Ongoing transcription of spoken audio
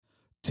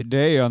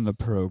Today on the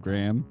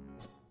program,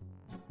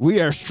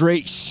 we are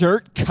straight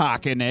shirt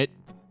cocking it.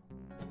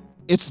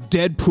 It's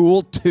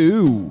Deadpool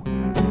 2.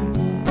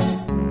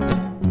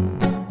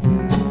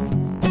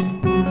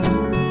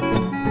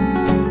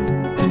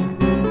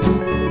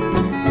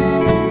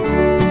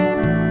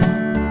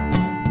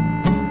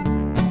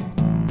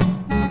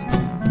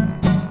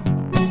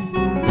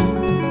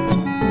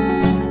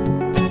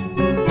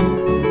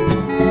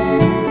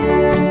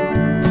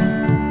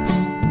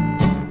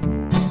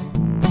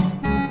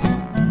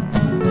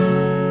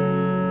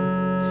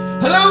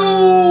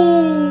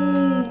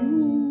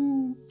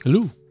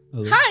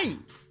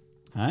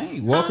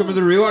 Welcome to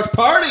the Rewatch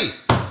Party.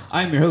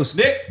 I'm your host,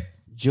 Nick.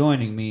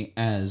 Joining me,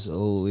 as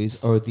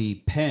always, are the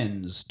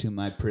pens to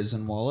my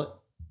prison wallet,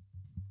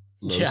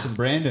 Lois and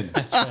Brandon.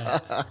 That's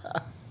right. How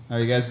are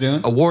you guys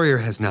doing? A warrior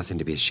has nothing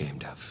to be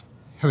ashamed of.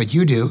 But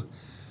you do.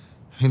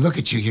 I mean, look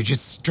at you. You're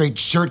just straight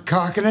shirt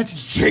cocking it.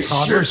 Straight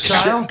Toddler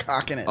style.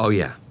 Cocking it. Oh,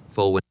 yeah.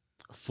 Full win.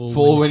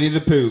 Full Winnie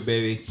the Pooh,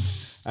 baby.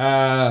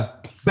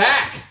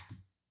 Back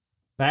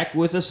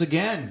with us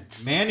again.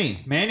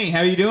 Manny,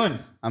 how you doing?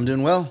 I'm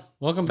doing well.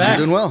 Welcome back.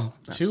 I'm doing well.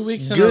 2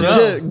 weeks in a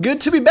row. Good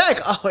to be back.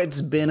 Oh,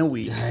 it's been a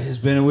week. It has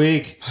been a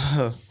week.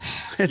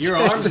 Your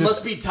arms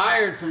must be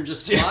tired from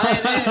just flying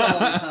in all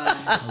the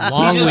time.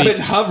 Long He's just week.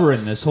 been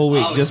hovering this whole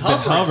week. Oh, Just been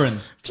hovering. hovering.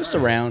 Just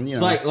around, you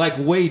know. Like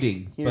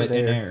waiting, Here, but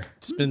in there. air.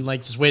 It's been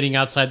like just waiting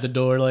outside the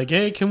door like,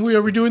 hey,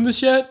 are we doing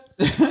this yet?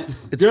 it's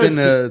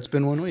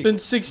been 1 week. Been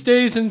 6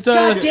 days and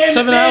God damn it,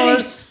 7 Manny.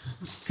 hours.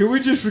 Can we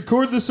just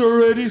record this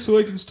already so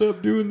I can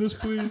stop doing this,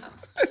 please?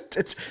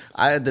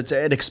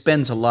 It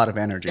expends a lot of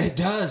energy. It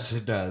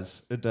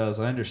does.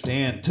 I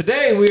understand.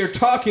 Today we are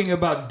talking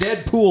about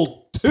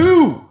Deadpool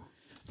 2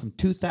 from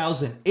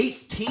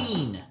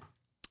 2018.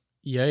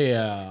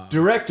 Yeah.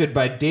 Directed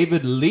by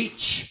David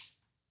Leitch.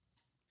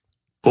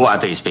 Who are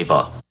these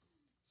people?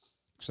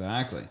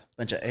 Exactly.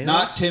 Bunch of aliens.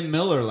 Not Tim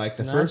Miller like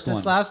the first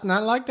one.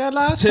 Not like that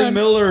last Tim time.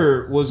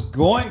 Miller was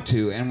going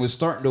to and was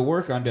starting to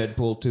work on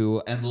Deadpool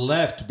 2 and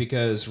left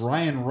because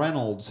Ryan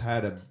Reynolds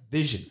had a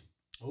vision.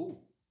 Oh.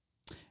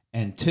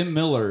 And Tim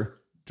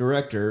Miller,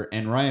 director,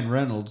 and Ryan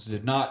Reynolds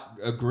did not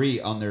agree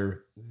on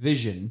their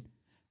vision,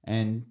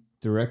 and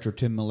director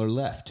Tim Miller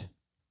left.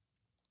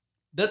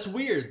 That's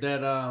weird that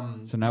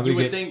So now you we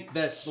would get- think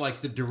that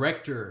like the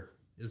director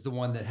is the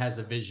one that has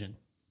a vision,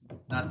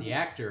 not the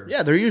actor.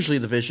 Yeah, they're usually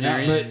the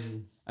visionaries. Yeah,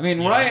 I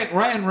mean,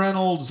 Ryan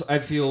Reynolds, I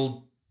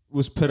feel,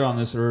 was put on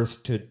this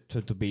earth to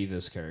be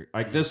this character.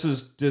 Like this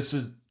is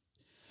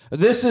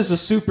a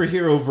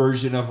superhero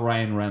version of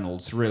Ryan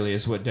Reynolds. Really,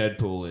 is what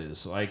Deadpool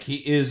is. Like he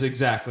is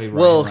exactly Ryan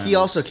Well, Reynolds. he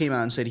also came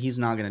out and said he's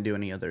not going to do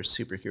any other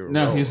superhero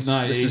No, roles. he's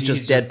not. This is He's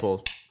just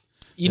Deadpool.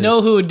 You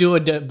know who would do a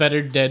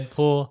better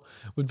Deadpool?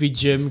 Would be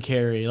Jim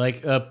Carrey.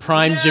 Like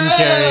prime Jim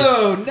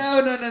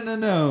Carrey.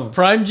 No.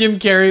 Prime Jim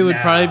Carrey would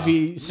probably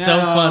be so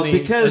funny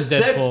because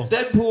as Deadpool.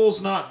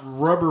 Deadpool's not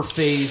rubber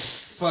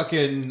face,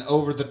 fucking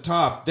over the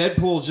top.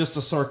 Deadpool's just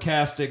a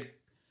sarcastic.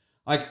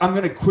 Like I'm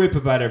gonna quip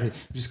about everything.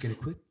 I'm just gonna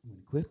quip.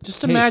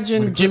 Just Hey, I'm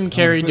imagine gonna Jim quip, I'm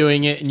gonna Carrey quip.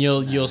 doing it, and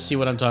you'll see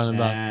what I'm talking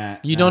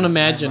about. You don't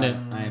imagine it.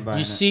 I ain't buying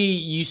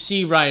You it.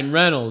 see Ryan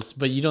Reynolds,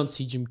 but you don't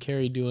see Jim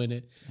Carrey doing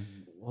it,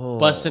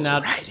 busting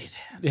out. Write it.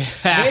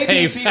 Maybe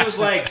if he was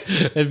like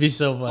it'd be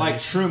so funny. like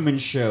Truman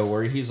Show,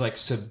 where he's like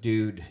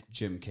subdued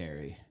Jim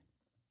Carrey.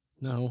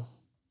 No,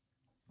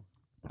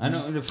 I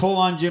know the full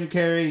on Jim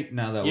Carrey.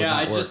 No, that would Yeah,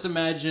 not I work. just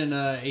imagine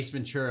Ace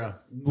Ventura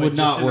Would but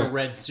not just in work. a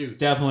red suit.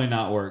 Definitely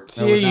not work. That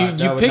see would you not-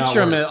 that would not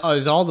picture him work.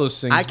 as all those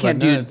things. I can't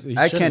but do. no, he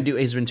I shouldn't. can't do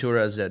Ace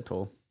Ventura as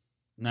Deadpool.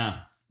 No,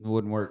 it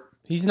wouldn't work.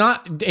 He's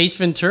not Ace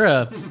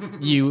Ventura.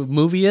 You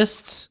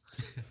movieists.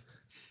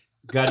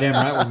 Goddamn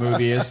right, we're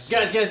movieists.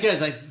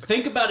 Guys! I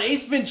think about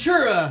Ace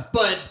Ventura,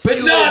 but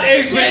not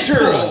Ace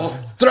Ventura.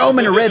 Deadpool. Throw him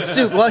in a red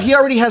suit. Well, he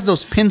already has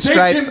those Take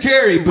pinstripe Jim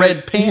Carrey, but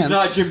red pants. he's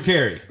not Jim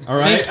Carrey. All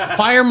right. Think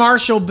Fire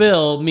Marshal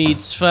Bill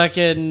meets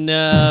fucking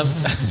Evan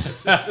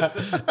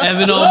Let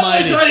me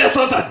Almighty. tell you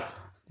something,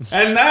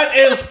 and that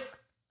is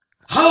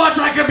how much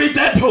I can be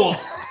Deadpool.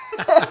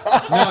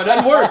 No, it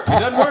doesn't work. It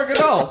doesn't work at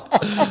all.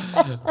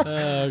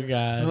 Oh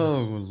god.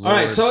 Oh, Lord. All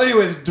right. So,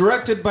 anyway,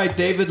 directed by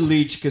David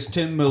Leitch because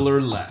Tim Miller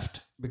left.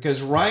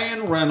 Because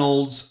Ryan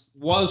Reynolds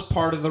was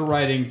part of the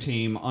writing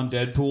team on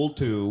Deadpool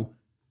 2.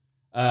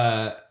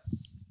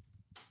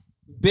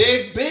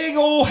 Big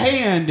old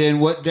hand in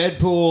what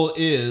Deadpool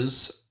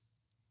is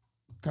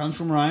comes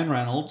from Ryan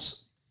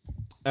Reynolds.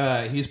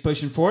 He's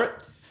pushing for it.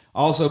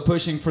 Also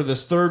pushing for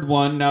this third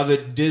one now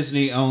that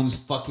Disney owns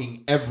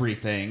fucking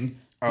everything.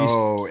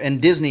 Oh,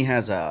 and Disney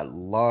has a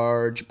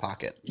large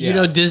pocket. You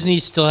know Disney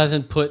still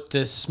hasn't put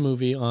this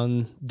movie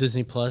on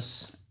Disney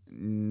Plus.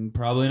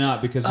 Probably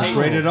not because it's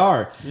rated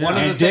R. One of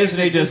the And things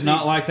Disney that does Disney-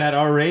 not like that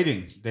R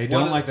rating. They One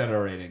don't of- like that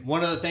R rating.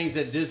 One of the things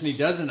that Disney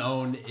doesn't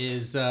own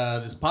is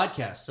this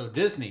podcast. So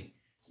Disney,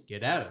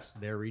 get at us.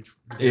 Their Yeah.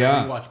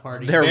 rewatch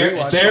party. Their Their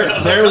rewatch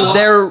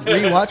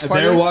rewatch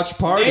party. Their watch Name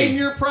party.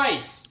 your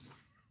price.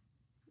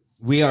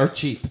 We are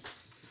cheap.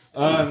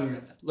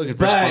 Looking for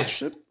But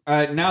sponsorship.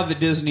 now that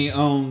Disney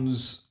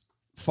owns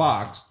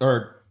Fox,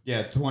 or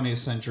Yeah, 20th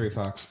Century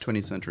Fox.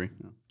 20th century.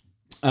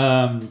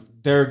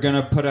 They're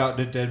gonna put out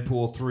the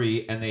Deadpool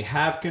 3, and they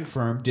have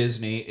confirmed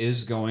Disney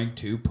is going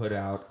to put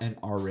out an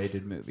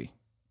R-rated movie.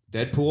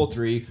 Deadpool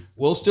 3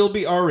 will still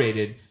be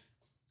R-rated,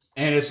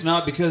 and it's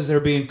not because they're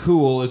being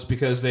cool. It's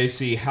because they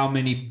see how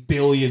many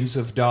billions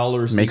of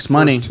dollars Makes these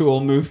money. first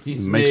Tool movies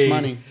Makes made.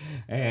 money.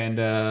 And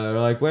they're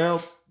like,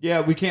 well,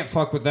 yeah, we can't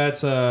fuck with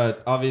that.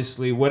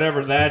 Obviously,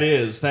 whatever that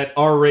is, that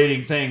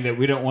R-rating thing that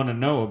we don't want to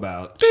know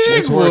about.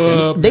 It's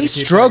working. They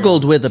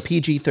struggled with a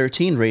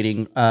PG-13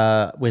 rating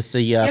with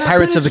the Yeah,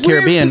 Pirates but of the it's weird.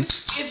 Caribbean.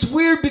 It's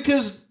weird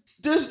because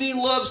Disney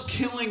loves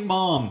killing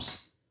moms.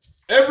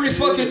 Every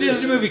fucking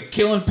Disney movie,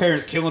 killing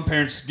parents.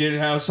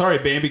 Sorry,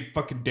 Bambi,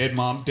 fucking dead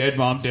mom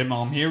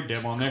here,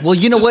 dead mom there. Well,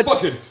 you know Just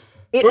what? fucking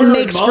It burn,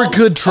 makes Mom. for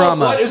good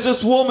trauma. Oh, what, is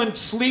this woman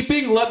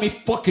sleeping? Let me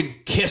fucking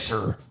kiss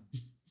her.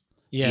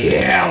 Yeah.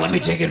 Yeah, let me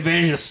take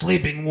advantage of a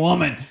sleeping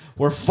woman.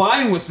 We're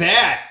fine with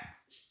that.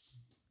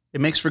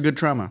 It makes for good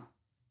trauma.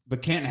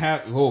 But can't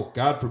have, oh,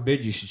 God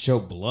forbid you should show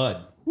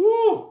blood.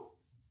 Woo!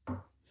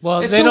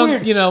 Well, It's they so don't.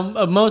 weird. You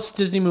know, most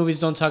Disney movies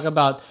don't talk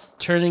about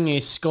turning a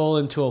skull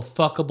into a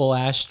fuckable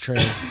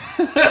ashtray.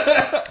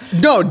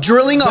 No,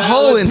 drilling a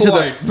hole into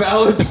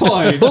Valid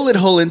point. the bullet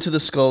hole into the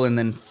skull and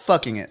then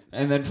fucking it.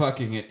 And then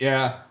fucking it,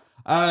 yeah.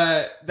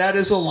 That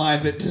is a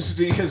line that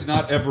Disney has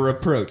not ever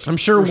approached. I'm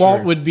sure for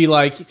Walt would be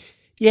like,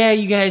 "Yeah,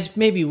 you guys,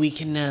 maybe we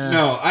can."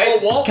 No,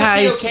 Walt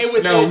Guys, would be okay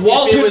with no. it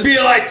Walt if it would was, be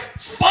like,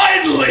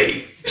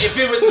 finally. if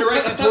it was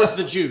directed towards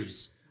the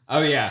Jews.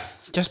 Oh yeah.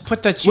 just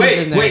put the cheese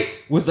in there. Wait.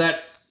 Was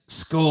that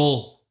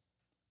skull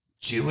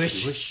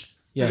Jewish?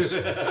 Yes.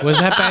 Was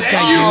that bad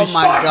guy? Oh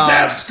my Fuck God.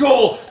 that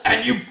skull,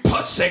 and you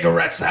put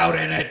cigarettes out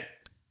in it.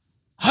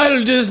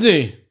 Heil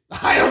Disney.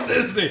 Heil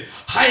Disney.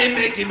 Heil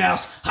Mickey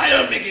Mouse.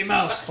 Heil Mickey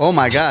Mouse. Oh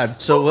my God.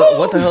 So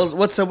what the hell's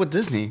what's up with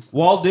Disney?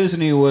 Walt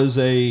Disney was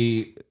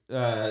a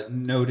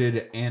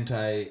noted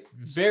anti.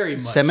 Very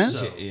much Semite?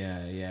 so.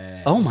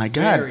 Yeah. Oh my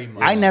God. Very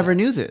much I never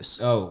knew this.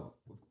 Oh,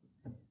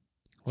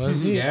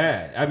 Was he?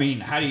 yeah. I mean,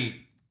 how do you?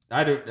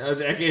 I don't.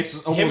 It's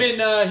almost. Him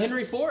and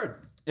Henry Ford.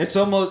 It's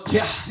almost.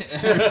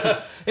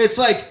 Yeah. It's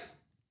like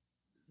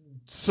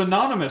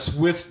synonymous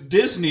with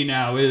Disney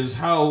now is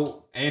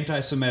how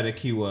anti-Semitic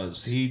he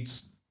was.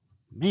 He's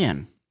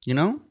Man, you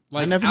know?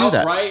 Like I never knew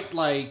that. outright,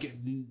 like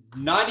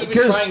not even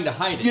because trying to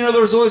hide it. you know,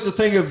 there's always the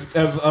thing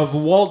of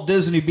Walt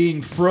Disney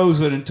being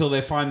frozen until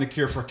they find the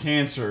cure for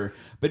cancer.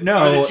 But Are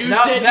no, the Jews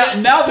dead yet?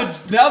 now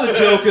the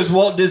joke is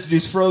Walt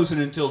Disney's frozen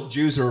until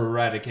Jews are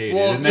eradicated,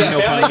 Well, and then yeah,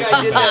 he'll Family finally Guy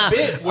come did back. that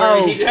bit where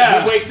Oh, he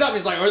yeah. wakes up.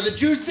 He's like, "Are the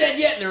Jews dead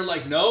yet?" And they're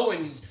like, "No."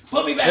 And he's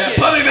put me back Yeah, in.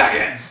 put me back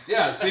in.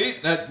 Yeah, see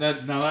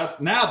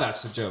now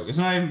that's the joke. It's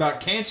not even about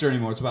cancer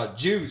anymore. It's about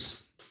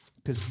Jews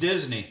because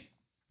Disney.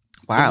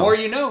 Wow. Or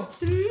you know.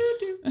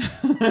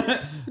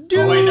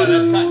 Oh wait, no,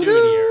 that's continuity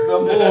error.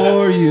 The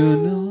more you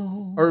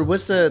know. Or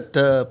what's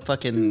the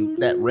fucking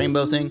that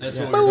rainbow thing? That's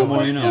Yeah, what we're the going more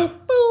with. you know.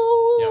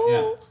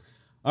 Yeah.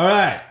 All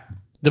right.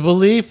 The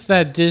belief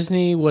that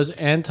Disney was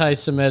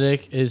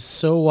anti-Semitic is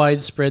so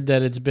widespread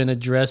that it's been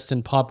addressed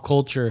in pop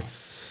culture,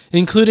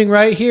 including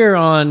right here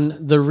on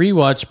the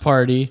Rewatch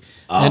Party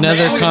and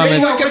other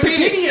comments,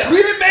 Wikipedia.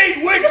 We made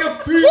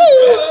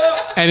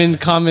Wikipedia. and in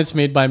comments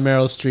made by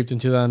Meryl Streep in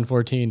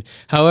 2014.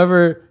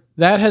 However,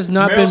 that has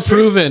not Meryl been Streep-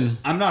 proven.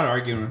 I'm not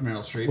arguing with Meryl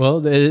Streep.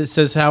 Well, it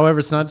says, however,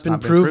 it's not been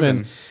not been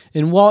proven.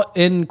 proven.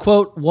 In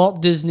quote,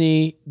 Walt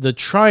Disney, The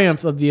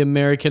Triumph of the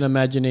American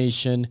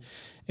Imagination,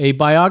 a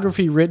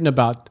biography written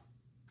about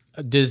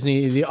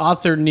Disney, the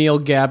author Neil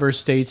Gabber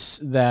states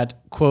that,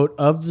 quote,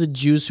 of the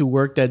Jews who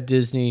worked at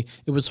Disney,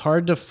 it was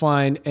hard to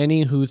find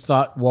any who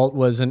thought Walt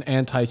was an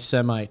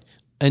anti-Semite,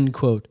 end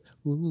quote.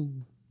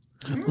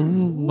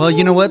 Well,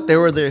 you know what? They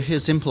were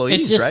his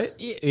employees, right?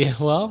 Yeah,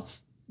 well,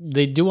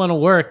 they do want to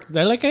work.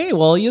 They're like, hey,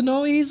 well, you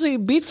know, he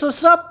beats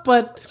us up,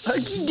 but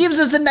He gives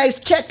us a nice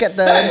check at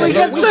the end we of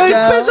get the he week.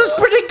 pays us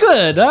pretty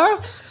good,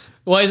 huh?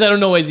 Well, I don't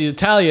know why he's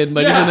Italian,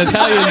 but he's an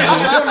Italian Jew.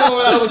 I don't know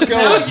where that was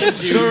going. I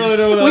don't really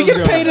know where that We was get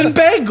going. paid in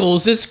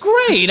bagels. It's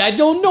great. I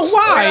don't know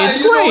why. Yeah, It's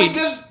you know,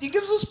 great. he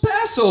gives us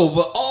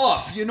Passover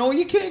off. You know,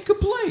 you can't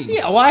complain.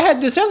 Yeah, well, I had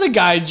this other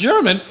guy,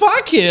 German.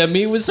 Fuck him.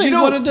 He was saying You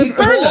he know, wanted to he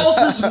burn calls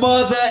us. his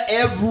mother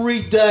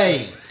every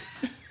day.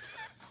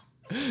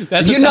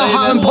 That's You know Italian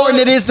how and- important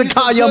it is to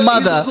call your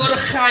mother. He's a good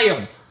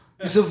chayim.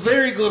 He's a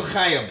very good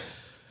chayim.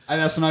 And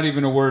that's not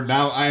even a word.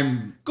 Now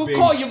I'm Go being,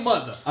 call your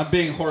mother. I'm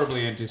being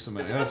horribly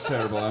anti-Semitic. That's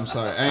terrible. I'm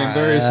sorry. I am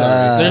very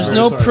sorry. There's I'm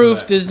no very sorry for proof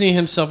that. Disney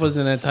himself was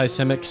an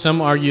anti-Semitic.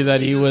 Some argue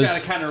that he You was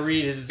just gotta kind of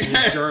read his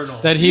journal.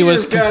 that he You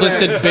was just gotta-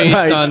 complicit based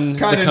Right. on the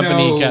Kinda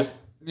company he know- kept.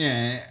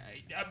 Yeah.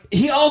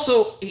 He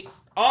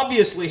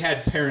obviously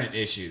had parent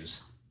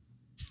issues.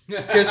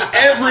 Because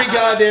every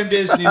goddamn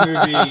Disney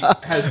movie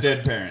has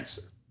dead parents.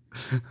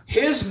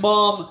 His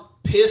mom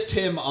pissed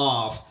him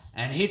off,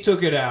 and he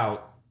took it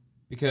out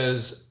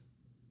because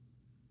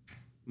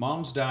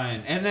mom's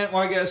dying. And then,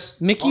 well, I guess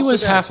Mickey also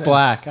was dad's half dead.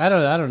 black. I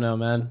don't know,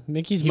 man.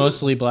 Mickey's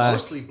mostly black.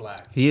 Mostly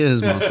black. He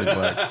is mostly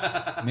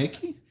black.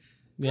 Mickey?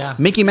 Yeah.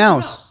 Mickey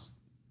Mouse.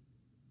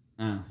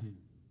 Oh.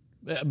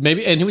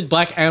 Maybe, and he was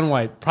black and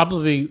white.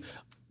 Probably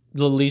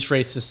the least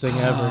racist thing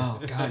ever.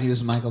 Oh God, he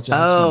was Michael Jackson.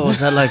 Oh, is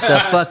that like the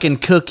fucking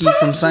cookie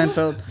from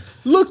Seinfeld?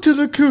 Look to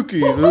the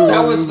cookie.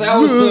 That was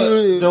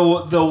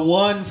the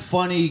one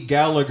funny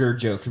Gallagher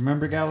joke.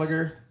 Remember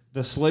Gallagher,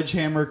 the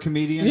sledgehammer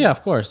comedian? Yeah,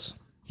 of course.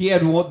 He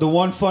had the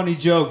one funny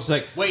joke. It's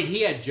like, Wait,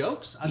 he had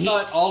jokes? I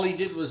thought all he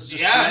did was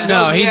just... Yeah,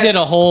 No, he he had- did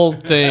a whole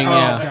thing.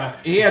 Yeah. God.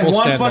 He had Whole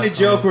one stand-up funny comedy.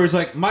 joke where it's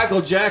like,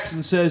 Michael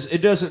Jackson says, it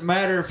doesn't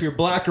matter if you're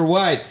black or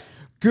white.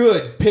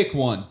 Good, pick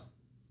one.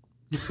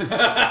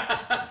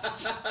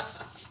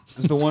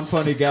 It's the one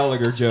funny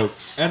Gallagher joke.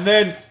 And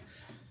then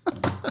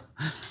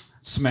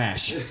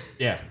smash.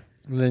 Yeah.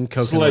 And then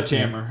coconut.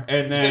 Sledgehammer.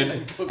 And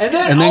then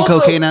And then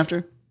cocaine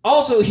after?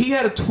 Also, he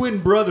had a twin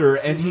brother,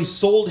 and he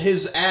sold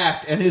his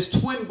act, and his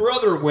twin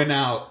brother went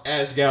out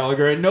as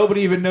Gallagher, and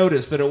nobody even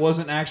noticed that it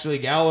wasn't actually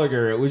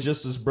Gallagher. It was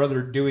just his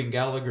brother doing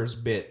Gallagher's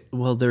bit.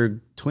 Well,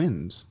 they're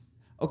twins.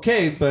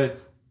 Okay, but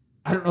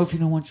I don't know if you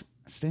know much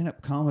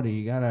stand-up comedy.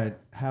 You gotta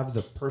have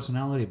the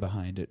personality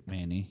behind it,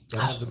 Manny. You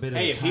gotta have the bit of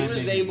Hey, the if he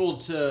was timing. able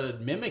to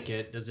mimic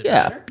it, does it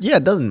Yeah. matter? Yeah,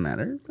 it doesn't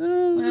matter. It's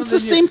then the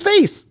same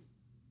face.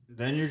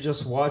 Then you're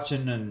just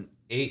watching an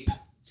ape.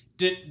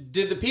 Did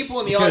the people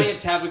in the Because-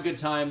 audience have a good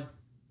time?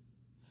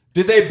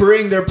 Did they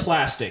bring their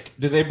plastic?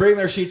 Did they bring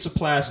their sheets of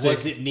plastic?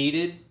 Was it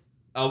needed?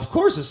 Of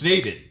course it's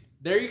needed.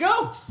 There you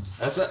go.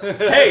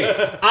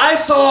 Hey, I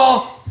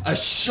saw a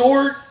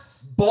short,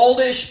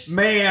 baldish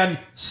man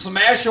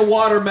smash a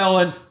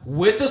watermelon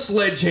with a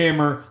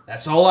sledgehammer.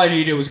 That's all I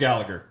needed was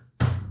Gallagher.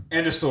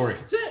 End of story.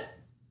 That's it.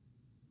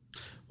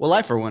 Well,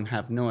 I, for one,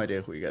 have no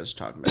idea who you guys are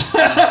talking about.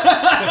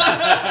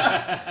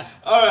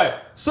 All right.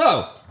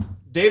 So,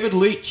 David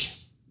Leitch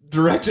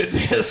directed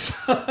this.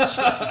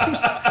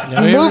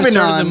 Yeah, we haven't Moving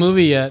started on. the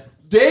movie yet.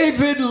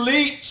 David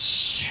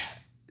Leitch.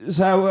 Is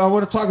how I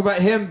want to talk about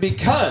him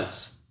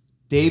because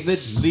David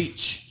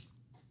Leitch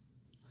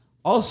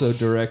also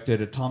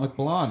directed Atomic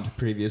Blonde,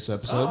 previous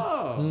episode.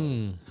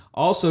 Oh.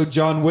 Also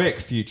John Wick,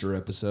 future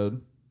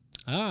episode.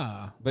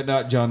 Ah, But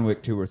not John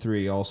Wick 2 or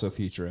 3, also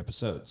future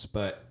episodes.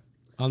 But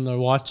on the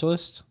watch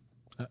list,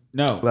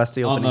 no, That's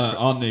the opening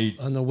on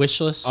the wish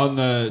list.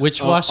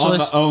 which watch on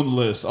list? the own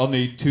list on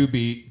the to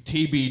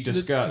be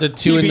discussed. the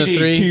two and the TBD,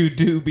 three? to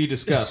do be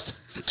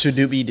discussed. To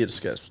do be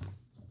discussed.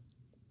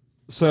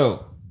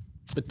 So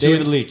But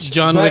David Leitch,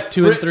 John But Wick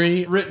 2 and writ-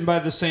 3. written by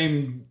the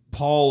same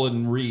Paul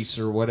and Reese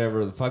or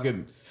whatever, the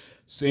fucking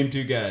same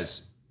two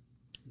guys.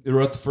 They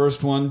wrote the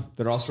first one.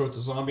 They also wrote the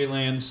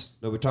Zombielands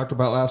that we talked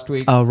about last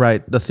week. Oh,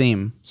 right. The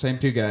theme. Same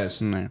two guys.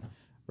 No.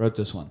 Wrote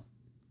this one.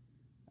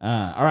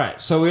 All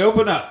right, so we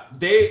open up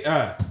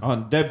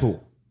on Deadpool.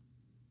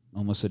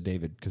 Almost said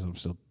David because I'm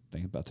still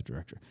thinking about the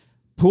director.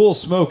 Pool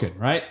smoking,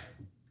 right?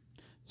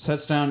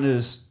 Sets down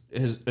his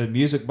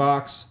music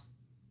box.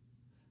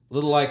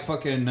 Little like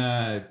fucking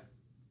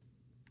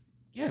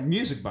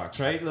music box,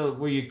 right?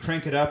 Where you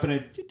crank it up and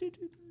it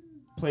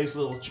plays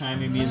little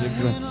chimey music.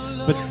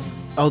 But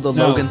Oh, the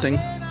No. Logan thing?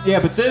 yeah,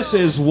 but this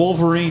is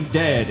Wolverine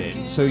dead,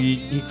 and so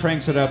he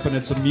cranks it up, and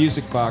it's a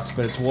music box,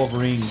 but it's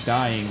Wolverine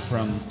dying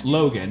from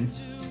Logan,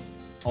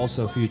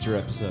 also future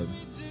episode.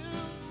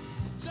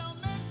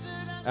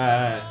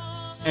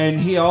 And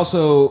he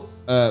also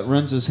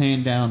runs his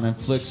hand down and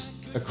flicks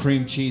a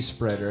cream cheese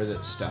spreader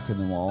that's stuck in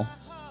the wall.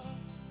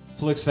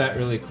 Flicks that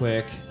really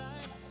quick.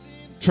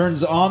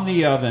 Turns on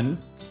the oven.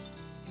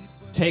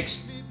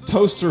 Takes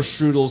toaster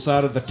strudels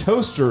out of the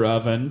toaster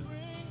oven.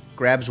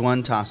 Grabs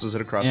one, tosses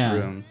it across Yeah.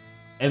 the room.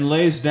 And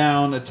lays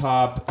down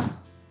atop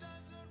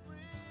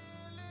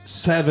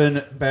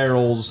 7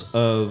 barrels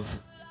of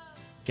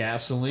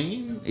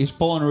gasoline. He's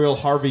pulling a real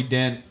Harvey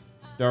Dent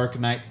Dark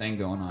Knight thing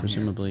going on here.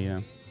 Presumably,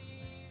 yeah.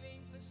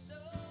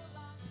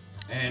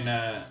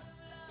 And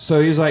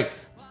so he's like,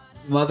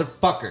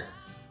 motherfucker,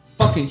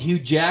 fucking Hugh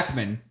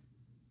Jackman,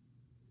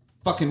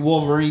 fucking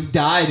Wolverine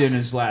died in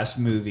his last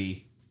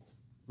movie.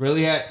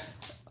 Really?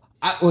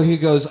 He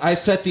goes, I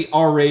set the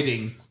R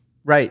rating.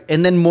 Right.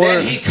 And then more.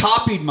 Then he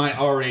copied my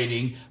R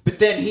rating, but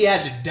then he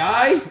had to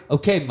die?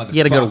 Okay, motherfucker. You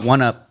had to go to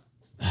 1-up.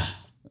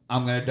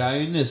 I'm going to die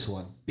in this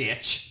one,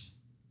 bitch.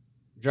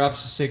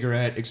 Drops a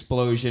cigarette,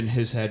 explosion,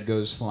 his head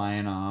goes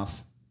flying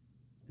off.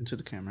 Into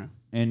the camera.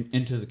 And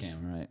into the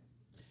camera, right?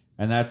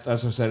 And that's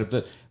a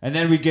setup. And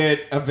then we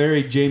get a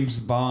very James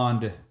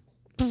Bond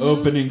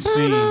opening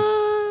scene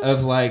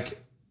of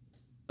like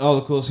all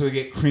the cool. So we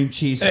get cream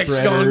cheese X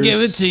spreaders. gonna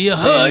give it to you.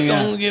 Hug and,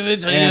 gonna give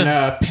it to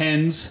and you.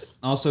 pens.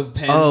 Also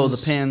pens. Oh, the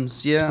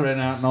pens. Yeah. Spread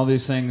out and all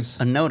these things.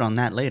 A note on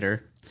that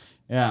later.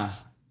 Yeah.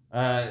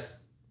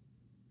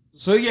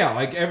 So yeah,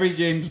 like every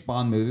James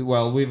Bond movie.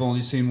 Well, we've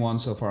only seen one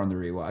so far on the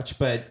rewatch,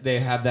 but they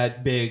have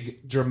that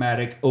big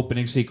dramatic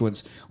opening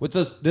sequence. With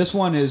this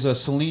one is a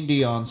Celine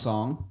Dion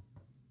song.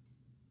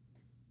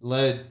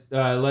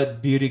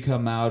 Let beauty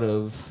come out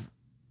of.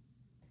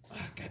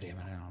 God damn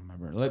it, I don't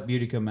remember. Let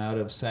beauty come out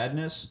of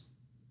sadness,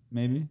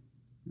 maybe.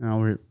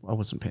 No, I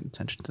wasn't paying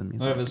attention to the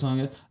music. Whatever the song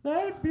is.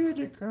 Let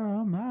beauty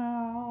come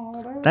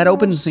out. That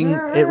opening scene,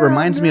 it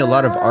reminds me a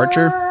lot of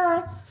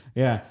Archer.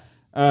 Yeah.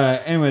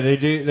 Anyway,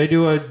 they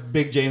do a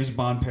big James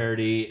Bond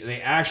parody.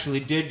 They actually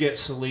did get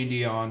Celine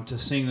Dion to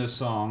sing this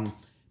song.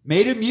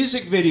 Made a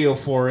music video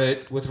for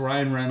it with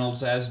Ryan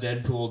Reynolds as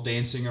Deadpool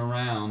dancing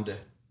around.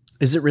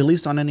 Is it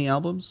released on any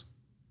albums?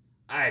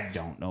 I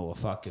don't know a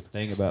fucking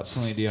thing about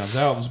Celine Dion's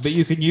albums, but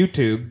you can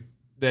YouTube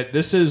that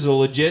this is a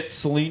legit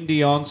Celine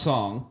Dion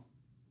song.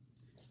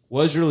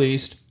 Was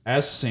released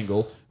as a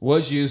single.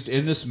 Was used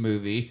in this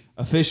movie.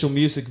 Official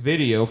music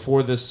video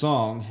for this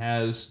song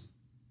has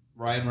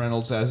Ryan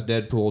Reynolds as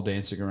Deadpool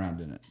dancing around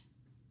in it.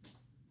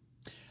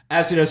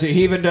 As he does it,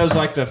 he even does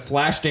like the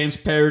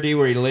Flashdance parody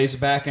where he lays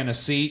back in a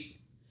seat.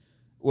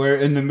 Where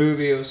in the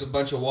movie it was a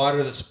bunch of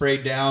water that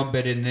sprayed down,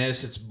 but in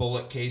this it's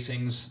bullet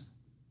casings.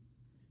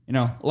 You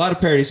know, a lot of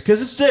parodies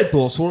because it's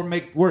Deadpool. So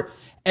we're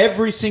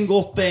every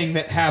single thing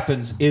that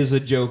happens is a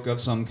joke of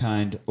some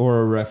kind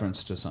or a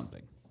reference to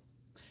something,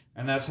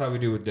 and that's how we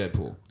do with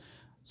Deadpool.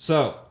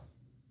 So,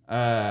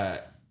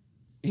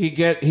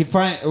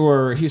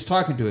 he's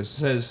talking to us.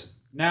 Says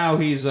now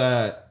he's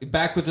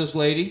back with this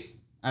lady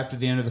after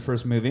the end of the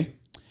first movie.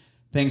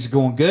 Things are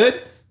going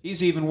good.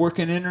 He's even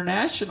working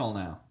international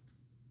now.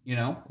 You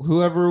know,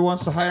 whoever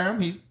wants to hire him,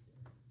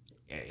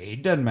 he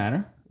doesn't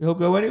matter. He'll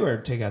go anywhere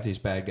to take out these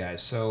bad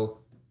guys. So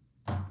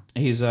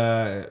he's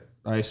I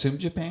assume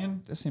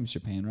Japan. That seems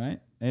Japan, right?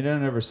 They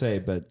don't ever say,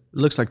 but It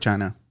looks like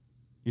China.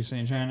 you're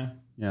saying China.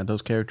 Yeah,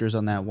 those characters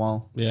on that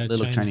wall. Yeah, they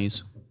look China.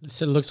 Chinese.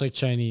 It looks like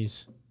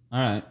Chinese. All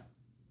right,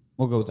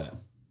 we'll go with that.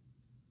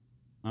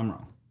 I'm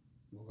wrong.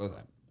 We'll go with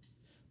that.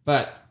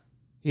 But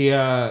he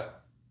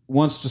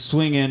wants to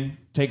swing in,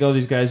 take all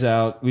these guys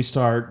out. We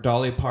start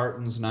Dolly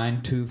Parton's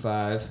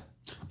 925.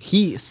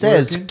 He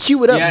says, Working.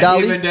 "Cue it up, yeah,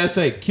 Dolly." He even does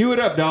say, "Cue it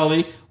up,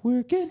 Dolly."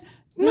 Working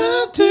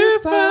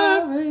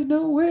 925, ain't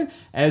no way.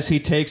 As he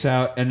takes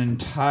out an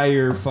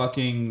entire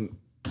fucking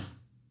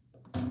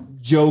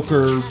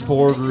Joker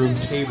boardroom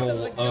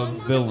table of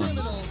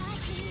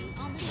villains.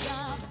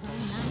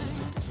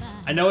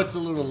 I know it's a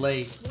little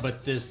late,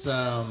 but this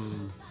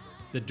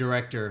the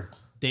director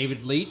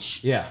David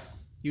Leitch, Yeah.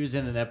 he was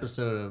in an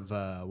episode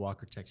of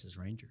Walker Texas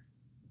Ranger,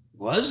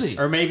 Was he?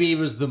 or maybe it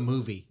was the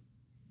movie.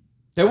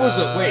 There was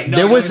a wait. No,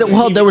 There it was a a-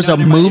 well, TV there was a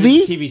never mind, it movie?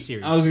 was a TV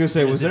series. I was gonna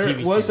say, It was the there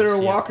TV was there a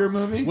series, yeah. Walker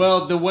movie?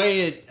 Well, the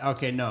way it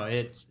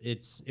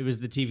it was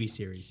the TV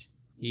series.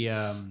 He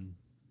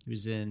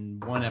was in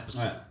one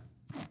episode.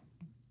 Right.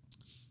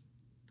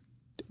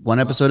 One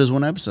episode is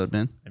one episode,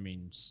 man. I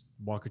mean,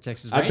 Walker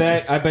Texas I Ranger.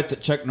 bet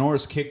that Chuck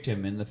Norris kicked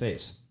him in the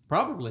face.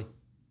 Probably.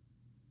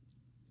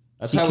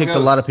 That's He how it kicked a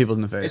goes. lot of people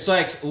in the face. It's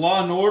like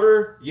Law and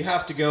Order. You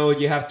have to go.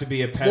 You have to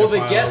be a pedophile Well, the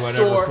guest or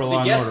whatever star, for Law the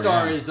and guest Order,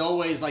 star yeah. is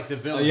always like the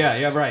villain.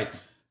 Yeah, right.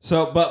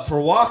 So, but for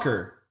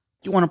Walker,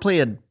 You want to play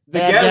a the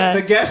bad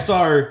guy? the guest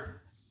star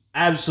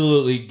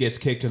absolutely gets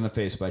kicked in the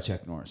face by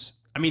Chuck Norris.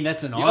 I mean,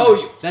 that's an honor.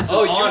 Oh, That's an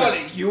honor.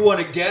 you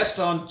want a guest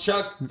on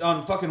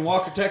fucking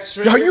Walker Texas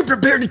Are Ranger? you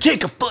prepared to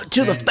take a foot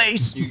to the And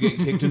face? You get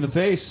kicked in the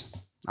face.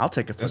 I'll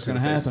take a foot That's to the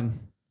gonna face. happen.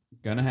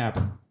 Gonna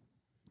happen.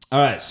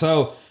 All right,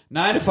 so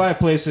 9 to 5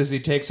 places.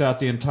 He takes out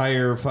the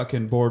entire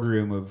fucking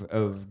boardroom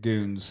of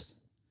goons.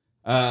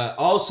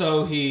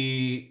 Also,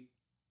 we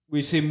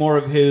see more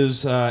of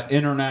his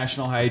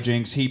international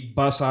hijinks. He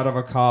busts out of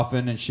a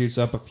coffin and shoots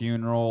up a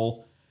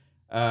funeral.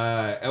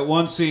 At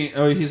one scene,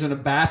 he's in a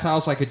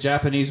bathhouse, like a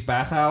Japanese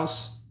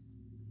bathhouse.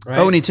 Right?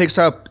 Oh, and he takes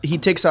out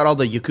all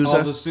the yakuza.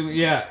 All the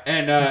yeah,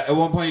 and at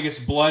one point he gets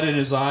blood in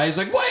his eye. He's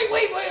like,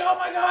 wait, oh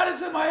my god,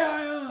 it's in my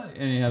eye.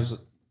 And he has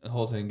the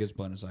whole thing gets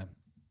blood in his eye.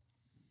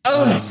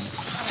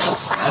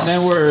 And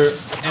then we're in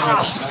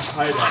a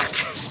hideout.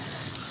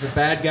 The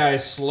bad guy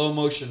is slow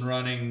motion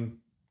running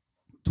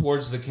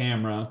towards the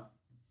camera.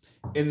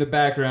 In the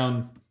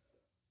background,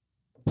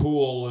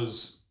 Pool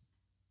is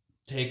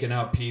taking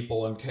out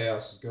people and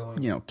chaos is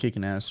going. You know,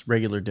 kicking ass,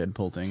 regular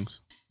Deadpool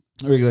things.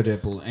 Regular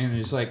Deadpool. And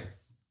he's like,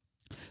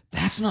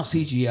 that's not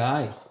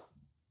CGI.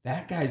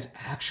 That guy's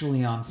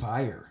actually on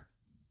fire.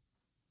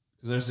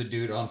 Because there's a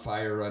dude on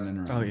fire running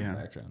around in the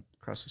background.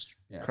 Across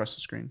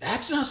the screen.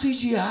 That's not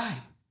CGI.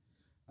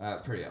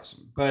 Pretty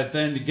awesome. But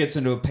then he gets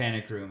into a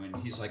panic room and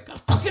he's like, a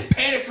fucking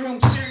panic room?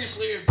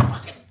 Seriously?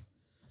 Fucking.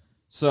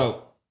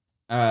 So,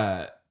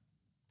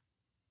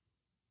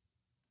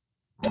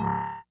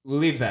 we'll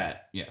leave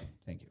that. Yeah,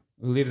 thank you.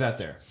 We'll leave that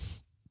there.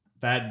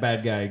 That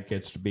bad guy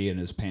gets to be in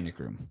his panic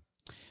room.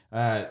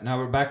 Now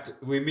we're back.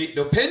 We meet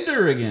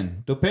Dopinder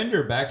again.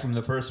 Dopinder, back from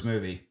the first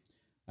movie.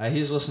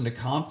 He's listening to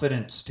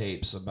confidence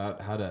tapes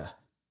about how to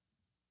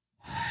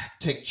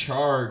take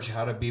charge,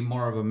 how to be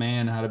more of a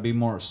man, how to be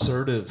more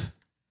assertive.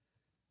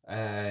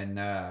 And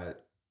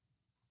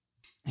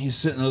he's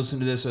sitting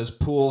listening to this as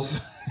Pool's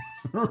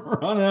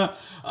running out.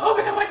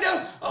 Open the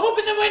window!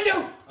 Open the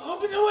window!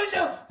 Open the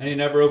window! And he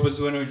never opens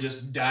the window. He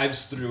just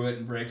dives through it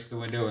and breaks the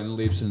window and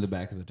leaps in the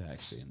back of the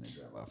taxi. And they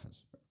drive off.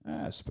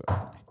 That's pretty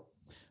funny.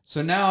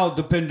 So now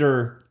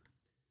Dopinder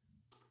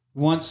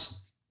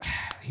wants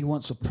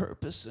a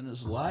purpose in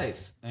his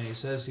life, and he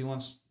says he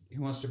wants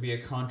to be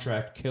a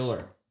contract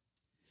killer.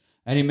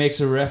 And he makes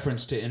a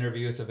reference to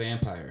Interview with the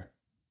Vampire.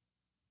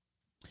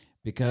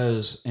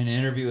 Because in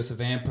Interview with the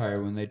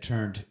Vampire, when they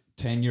turned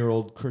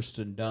 10-year-old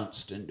Kristen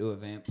Dunst into a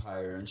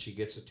vampire, and she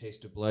gets a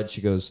taste of blood.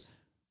 She goes,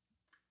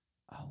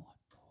 "I want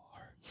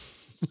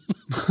more."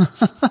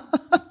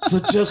 So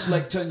just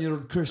like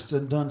 10-year-old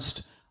Kristen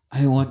Dunst,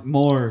 I want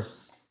more.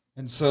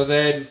 And so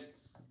then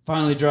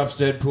finally drops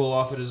Deadpool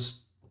off at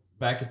his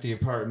back at the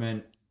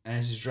apartment, and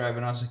as he's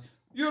driving off, he's like,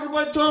 "You're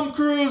my Tom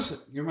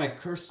Cruise. You're my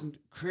Kirsten.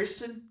 And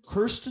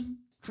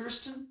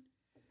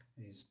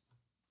he's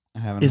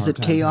having a Is hard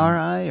it time hearing.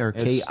 KRI or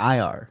It's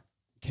KIR?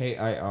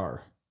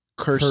 KIR.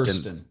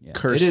 Kirsten. Yeah,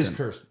 Kirsten. it is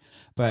Kirsten.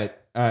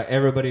 But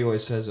everybody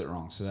always says it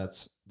wrong, so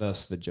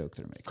that's the joke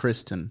they're making.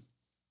 Kristen.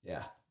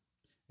 Yeah.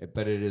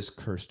 But it is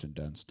Kirsten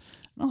Dunst.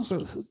 And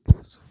also, who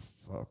gives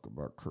a fuck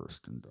about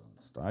Kirsten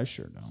Dunst? I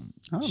sure don't.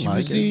 I She like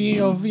was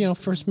it. the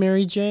first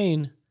Mary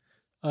Jane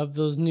of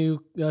those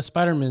new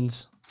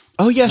Spider-Mans.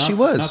 Oh yeah, she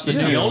was. Not She's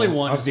the only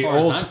one of as the far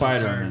as old I'm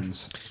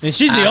Spider-Mans. And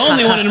she's the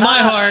only one in my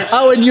heart.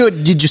 Oh, and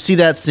did you see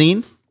that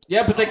scene?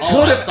 Yeah, but they could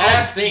I have saw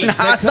the scene. they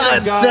I could saw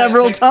have it got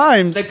several they-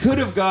 times. They could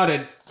have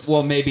gotten,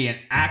 well, maybe an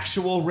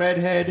actual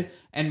redhead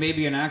and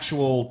maybe an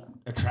actual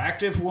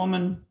attractive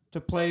woman to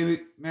play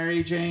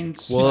Mary Jane.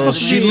 Well,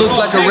 she Spider-Man. looked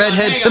like a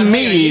redhead to You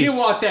me. didn't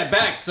walk that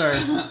back, sir.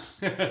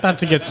 About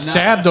to get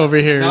stabbed over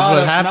here is Not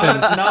what a-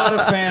 happened. Not a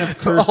fan of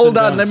Kirsten Hold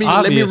on, Dunst. let me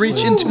Obviously.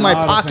 reach into my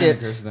Not a fan of pocket,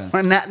 Kirsten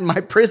Dunst. my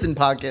prison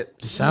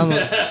pocket. Sound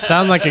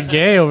like a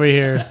gay over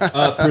here.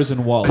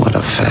 Prison wallet.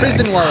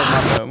 Prison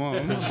wallet.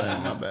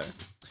 My bad.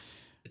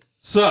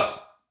 So,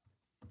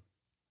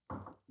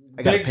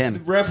 I got a big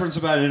pen. reference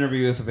about an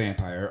interview with a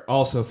vampire.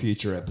 Also,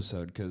 future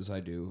episode because I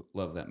do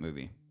love that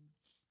movie.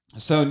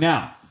 So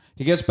now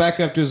he gets back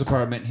up to his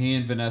apartment. He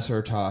and Vanessa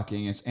are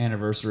talking. It's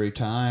anniversary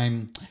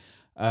time.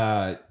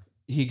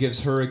 He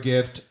gives her a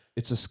gift.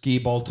 It's a skee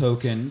ball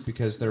token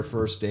because their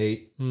first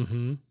date.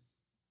 Mm-hmm. you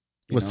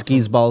With know,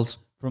 skis balls.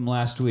 from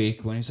last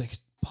week when he's like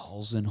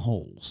balls in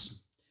holes.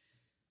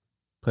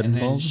 Putting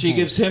And then balls. in she holes.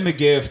 gives him a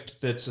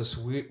gift that's this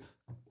weird.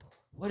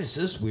 What is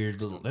this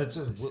weird little? That's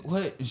a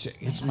what?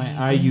 It's my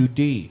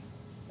IUD.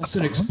 That's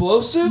an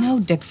explosive. No,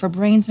 Dick, for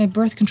brains, my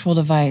birth control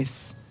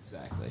device.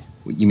 Exactly.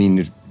 You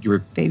mean you were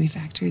Baby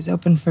factory's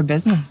open for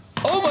business.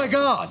 Oh my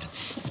God!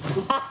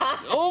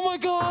 Oh my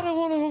God! I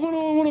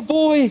want a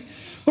boy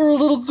or a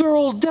little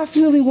girl.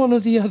 Definitely one or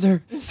the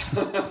other.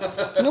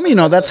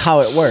 Well, that's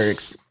how it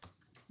works.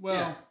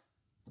 Well,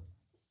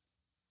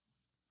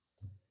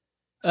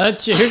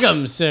 Here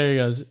comes. There he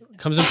goes.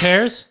 Comes in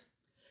pairs.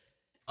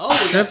 Oh, we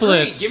got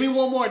Triplets. three. Give me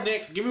one more,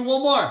 Nick. Give me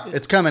one more.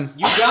 It's coming.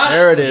 You got it.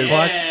 There it is.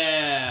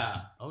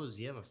 Yeah. Oh, does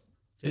he have a?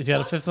 He's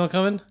got a fifth one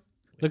coming.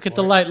 Look at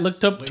the light.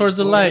 Look up towards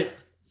the for light. it.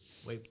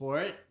 Wait for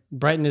it.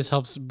 Brightness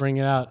helps bring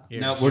it out.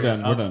 Here, No, we're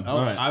done. We're done. Oh,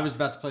 All right. I was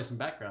about to play some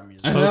background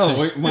music. I know.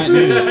 We might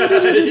need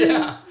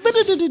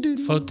it.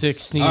 Photic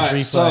sneeze All right,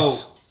 reflex.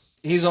 so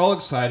he's all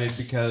excited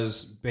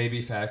because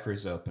Baby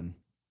Factory's open,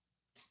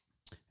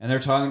 and they're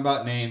talking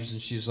about names,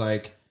 and she's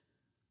like,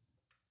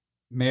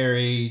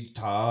 Mary,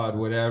 Todd,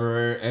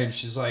 whatever, and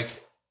she's like,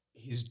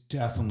 he's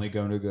definitely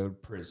going to go to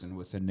prison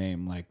with a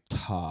name like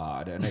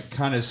Todd, and it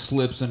kind of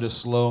slips into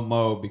slow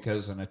mo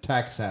because an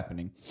attack's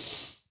happening,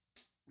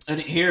 and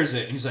he hears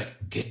it, and he's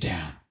like, "Get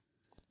down."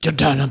 Get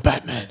down, I'm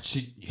Batman.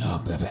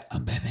 I'm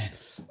Batman.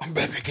 I'm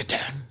Batman. Get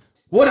down.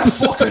 What a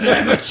fucking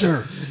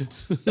amateur.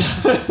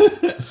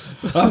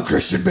 I'm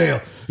Christian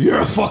Bale. You're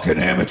a fucking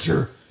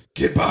amateur.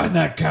 Get behind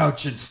that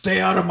couch and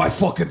stay out of my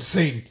fucking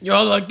scene. You're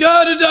all like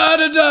da da da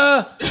da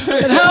da.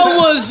 And how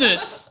was it?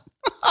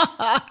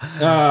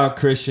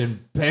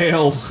 Christian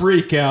Bale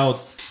freak out.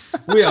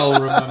 We all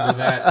remember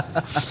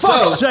that.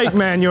 So, Sake,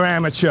 man, you're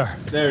amateur.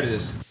 there it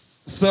is.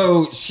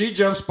 So she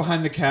jumps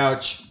behind the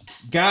couch.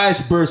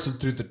 Guy's bursting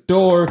through the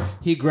door.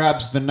 He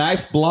grabs the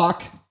knife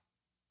block.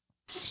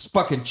 He's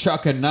fucking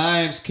chucking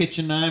knives,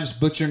 kitchen knives,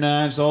 butcher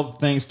knives, all the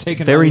things.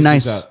 Taking Very all these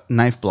nice out.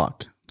 knife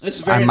block.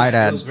 It's very I might nice.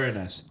 add. It was very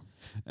nice.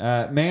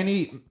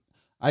 Manny,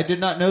 I did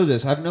not know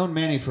this. I've known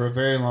Manny for a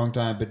very long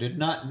time, but did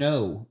not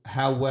know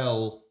how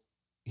well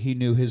he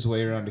knew his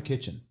way around a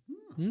kitchen.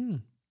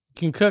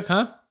 Can cook,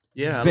 huh?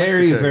 Yeah,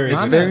 Very, very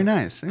It's nice. very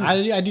nice.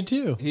 Yeah. I do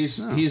too.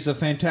 He's a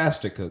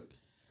fantastic cook.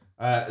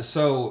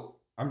 So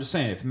I'm just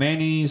saying, if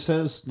Manny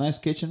says nice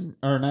kitchen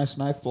or nice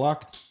knife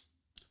block,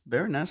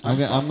 Very nice.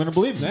 I'm gonna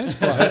believe that.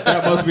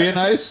 That must be a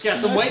nice. Got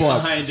some knife weight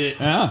block. behind it.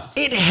 Yeah.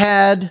 It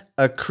had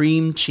a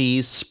cream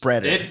cheese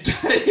spreader.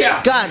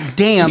 Yeah. God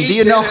damn! He Do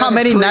you did know have how a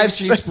many cream knives,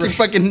 cheese spreader.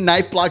 fucking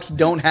knife blocks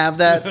don't have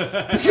that?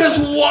 Because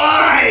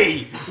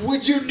why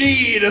would you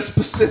need a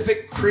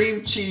specific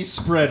cream cheese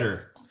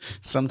spreader?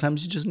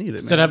 Sometimes you just need it,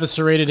 Does it man. have a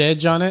serrated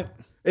edge on it?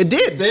 It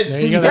did. There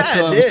you go. Yeah,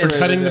 That's it did. for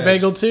cutting the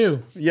bagel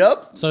too.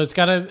 Yep. So it's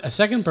got a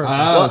second purpose.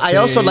 Well, I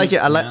also like it.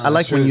 I like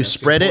that's when true. you That's a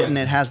good spread it point. and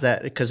it has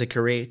that because it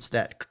creates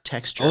that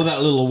texture. Oh,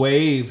 that little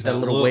wave. that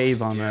little look.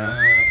 wave on there.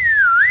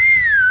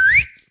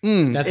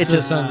 That's it the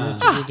just- sun.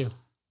 That's what we do.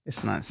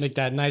 It's nice. Make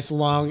that nice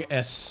long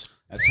S.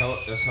 That's how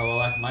I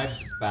like my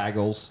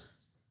bagels.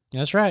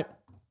 That's right.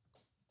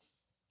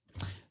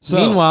 So,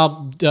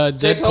 Meanwhile,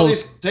 takes all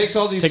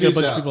Deadpool's these taking a dudes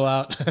bunch of out. people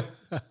out.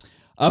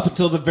 Up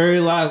until the very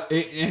last,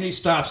 and he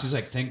stops. He's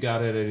like, "Thank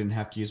God I didn't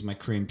have to use my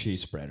cream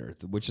cheese spreader,"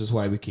 which is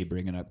why we keep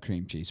bringing up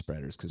cream cheese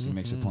spreaders because he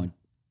makes a point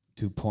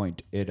to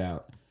point it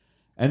out.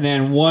 And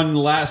then one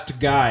last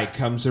guy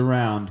comes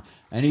around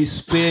and he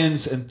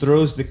spins and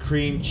throws the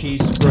cream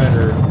cheese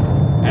spreader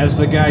as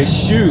the guy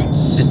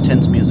shoots.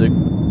 Intense music.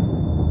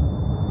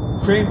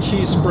 Cream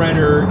cheese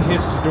spreader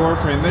hits the door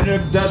frame, and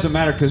it doesn't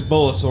matter because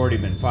bullets already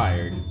been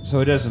fired, so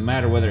it doesn't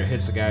matter whether it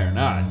hits the guy or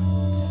not.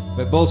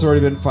 But bullets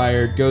already been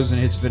fired, goes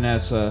and hits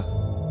Vanessa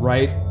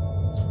right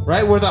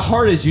where the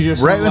heart is. You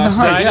just Right in the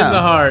heart, Right yeah. in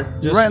the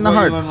heart. Just Right in the what you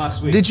heart. learned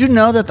last week. Did you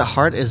know that the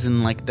heart is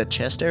in like the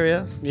chest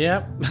area?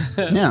 Yep.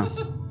 Yeah.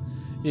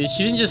 Yeah,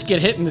 she didn't just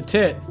get hit in the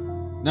tit.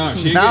 No,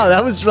 she No,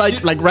 that was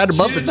like right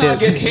above she the did not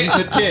tip. get hit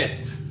in the tit.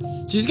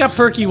 She's got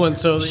perky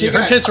ones, so She her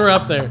got- tits were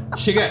up there.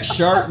 She got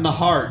shot in the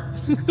heart.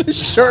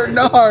 Shirt in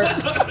the heart.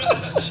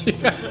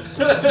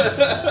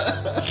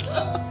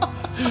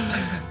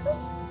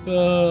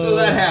 So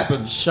that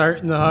happened. Shart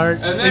in the heart.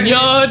 And then And he-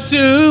 you're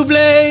to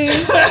blame.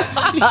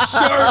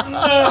 Shot in the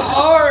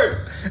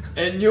heart.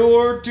 And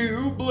you're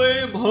to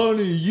blame,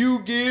 honey. You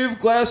give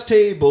glass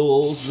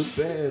tables a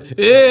bed.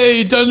 Hey,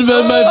 you talking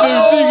about my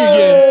favorite thing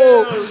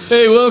again.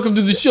 Hey, welcome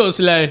to the show,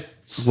 Sly.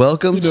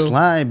 Welcome,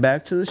 Sly,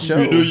 back to the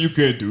show. you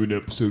can't do an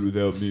episode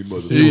without me,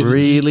 mother. You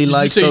really Did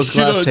like you say those shit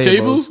glass on a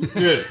tables.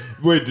 table? Yeah.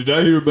 Wait, did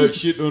I hear about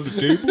shit on the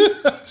table?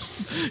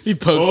 He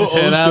pokes his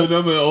head out.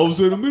 all of a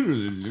sudden,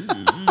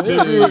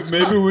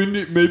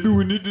 maybe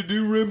we need to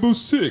do Rainbow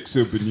Six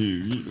up in here,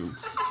 you know.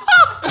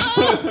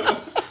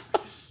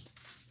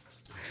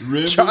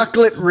 Rainbow,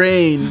 Chocolate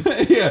rain.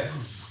 yeah.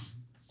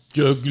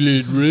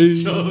 Chocolate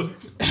rain.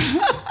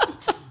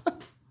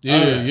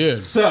 Yeah,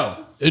 yeah.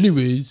 So,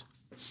 Anyways.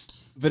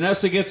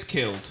 Vanessa gets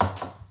killed.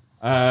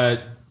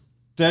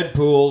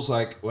 Deadpool's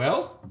like,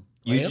 well,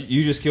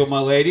 you just killed my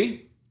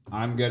lady.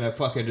 I'm gonna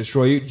fucking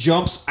destroy you.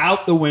 Jumps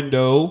out the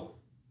window,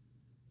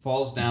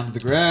 falls down to the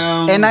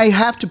ground. And I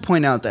have to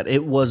point out that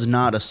it was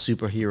not a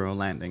superhero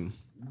landing.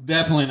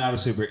 Definitely not a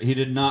super. He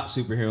did not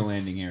superhero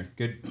landing here.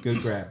 Good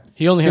grab.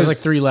 He only has like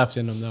 3 left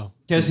in him, though.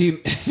 Because he.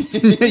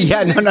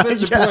 Yeah, no,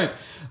 That's the yeah. point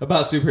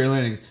about superhero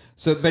landings.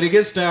 So, but he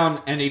gets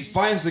down and he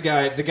finds the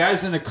guy. The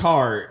guy's in a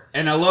car,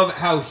 and I love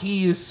how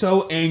he is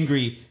so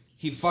angry.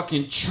 He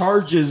fucking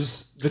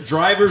charges the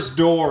driver's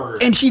door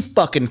And he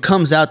fucking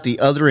comes out the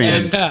other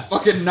end, and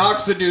fucking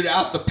knocks the dude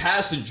out the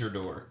passenger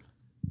door.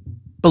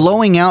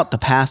 blowing out the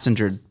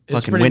passenger It's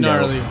fucking pretty window.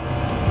 gnarly.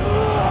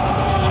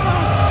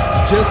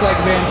 Just like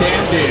Van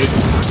Damme did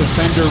to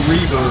Fender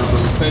Reverb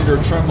or Fender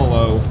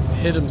Tremolo.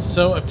 Hit him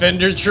so.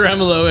 Fender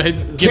Tremolo hit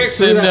Kick through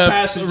Gibson that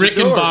passenger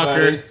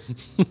Rickenbacker.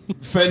 door, buddy.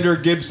 Fender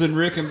Gibson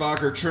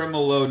Rickenbacker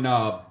Tremolo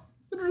knob.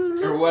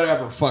 Or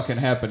whatever fucking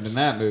happened in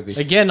that movie.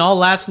 Again, all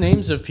last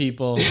names of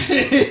people.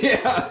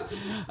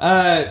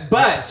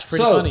 But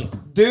pretty so, funny.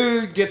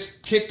 dude gets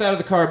kicked out of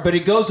the car, but he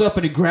goes up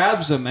and he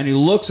grabs him and he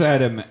looks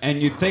at him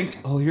and you think,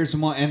 oh, here's some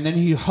more, and then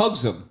he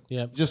hugs him.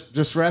 Yep.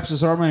 Just wraps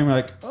his arm around him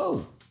like,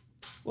 oh,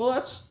 well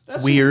that's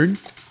Weird.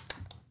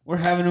 We're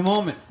having a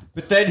moment.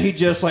 But then he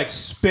just like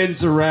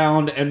spins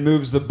around and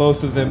moves the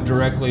both of them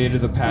directly into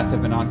the path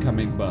of an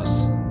oncoming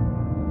bus.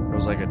 It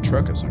was like a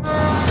truck or something.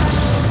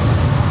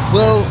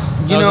 Well,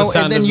 That you was know, the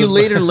sound and then of you the-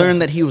 later learn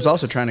that he was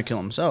also trying to kill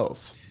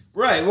himself.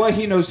 Right. Well,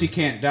 he knows he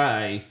can't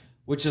die,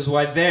 which is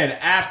why then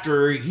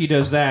after he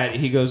does that,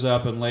 he goes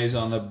up and lays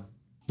on the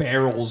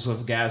barrels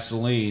of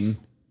gasoline.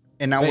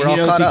 And now But we're he all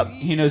knows caught up.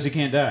 He knows he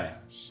can't die.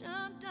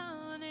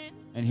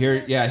 And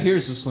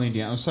here's the Celine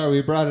Dion. I'm sorry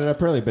we brought it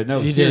up early, but no,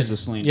 He here's did. the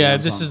Celine Yeah,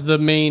 Dion this song. is the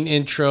main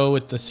intro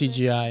with the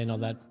CGI and all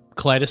that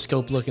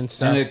kaleidoscope looking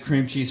stuff. And the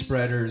cream cheese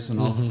spreaders and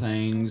all the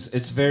things.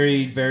 It's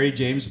very, very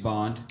James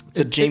Bond. It's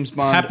a James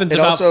Bond. Happens it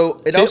about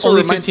also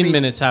only reminds 15 me,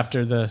 minutes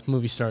after the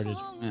movie started.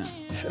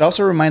 It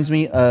also reminds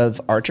me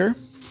of Archer,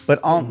 but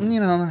all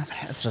you know,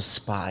 it's a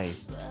spy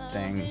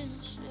thing.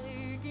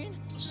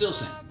 Still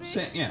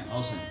same. Yeah,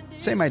 all same.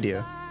 Same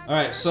idea. All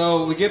right,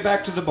 so we get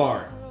back to the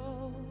bar.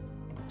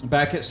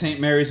 Back at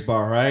St. Mary's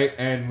Bar, right?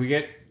 And we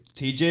get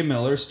TJ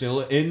Miller still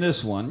in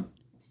this one.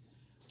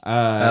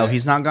 Oh,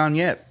 he's not gone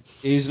yet.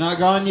 He's not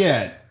gone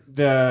yet.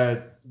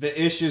 The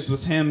issues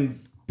with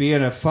him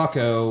being a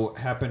fucko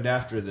happened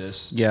after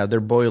this. Yeah, they're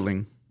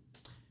boiling.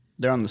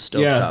 They're on the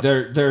stove Yeah, top.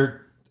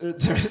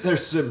 they're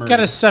simmering. Got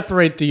to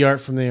separate the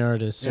art from the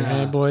artist, Yeah.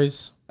 okay,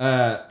 boys?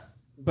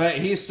 But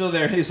he's still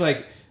there. He's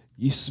like,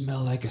 you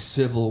smell like a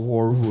Civil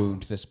War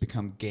wound that's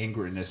become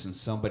gangrenous and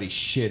somebody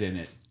shit in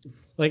it.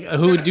 Like,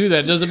 who would do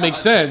that? Doesn't make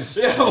sense.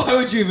 Yeah, why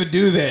would you even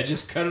do that?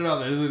 Just cut it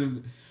off. That doesn't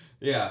even,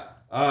 yeah.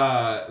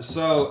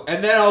 So,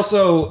 and then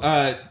also,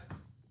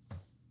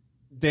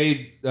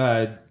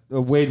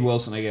 Wade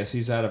Wilson, I guess,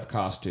 he's out of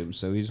costume.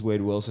 So he's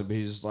Wade Wilson, but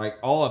he's like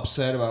all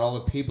upset about all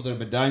the people that have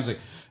been dying. He's like,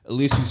 at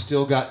least we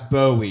still got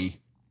Bowie.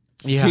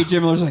 Yeah. T.J.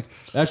 Miller's like,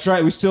 that's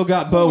right, we still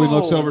got Bowie. Whoa.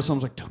 Looks over,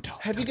 someone's like, don't tell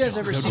him. Have you guys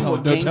ever don't seen tell what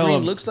him, don't tell gangrene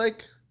him. looks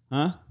like?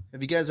 Huh?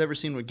 Have you guys ever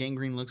seen what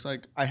gangrene looks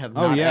like? I have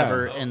Oh, not yeah.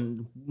 ever.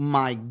 And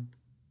my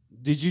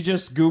Did you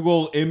just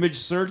Google image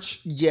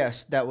search?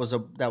 yes, that was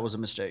a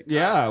mistake.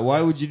 Yeah,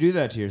 why would you do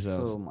that to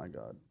yourself? Oh my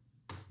god.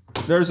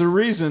 There's a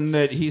reason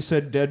that he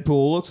said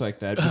Deadpool looks like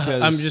that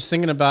because I'm just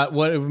thinking about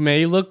what it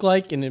may look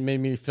like, and it made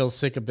me feel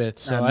sick a bit.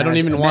 So I don't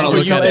even want to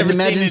look Imagine, at it.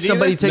 imagine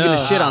somebody taking No. a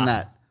shit on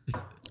that.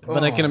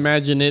 But I can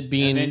imagine it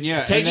being. and then,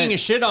 yeah, Taking and then, a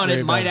shit on it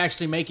Very might bad.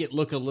 actually make it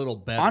look a little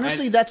better.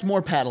 Honestly, that's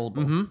more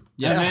palatable.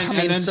 Yeah, and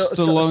then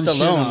Stallone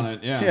shit on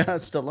it. Yeah. Yeah,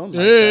 Stallone.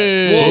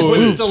 Hey, well,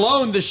 with poop.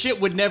 Stallone, the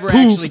shit would never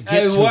actually get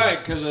Hey, to why?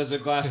 Because there's a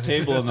glass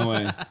table in the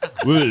way.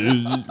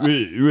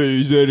 Wait,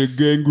 is that a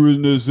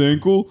gangrenous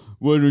ankle?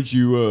 Why don't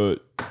you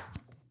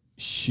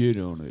shit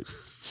on it?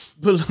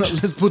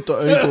 Let's put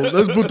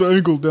the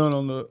ankle down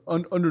on the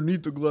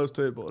underneath the glass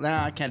table.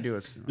 Nah, I can't do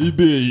it. It'd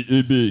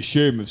be a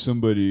shame if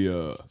somebody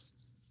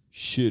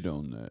shit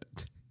on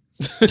that.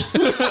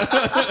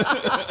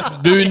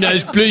 Very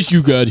nice place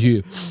you got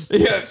here.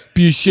 Yeah.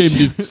 Be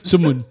ashamed if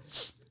someone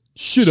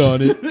shit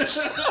on it.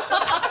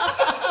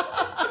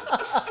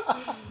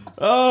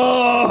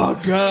 Oh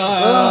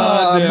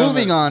God! Damn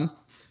Moving it. on.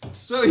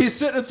 So he's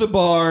sitting at the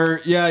bar.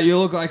 Yeah, you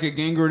look like a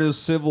gangrenous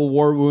Civil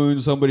War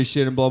wound. Somebody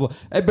shit and blah blah.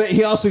 But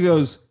he also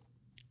goes,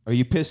 "Are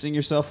you pissing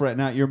yourself right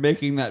now? You're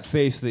making that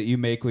face that you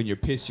make when you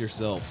piss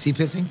yourself." Is he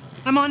pissing?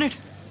 I'm on it.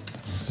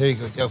 There you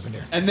go. It's open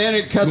there. And then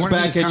it cuts You wanna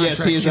back, be a and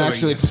yes, he is contract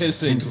actually killer,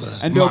 pissing. Angela.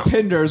 And Mom.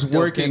 Dopinder's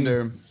working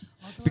Dopinder.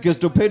 because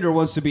Dopinder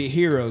wants to be a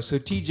hero. So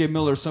T.J.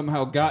 Miller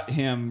somehow got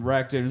him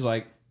racked in and was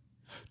like,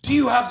 "Do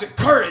you have the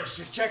courage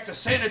to check the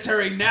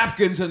sanitary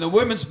napkins in the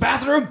women's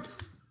bathroom?"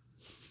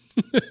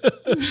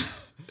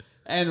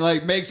 And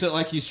like makes it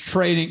like he's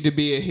training to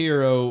be a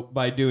hero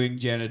by doing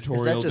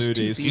janitorial just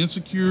duties. TP?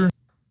 Insecure.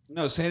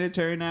 No,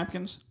 sanitary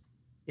napkins?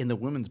 In the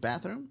women's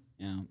bathroom?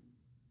 Yeah.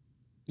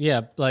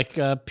 Yeah, like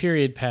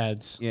period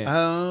pads. Yeah.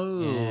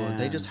 Oh, Yeah.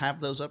 they just have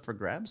those up for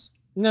grabs?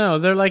 No,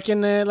 they're like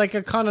in a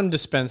condom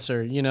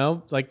dispenser. You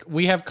know, like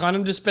we have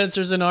condom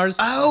dispensers in ours.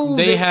 Oh,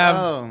 they have.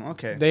 Oh,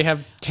 okay. They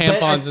have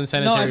tampons and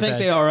sanitary No, I think pads.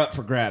 they are up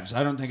for grabs.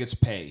 I don't think it's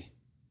pay.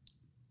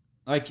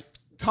 Like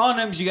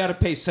condoms, you got to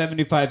pay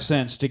 75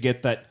 cents to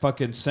get that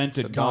fucking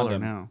scented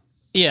condom. now.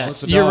 Yes,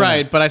 What's the you're dollar?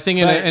 right, but I think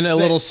But in a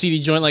little seedy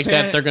joint like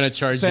that, they're going to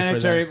charge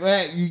sanitary, you for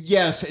that.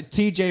 Yes,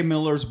 T.J.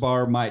 Miller's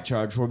bar might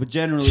charge for it, but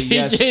generally,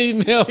 yes. T.J.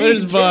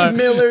 Miller's bar.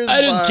 Miller's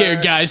I don't bar.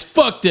 care, guys.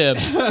 Fuck them.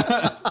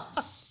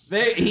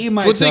 He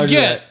might What they charge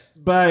get? that.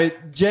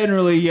 But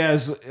generally,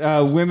 yes,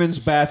 women's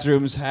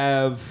bathrooms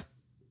have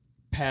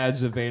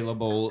pads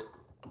available.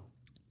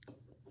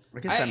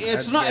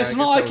 It's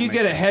not like you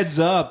get a heads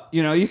up.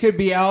 You know, you could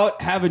be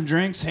out having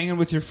drinks, hanging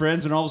with your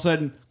friends, and all of a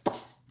sudden,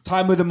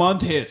 time of the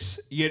month hits.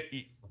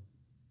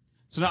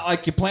 It's not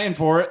like you planned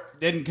for it.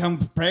 Didn't come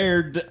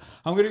prepared.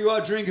 I'm gonna go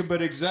out drinking,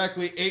 but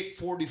exactly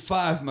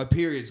 8:45, my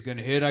period's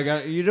gonna hit.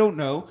 You don't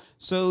know,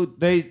 so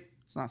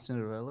It's not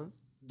Cinderella.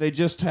 they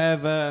just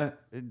have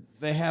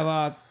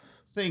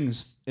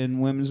things in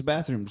women's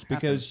bathrooms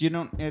because you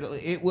don't.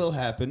 It will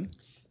happen.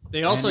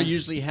 They also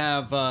usually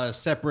have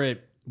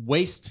separate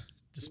waste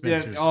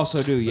dispensers. They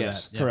also do. for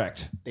Yes, that, yeah.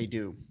 correct. They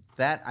do.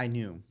 That I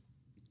knew.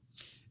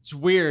 It's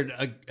weird.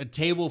 A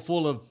table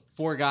full of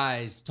 4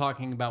 guys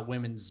talking about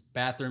women's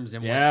bathrooms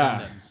and Yeah.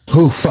 what's in them.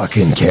 Who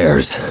fucking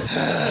cares?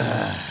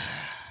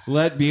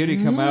 Let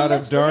beauty come out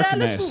of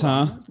darkness,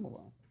 huh?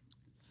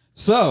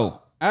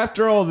 So,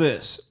 after all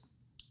this,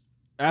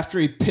 after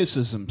he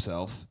pisses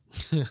himself,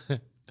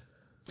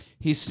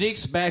 he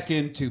sneaks back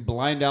into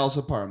Blind Al's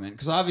apartment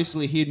because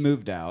obviously he'd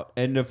moved out.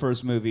 End of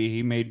first movie,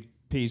 he made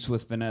peace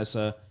with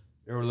Vanessa.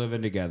 They were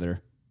living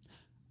together,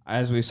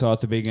 as we saw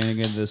at the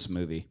beginning of this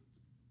movie.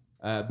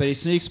 But he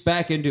sneaks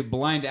back into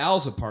Blind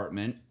Al's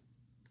apartment,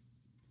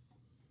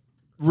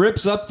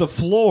 rips up the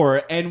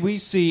floor, and we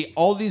see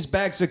all these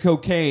bags of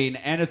cocaine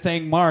and a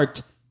thing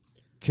marked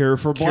 "Cure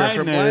for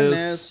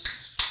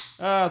Blindness."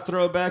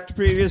 Throwback to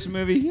previous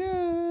movie.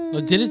 Yeah. Oh,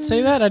 did it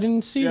say that? I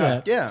didn't see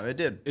that. Yeah, it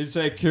did. It's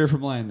a cure for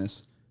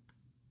blindness.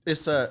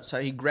 It's so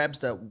he grabs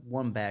that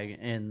one bag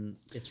and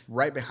it's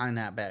right behind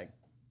that bag.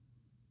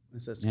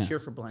 It says Yeah. cure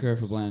for blindness. Cure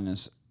for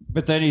blindness.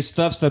 But then he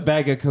stuffs the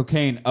bag of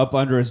cocaine up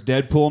under his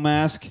Deadpool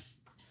mask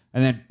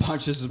and then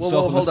punches himself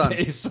Whoa, in hold the on.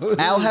 face. So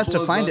Al it has to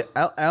blows find up.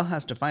 it. Al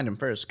has to find him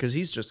first because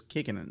he's just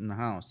kicking it in the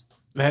house.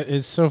 That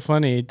is so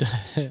funny.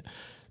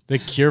 The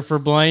cure for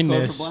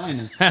blindness. Cure for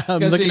blindness. I'm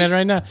 'Cause looking he- at it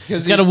right now. 'cause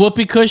It's got a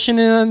whoopee cushion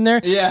in there.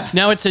 Yeah.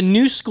 Now it's a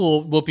new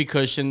school whoopee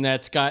cushion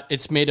it's got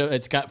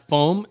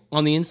foam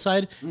on the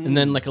inside and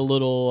then like a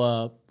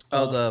little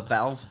the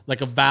valve.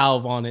 like a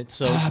valve on it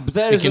so but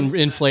that it can isn't-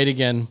 inflate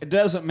again. It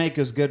doesn't make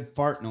as good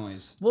fart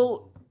noise.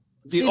 Well,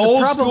 The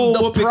old school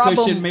whoopee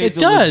cushion made It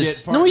the legit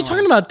does. fart No, what are you noise.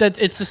 talking about?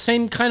 That it's the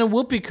same kind of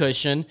whoopee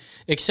cushion,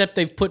 except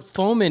they've put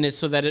foam in it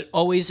so that it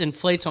always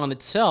inflates on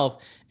itself,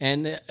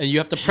 and you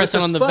have to press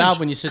it on the valve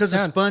when you sit because the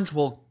down. sponge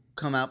will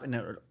come out and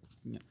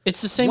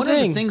It's the same one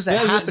thing. of the things that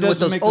Doesn't- happened with doesn't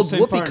those make the old same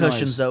whoopee fart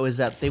cushions noise. though is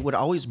that they would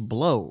always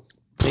blow.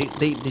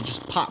 They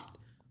just pop,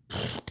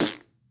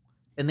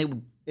 and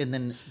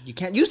then you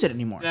can't use it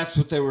anymore. That's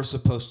what they were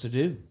supposed to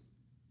do.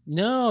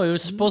 No, it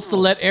was supposed to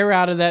let air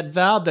out of that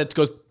valve that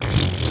goes.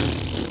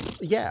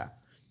 Yeah,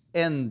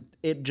 and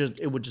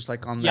it would just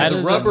like on Yeah, Out the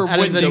of rubber out of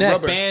wouldn't the neck.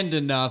 expand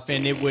enough,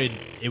 and it would.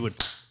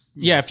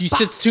 Yeah, if you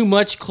sit too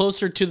much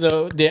closer to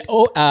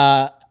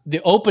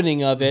the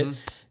opening of it,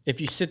 if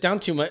you sit down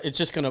too much, it's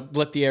just gonna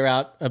let the air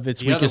out of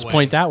its The other weakest way.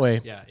 point that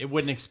way. Yeah, it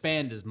wouldn't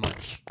expand as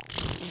much.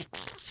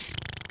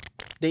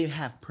 They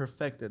have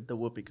perfected the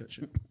whoopee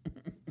cushion.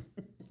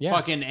 Yeah,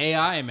 Fucking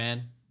AI,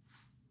 man.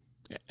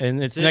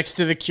 and it's next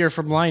to the cure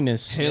for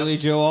blindness. Haley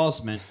Joel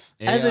Osment.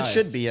 As AI. it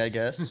should be, I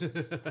guess.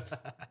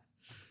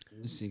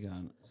 Let's see,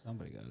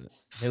 somebody got it.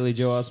 Haley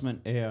Joel Osment,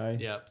 AI.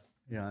 Yep.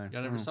 Yeah.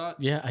 Y'all never saw it?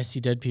 Yeah, I see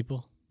dead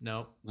people.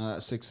 No. No,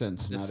 that's Sixth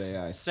Sense, not It's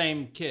AI.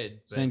 Same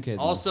kid. but Same kid,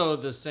 no. Also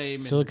the same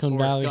Silicon in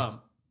Forrest Valley.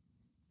 Gump.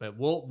 But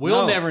we'll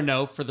No. never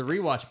know for the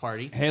rewatch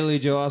party. Haley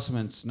Joel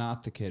Osment's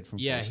not the kid from.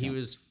 Yeah, Forrest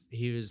Gump.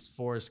 he was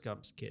Forrest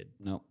Gump's kid.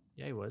 No,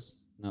 Yeah, he was.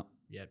 no.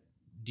 Yeah.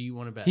 Do you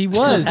want to bet? He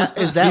was.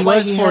 Is that He why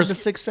was he had Forrest- the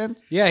Sixth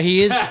Sense? Yeah,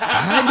 he is.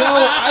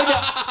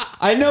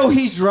 I know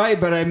he's right,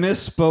 but I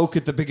misspoke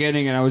at the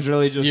beginning, and I was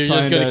really just You're trying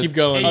just gonna to keep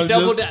going. Hey, I you was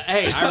doubled just- down.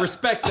 Hey, I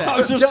respect that. I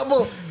was just,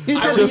 Double. He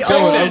I'm did just the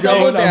going. old I'm double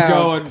going. I'm down.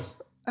 going.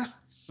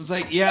 It's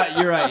like, yeah,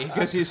 you're right,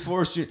 because he's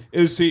forced you.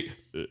 Is he?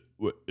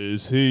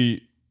 Is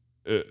he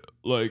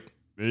like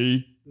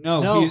me?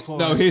 No,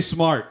 Forrest. he's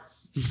smart.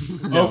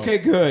 Okay,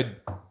 good.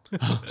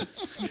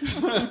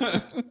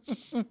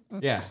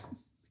 Yeah,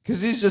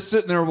 because he's just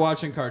sitting there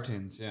watching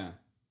cartoons. Yeah,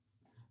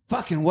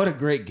 fucking what a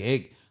great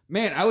gig,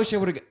 man! I wish I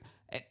would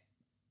have.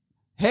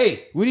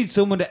 Hey, we need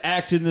someone to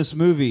act in this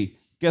movie.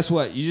 Guess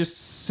what? You just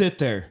sit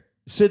there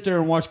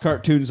and watch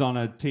cartoons on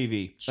a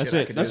TV. That's Shit,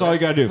 I it. could That's do all that.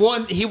 you gotta do.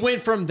 One, he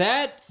went from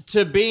that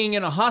to being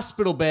in a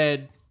hospital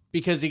bed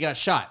because he got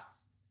shot.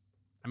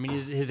 I mean,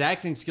 his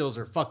acting skills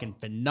are fucking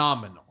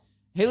phenomenal.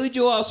 Haley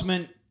Joel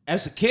Osment,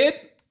 as a kid,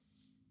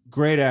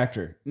 great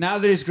actor. Now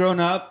that he's grown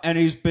up and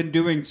he's been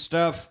doing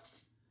stuff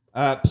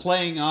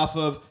playing off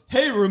of,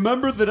 hey,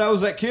 remember that I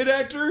was that kid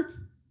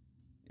actor?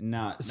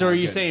 So are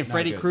you good. saying Not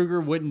Freddy good.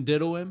 Krueger wouldn't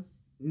diddle him?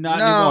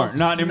 Not anymore.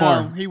 Not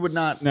anymore. No, he would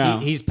not. No.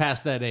 He's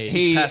past that age.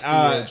 He, past the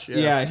edge,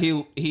 yeah.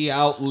 he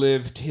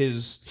outlived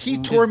his. He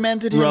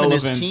tormented him in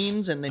his relevance.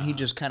 teens, and then he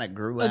just kind of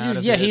grew Oh, out dude,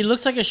 of yeah, it. he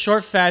looks like a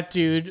short, fat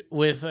dude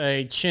with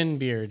a chin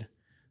beard.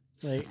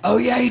 Like Oh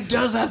yeah, he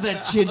does have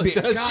that chin beard.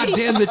 God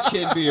damn the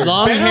chin beard.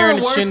 long Better hair or and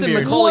a worse chin than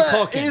beard. Macaulay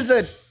What Culkin. is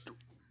a...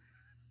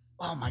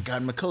 Oh my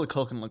God, Macaulay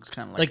Culkin looks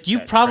kind of Like like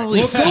you've that probably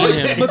crazy-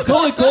 seen him.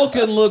 Macaulay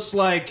Culkin looks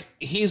like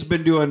he's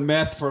been doing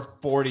meth for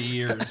 40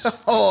 years.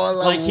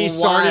 Oh, like he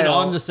started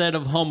wild. on the set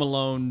of Home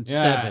Alone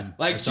Yeah. 7.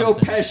 Like or Joe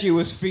something. Pesci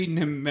was feeding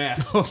him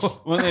meth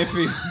when they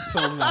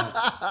filmed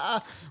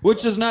that.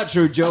 Which is not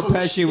true. Joe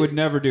Pesci would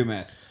never do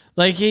meth.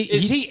 Like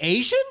Is he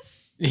Asian?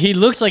 he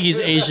looks like he's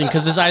Asian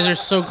because his eyes are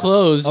so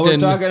closed. Oh, we're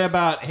and, talking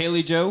about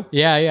Haley Joe?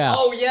 yeah, yeah.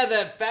 Oh, yeah,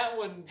 that fat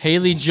one.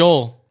 Haley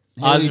Joel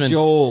Haley Osment.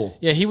 Joel.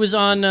 Yeah, he was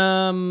on.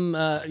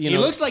 He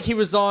looks like he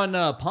was on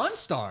Pawn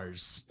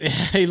Stars.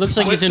 he looks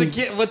like What's he's the in.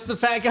 kid? What's the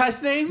fat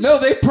guy's name? No,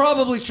 they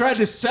probably tried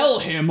to sell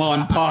him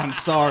on Pawn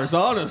Stars,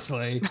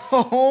 honestly.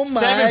 Oh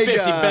my $7.50,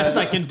 God. best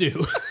I can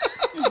do.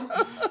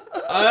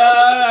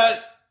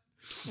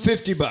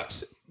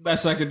 $50.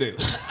 Best I can do.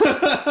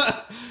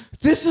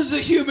 This is a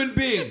human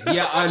being.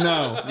 Yeah, I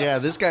know. Yeah,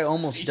 this guy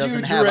almost doesn't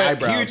Huge have ri-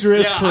 eyebrows. Huge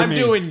risk Yeah, for I'm me.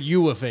 doing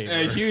you a favor.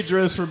 A huge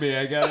risk for me.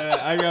 I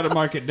gotta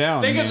mark it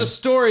down. Think man. of the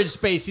storage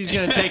space he's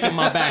going to take in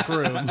my back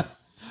room.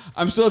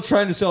 I'm still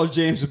trying to sell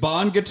James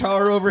Bond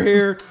guitar over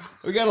here.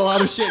 We got a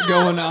lot of shit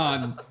going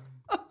on.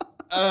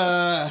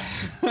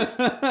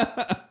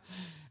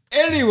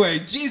 Anyway,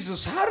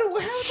 Jesus, how the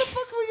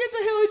fuck did we get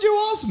to Haley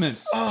Joel Osment?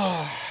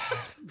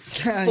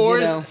 you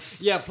know,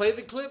 Yeah, play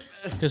the clip.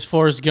 Because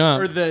Forrest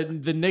Gump. Or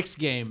the Knicks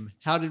game.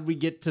 How did we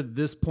get to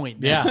this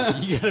point now? Yeah.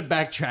 You got to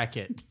backtrack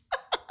it.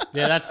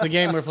 Yeah, that's the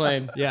game we're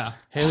playing. Yeah.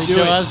 Haley Do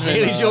Joel it. Osment.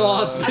 Haley Joel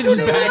Osment don't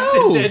back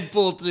know. to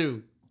Deadpool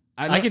 2.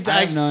 I could-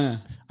 no.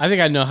 I think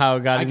I know how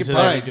it got I could into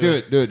All that.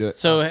 right, do it.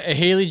 So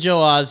Haley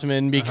Joel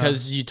Osment,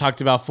 because you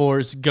talked about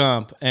Forrest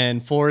Gump,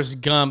 and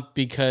Forrest Gump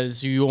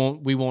because we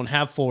won't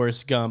have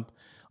Forrest Gump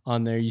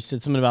on there. You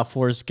said something about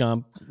Forrest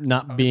Gump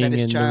not being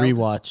his in child? the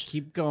rewatch.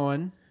 Keep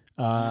going.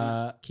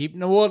 Uh, Keep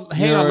no. Well,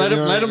 hang You're- on. Let him.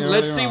 you're- Let him. you're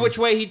Let's really see wrong. which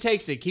way he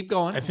takes it. Keep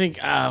going. I think.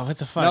 What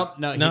the fuck? Nope,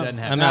 no, he doesn't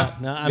have I'm it.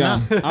 out. No, I'm Yeah.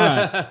 out.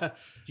 All right.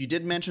 you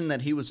did mention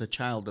that he was a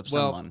child of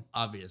well, someone.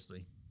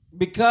 obviously.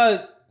 Because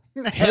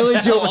Haley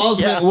Joel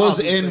Osment Yeah, was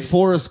in obviously.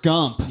 Forrest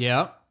Gump,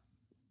 Yeah.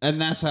 and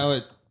that's how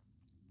it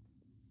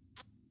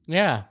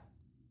Yeah.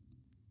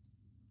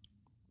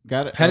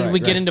 got it. How did we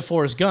get into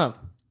Forrest Gump?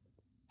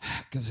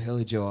 Because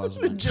Haley Joel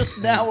Osment.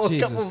 Just now, a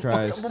Jesus couple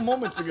Christ.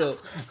 moments ago.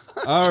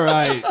 All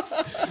right.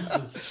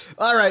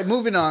 All right,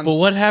 moving on. But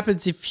what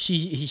happens if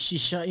she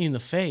shot you in the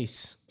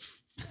face?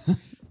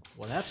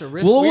 Well, that's a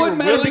risk Well, it we were wouldn't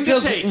matter willing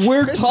because to take.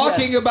 we're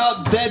talking Yes.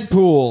 about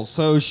Deadpool,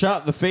 so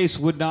shot in the face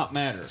would not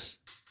matter.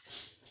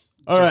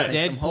 All right.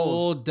 make some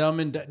holes.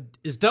 Deadpool,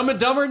 is Dumb and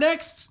Dumber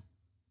next?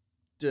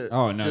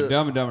 Oh no,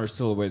 Dumb and Dumber is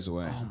still a ways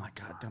away. Oh my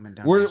God, Dumb and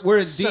Dumber. We're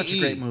in Such DE.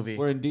 a great movie.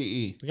 We're in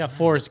DE. We got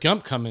Forrest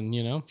Gump coming,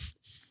 you know.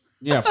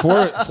 Yeah,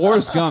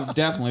 Forrest Gump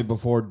definitely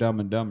before Dumb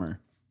and Dumber.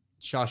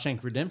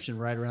 Shawshank Redemption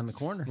right around the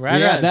corner. Right.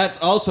 Yeah, right.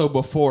 that's also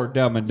before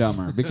Dumb and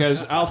Dumber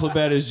because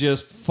Alphabet is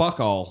just fuck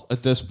all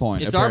at this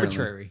point. It's apparently.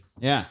 arbitrary.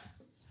 Yeah.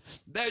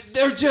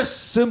 They're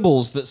just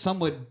symbols that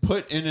someone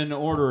put in an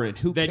order, and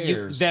who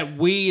cares? That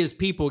we as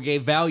people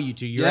gave value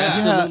to. You're Yeah.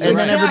 absolutely and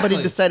right. then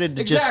everybody decided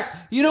to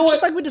You know what?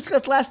 just like we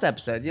discussed last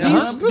episode. You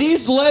know?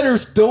 These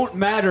letters don't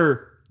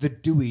matter. The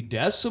Dewey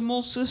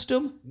Decimal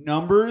System,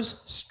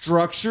 numbers,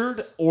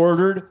 structured,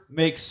 ordered,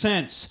 makes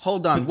sense.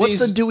 Hold on. But What's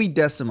the these- Dewey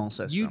Decimal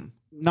System?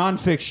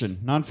 Nonfiction.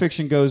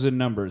 Nonfiction goes in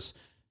numbers.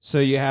 So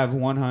you have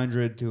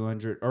 100,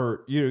 200,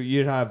 or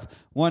you'd have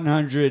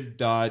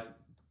 100.5,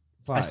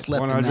 I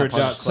slept in that part of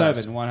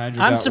 100.7, 100.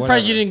 I'm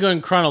surprised you didn't go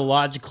in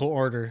chronological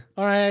order.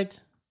 All right.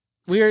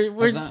 We're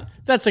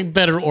that's a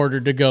better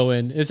order to go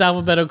in. It's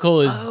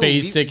alphabetical is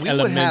basic we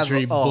elementary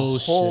would have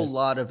bullshit. a whole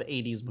lot of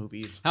 80s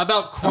movies. How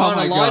about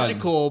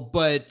chronological,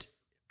 but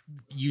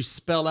you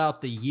spell out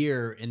the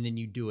year and then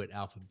you do it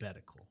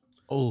alphabetical?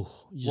 Oh,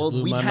 you just Well,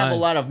 blew we'd my have a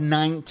mind. lot of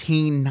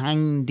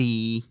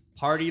 1990.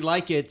 Party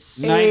like it's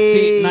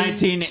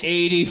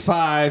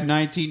 1985,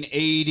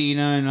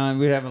 1989.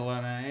 We'd have a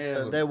lot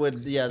of. That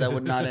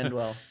would not end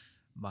well.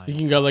 You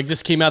can go like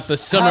this came out the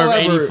summer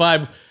However, of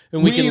 '85,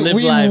 and we can live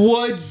we life.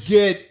 would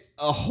get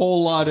a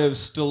whole lot of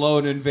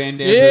Stallone and Van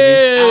Damme Yeah.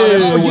 movies out of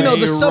the Oh, you know, way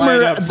the summer-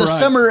 right up the front.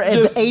 summer of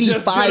Just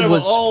 85 get 'em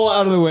was all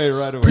out of the way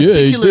right away.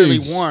 Particularly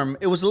thanks. warm.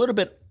 It was a little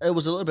bit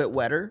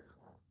wetter.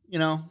 You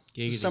know,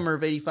 Giggity. summer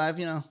of '85.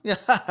 You know, yeah,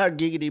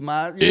 giggity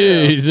ma. Yeah.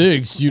 Hey,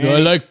 thanks. You know, I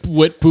like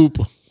wet poop.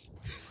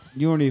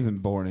 You weren't even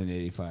born in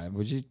 '85,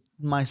 would you?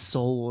 My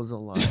soul was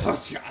alive.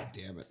 Oh, God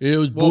damn it! It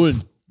was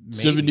born maybe,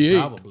 78.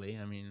 Probably.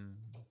 I mean,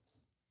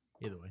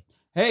 either way.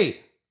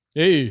 Hey,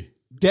 Hey,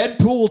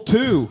 Deadpool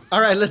 2.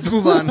 All right, let's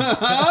move on.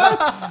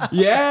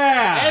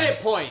 Yeah. Edit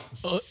point.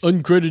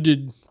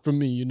 uncredited from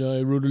me. You know,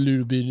 I wrote a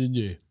little bit in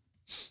there.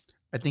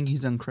 I think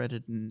he's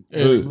uncredited. In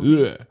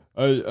Yeah,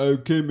 I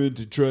came in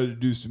to try to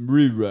do some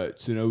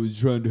rewrites, and I was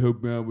trying to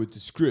help out with the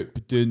script.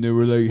 But then they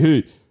were like,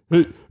 "Hey,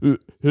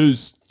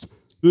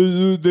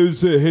 they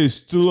say, hey,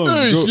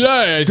 Stallone, Hey, go,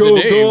 Sly," I go,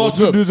 said, "Hey, go what's off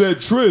and up?" do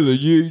that trailer.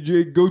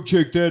 You go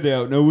check that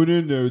out." And I went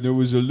in there, and there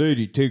was a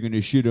lady taking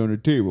a shit on a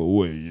table.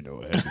 Well, you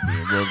know, I had to be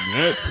involved in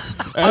that.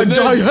 And then-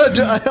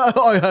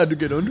 I had to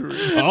get under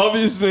it.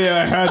 Obviously,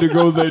 I had to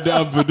go lay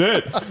down for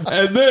that.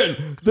 And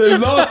then they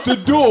locked the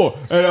door,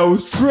 and I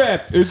was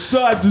trapped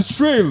inside this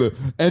trailer.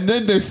 And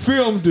then they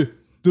filmed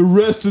the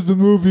rest of the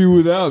movie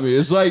without me.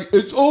 It's like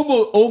it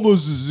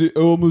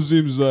almost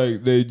seems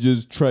like they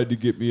just tried to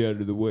get me out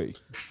of the way.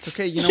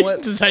 Okay, you know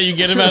what? That's how you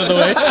get him out of the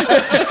way.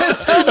 It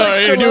sounds like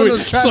Alright, Stallone dude,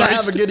 was trying to have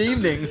sliced. a good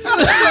evening.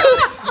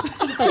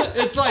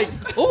 It's like,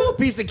 oh, a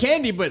piece of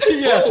candy, but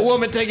a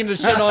woman taking the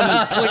shit on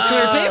a clear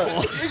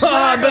table. Oh,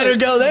 I better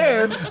go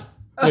there.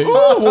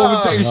 Ooh, woman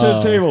taking shit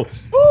on the table.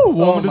 Ooh,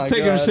 woman my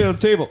taking a God. shit on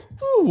the table.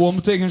 Ooh,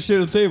 woman taking a shit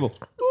on the table.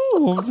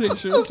 Ooh, woman taking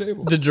shit on the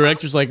table. The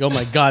director's like, "Oh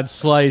my God,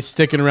 Sly is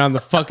sticking around the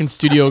fucking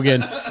studio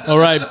again." All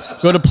right,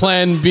 go to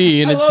Plan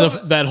B, and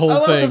that whole I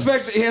love thing. the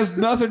fact that he has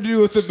nothing to do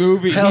with the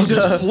movie. He's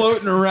just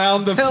floating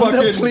around the Helda,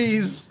 fucking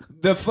please.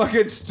 the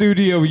fucking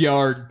studio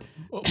yard.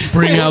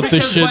 Bring out the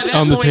Because by shit that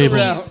on the point,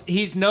 table.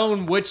 He's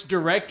known which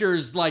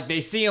directors, like,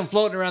 they see him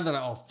floating around. They're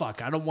like, oh,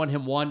 fuck, I don't want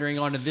him wandering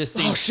onto this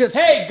scene. Oh, shit.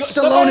 Hey, Stallone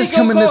somebody is go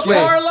coming call this way.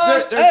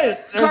 Carla. Hey,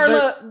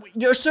 Carla,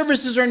 your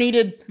services are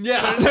needed.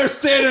 Yeah. They're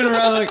standing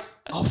around like,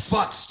 oh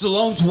fuck,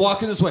 Stallone's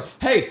walking this way.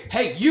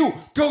 Hey, you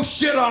go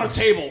shit on a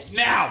table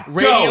now.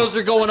 Radios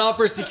are going off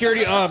for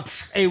security.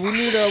 Hey, we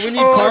need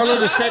Carla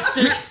to set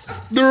 6.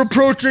 They're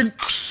approaching.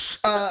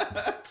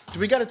 Do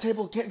we got a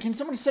table? Can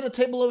somebody set a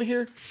table over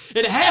here?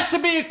 It has to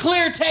be a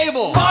clear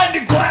table. Find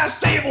a glass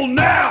table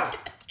now.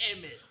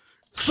 Damn it.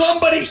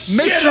 Somebody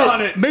shit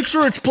on it. Make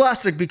sure it's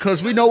plastic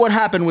because we know what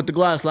happened with the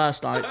glass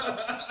last night.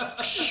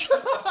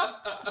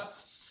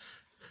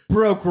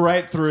 Broke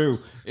right through.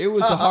 It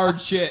was a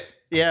hard shit.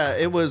 Yeah,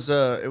 it was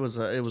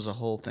a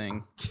whole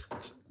thing.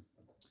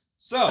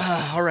 So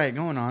All right,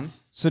 going on.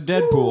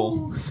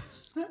 Deadpool.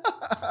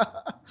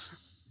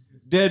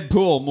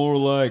 Deadpool, more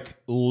like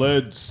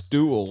lead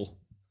stool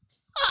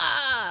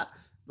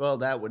Well,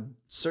 that would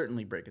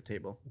certainly break a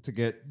table. to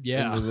get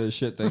Yeah. into this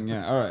shit thing.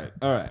 Yeah.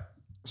 All right.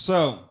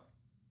 So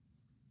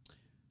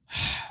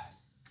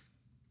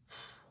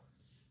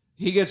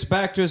he gets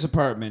back to his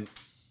apartment.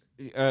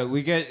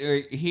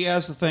 He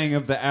has the thing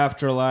of the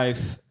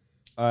afterlife.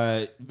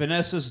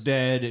 Vanessa's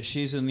dead.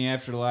 She's in the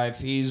afterlife.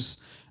 He's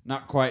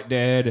not quite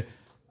dead.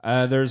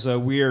 There's a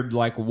weird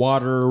like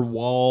water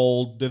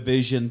wall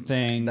division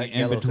thing That in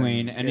yellow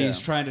between, thing, and yeah. he's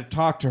trying to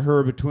talk to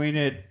her between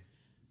it,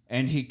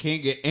 and he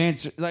can't get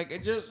answered.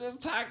 Like, just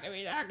talk to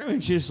me.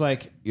 And she's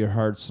like, your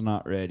heart's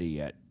not ready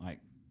yet. Like,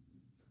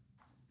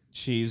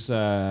 she's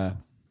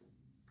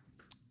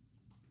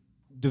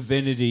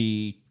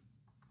divinity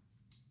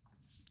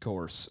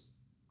course.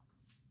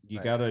 You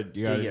gotta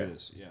do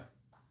this. Yeah.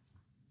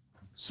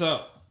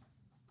 So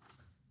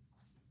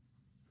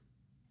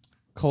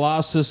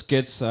Colossus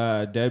gets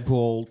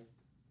Deadpool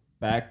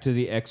back to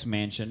the X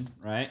Mansion,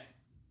 right?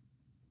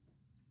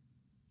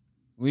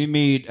 We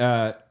meet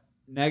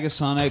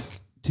Negasonic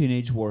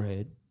Teenage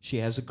Warhead. She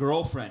has a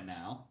girlfriend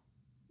now.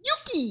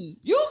 Yuki!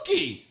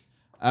 Yuki!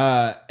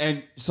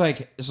 And it's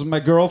like, this is my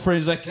girlfriend.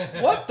 He's like,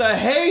 what the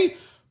hey?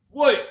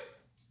 What?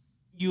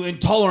 You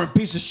intolerant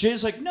piece of shit.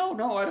 It's like, no,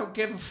 I don't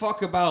give a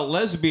fuck about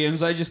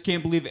lesbians. I just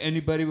can't believe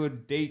anybody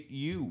would date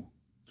you.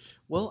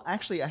 Well,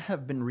 actually, I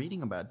have been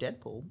reading about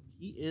Deadpool.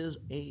 He is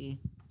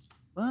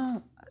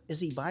is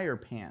he bi or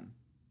pan?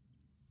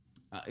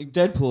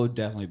 Deadpool would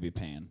definitely be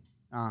pan.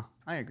 I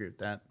agree with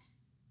that.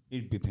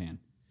 He'd be pan.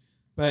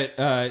 But,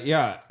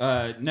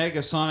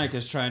 Negasonic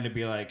is trying to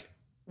be like,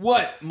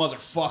 what,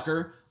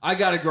 motherfucker? I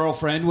got a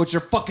girlfriend. What's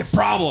your fucking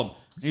problem?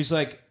 And he's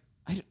like,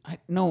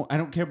 no, I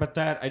don't care about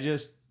that.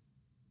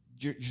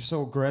 You're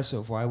so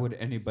aggressive. Why would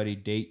anybody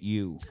date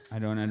you? I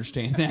don't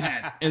understand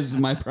that. Is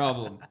my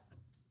problem.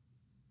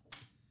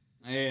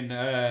 And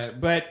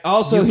but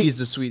also Yuki's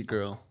the sweet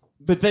girl.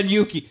 But then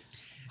Yuki,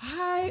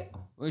 hi.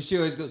 Well, she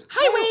always goes,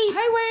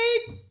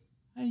 hi Wade,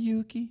 hi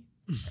Yuki.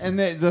 And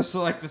that's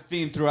like the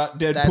theme throughout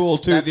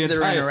Deadpool too. That's the their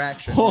entire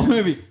interaction. whole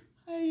movie.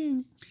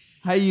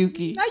 Hi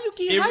Yuki. Hi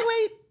Yuki. Hi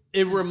Wade.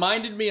 It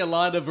reminded me a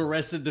lot of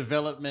Arrested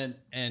Development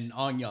and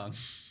Anyang.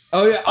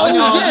 Oh yeah. Oh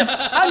yes,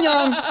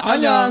 Anyang.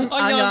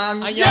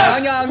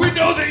 Yes, we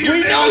know that your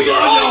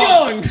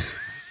name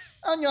is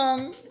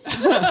Anyang.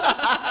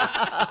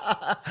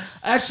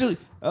 Actually,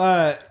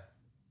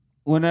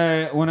 when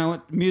I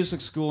went to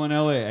music school in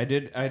LA, I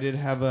did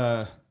have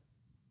a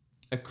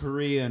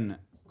Korean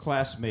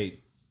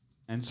classmate,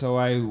 and so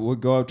I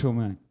would go up to him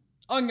and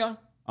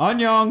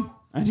Anyang,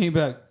 and he'd be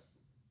like,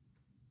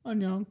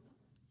 Anyang.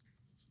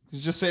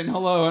 He's just saying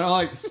hello, and I'm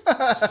like,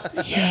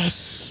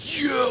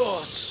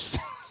 yes.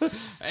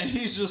 And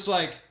he's just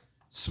like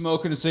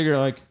smoking a cigarette,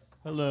 like,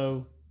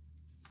 hello,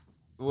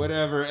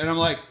 whatever, and I'm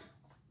like,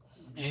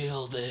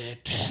 nailed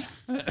it.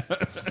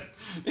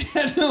 He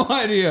had no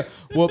idea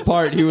what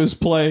part he was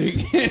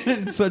playing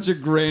in such a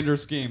grander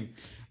scheme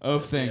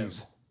of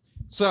things.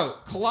 So,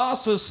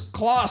 Colossus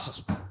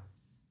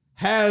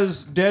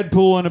has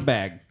Deadpool in a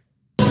bag.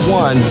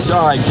 One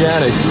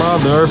gigantic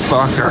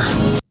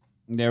motherfucker.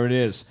 There it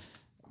is.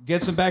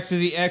 Gets him back to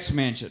the X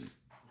Mansion.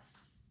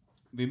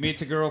 We meet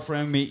the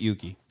girlfriend, meet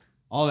Yuki.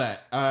 All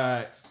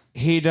that.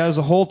 He does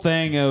a whole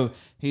thing of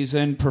he's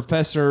in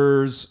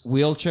Professor's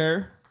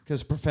wheelchair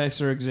because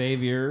Professor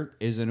Xavier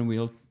is in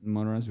a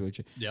motorized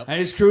wheelchair. Yep. And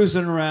he's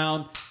cruising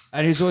around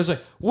and he's always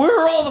like, where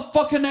are all the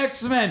fucking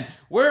X-Men?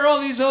 Where are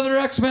all these other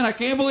X-Men? I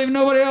can't believe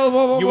nobody else.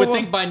 Blah, blah, You blah, would blah.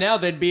 think by now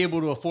they'd be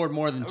able to afford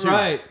more than two.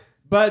 Right.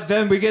 But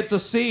then we get the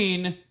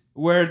scene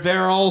where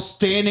they're all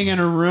standing in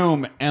a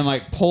room and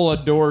like pull a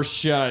door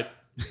shut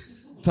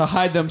to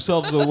hide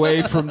themselves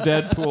away from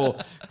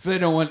Deadpool because they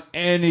don't want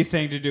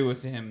anything to do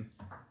with him.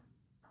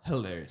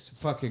 Hilarious.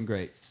 Fucking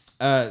great.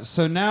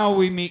 So now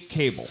we meet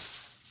Cable.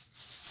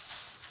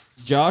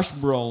 Josh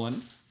Brolin.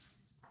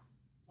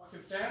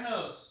 Fucking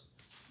Thanos.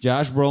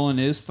 Josh Brolin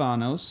is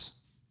Thanos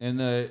in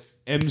the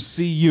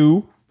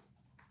MCU.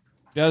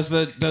 Does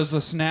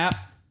the snap?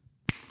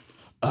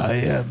 I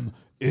am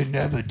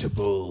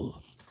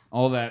inevitable.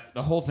 All that,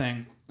 the whole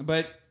thing.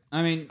 But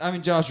I mean,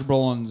 Josh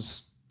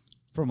Brolin's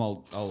from a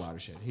lot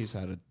of shit. He's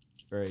had a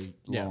very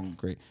long,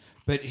 great.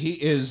 But he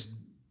is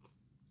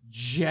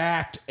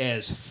jacked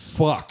as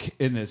fuck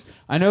in this.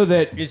 I know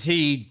that. Is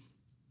he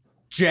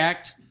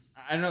jacked?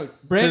 I know. To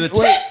Brandon, the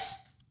tits?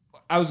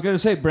 I was gonna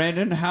say,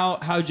 Brandon,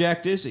 how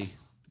jacked is he?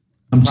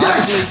 I'm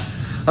jacked.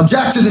 I'm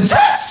jacked to the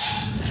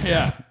tits.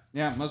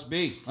 Yeah, must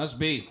be.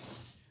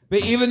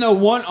 But even though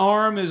one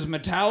arm is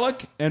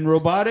metallic and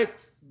robotic,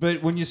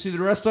 but when you see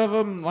the rest of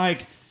him,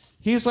 like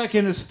he's like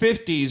in his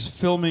 50s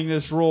filming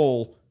this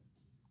role,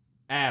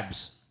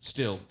 abs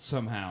still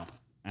somehow,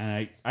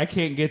 and I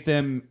can't get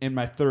them in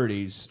my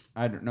 30s.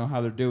 I don't know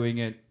how they're doing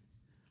it.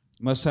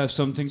 Must have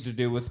something to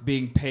do with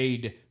being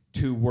paid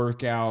to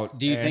work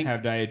out and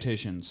have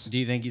dietitians. Do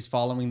you think he's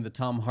following the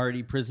Tom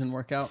Hardy prison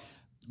workout?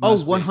 Oh,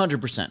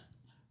 100%.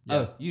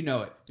 Oh, you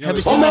know it. Have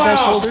you seen that guy's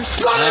shoulders?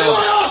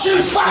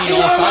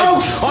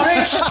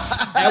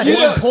 At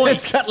one point,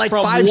 it's got like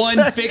from 5 one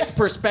seconds. fixed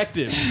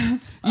perspective.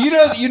 You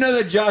know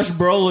that Josh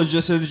Brolin is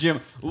just in the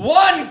gym.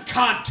 1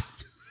 cunt,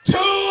 2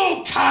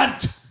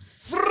 cunt,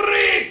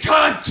 3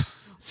 cunt,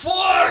 4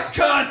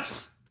 cunt.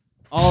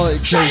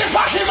 Shut your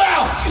fucking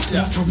mouth!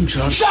 No problem,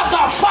 Charles. Shut the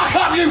fuck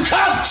up, you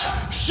cunt!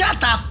 Shut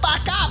the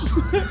fuck up!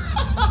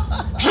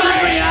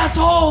 Hey,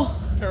 asshole!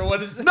 Or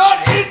what is it?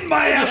 Not in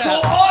my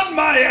asshole, on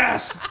my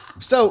ass.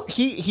 So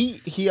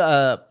he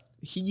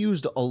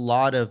used a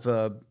lot of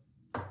a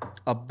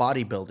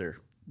bodybuilder,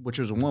 which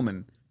was a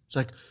woman. It's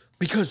like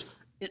because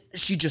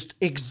she just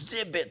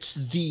exhibits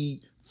the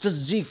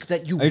physique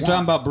that you Are you want.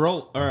 talking about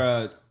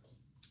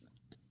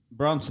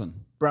Bronson?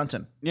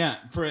 Bronson? Yeah,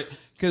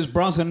 because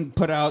Bronson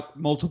put out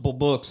multiple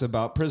books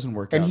about prison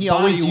workouts. And he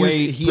always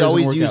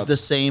used the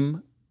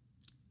same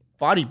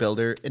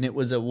bodybuilder, and it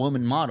was a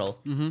woman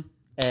model. Mm-hmm.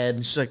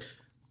 And she's like,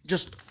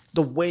 just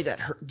the way that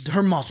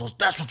her muscles,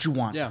 that's what you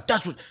want. Yeah.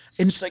 That's what,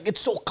 and it's like, it's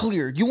so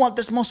clear. You want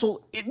this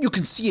muscle, you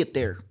can see it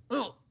there.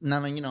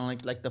 Not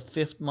like the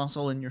 5th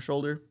muscle in your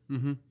shoulder.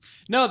 Mm-hmm.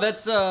 No,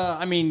 that's,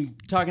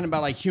 talking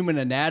about like human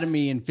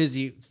anatomy and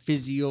physiology.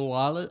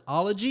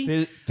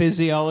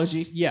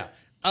 Physiology? Yeah.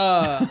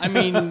 I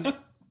mean,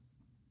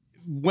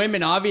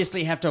 women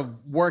obviously have to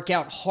work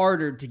out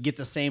harder to get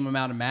the same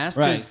amount of mass.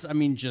 Because, I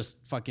mean,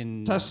 just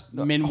fucking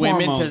women,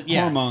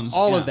 hormones,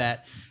 all of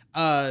that.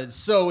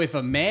 So if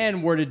a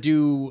man were to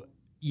do,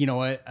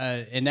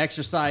 an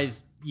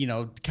exercise,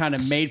 kind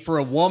of made for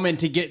a woman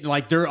to get,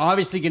 like, they're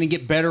obviously going to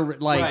get better,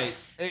 like. Right.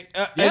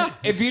 And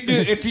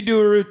if you do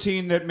a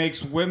routine that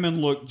makes women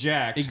look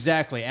jacked,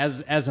 exactly.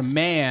 As a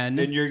man,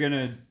 then you're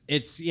gonna.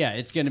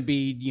 It's going to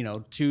be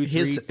 2,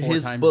 3, 4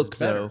 his times book as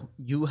better. though.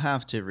 You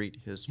have to read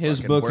his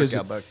book workout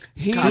is book.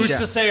 Who's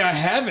to say I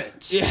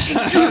haven't? Yeah.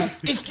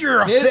 If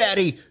you're a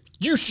fatty,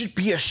 you should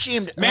be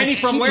ashamed. Manny,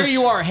 from where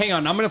you are, hang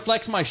on. I'm going to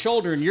flex my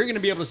shoulder, and you're going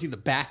to be able to see the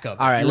back of it.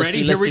 All right, you let's ready?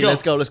 see. Here we go.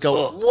 Let's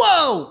go.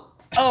 Whoa!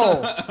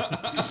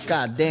 Oh,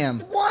 god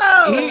damn!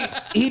 Whoa!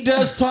 He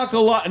does talk a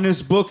lot in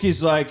his book.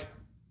 He's like,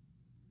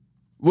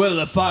 well,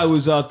 if I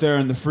was out there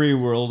in the free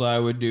world, I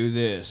would do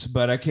this,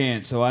 but I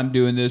can't, so I'm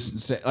doing this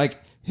instead. Like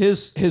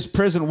his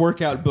prison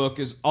workout book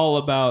is all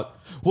about.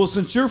 Well,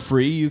 since you're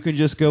free, you can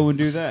just go and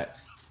do that.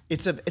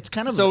 It's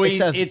kind of so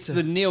it's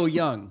the Neil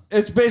Young.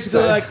 It's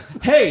basically like,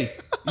 hey,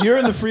 you're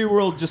in the free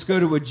world, just go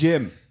to a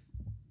gym.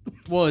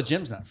 Well, a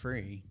gym's not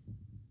free.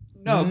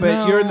 No,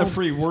 but you're in the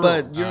free world.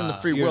 But you're in the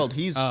free world.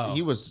 He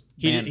was.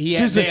 They man.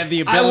 have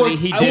the ability.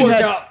 He He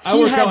had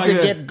like to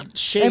that. get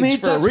shakes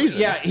for a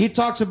reason. Yeah, he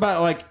talks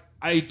about like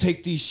I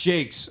take these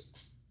shakes.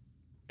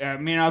 I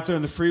mean, out there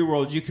in the free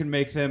world, you can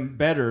make them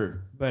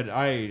better, but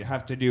I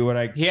have to do what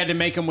I He had to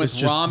make them with It's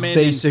just ramen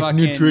basic and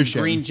fucking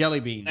nutrition. green jelly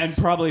beans. and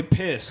probably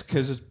piss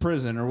because it's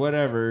prison or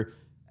whatever.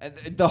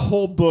 The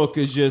whole book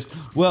is just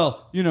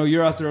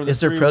you're out there in the Is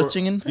there free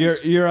protein in world.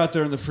 piss? You're out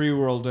there in the free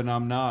world, and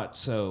I'm not.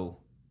 So,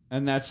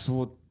 and that's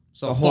what.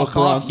 So the whole fuck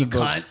off, Bronson you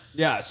book. cunt.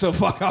 Yeah, so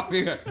fuck off.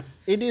 It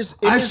is.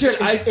 I It is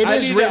should- I- I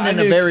need to- written I in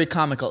a need to- very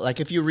comical. Like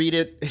if you read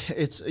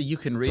it, you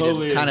can read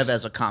Totally it kind is. of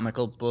as a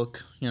comical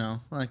book.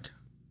 Like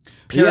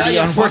Yeah, parody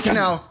yeah, on fucking- working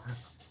out.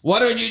 Why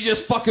don't you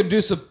just fucking do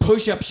some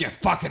push-ups, you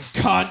fucking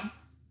cunt?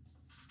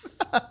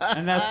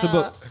 And that's the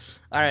book.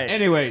 All right.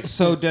 Anyway,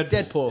 so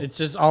Deadpool. It's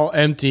just all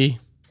empty.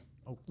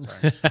 Oh,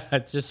 sorry.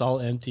 It's just all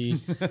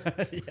empty.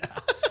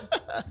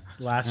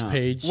 Last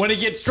page. when he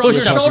gets stronger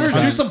Push-ups shoulders,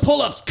 and do cunt. some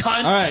pull-ups,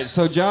 cunt. All right,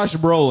 so Josh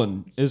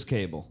Brolin is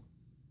Cable.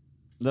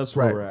 That's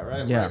where Right. we're at,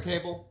 right? Yeah. We're at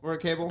Cable. We're at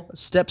Cable.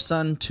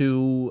 Stepson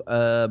to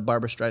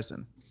Barbara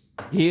Streisand.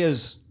 He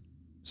is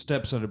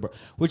stepson of,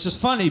 which is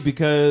funny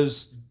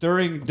because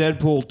during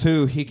Deadpool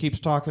 2, he keeps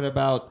talking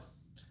about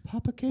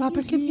Papa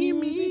can hear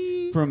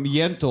me from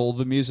Yentl,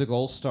 the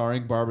musical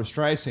starring Barbara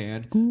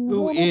Streisand,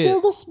 who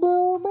is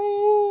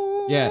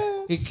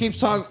yeah. He keeps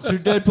talking through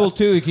Deadpool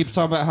 2. He keeps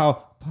talking about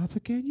how Papa,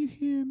 can you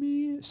hear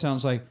me? It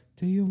sounds like,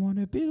 do you want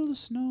to build a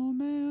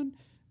snowman?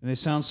 And they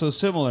sound so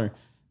similar.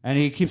 And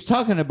he keeps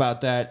talking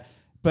about that,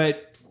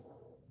 but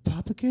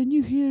Papa, can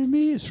you hear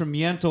me? It's from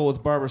Yentl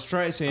with Barbara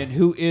Streisand,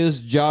 who is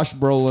Josh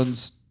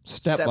Brolin's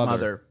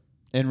stepmother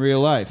in real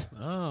life.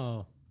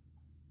 Oh.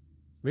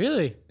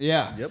 Really?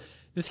 Yeah. Yep.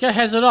 This guy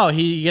has it all.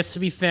 He gets to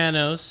be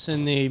Thanos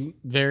in the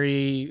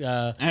very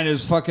And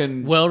his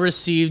fucking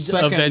well-received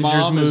second Avengers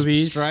mom is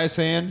movies.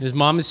 Streisand. His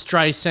mom is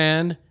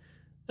Streisand.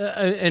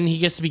 And he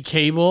gets to be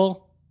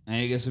Cable. And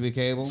he gets to be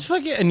Cable. It's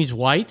fucking, and he's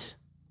white.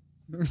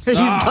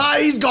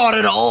 He's got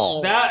it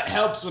all. That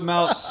helps him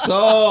out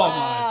so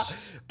much.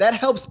 That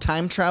helps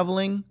time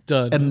traveling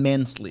Done.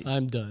 immensely.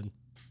 I'm done.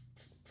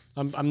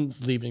 I'm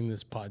leaving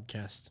this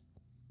podcast.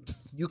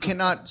 You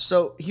cannot.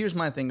 So here's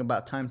my thing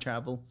about time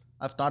travel.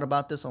 I've thought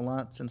about this a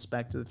lot since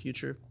Back to the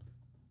Future.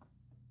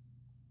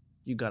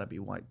 You gotta be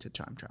white to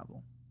time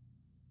travel.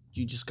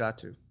 You just got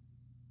to.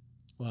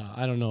 Wow,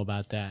 I don't know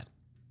about that.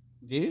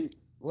 Dude,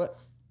 what?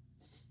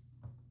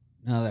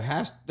 No, there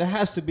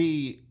has to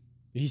be.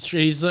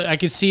 He's I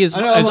could see his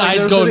I know, like, eyes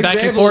there's going an back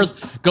and example.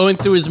 forth, going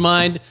through his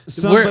mind.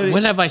 Somebody-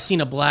 When have I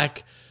seen a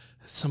black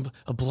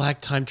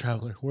time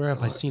traveler? Where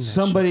have I seen that?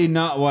 Somebody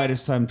not white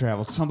as time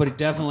travel. Somebody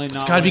definitely not.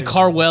 It's got to be white as-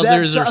 Carl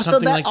Weathers or so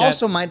something that like that.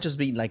 also might just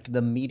be like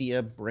the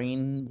media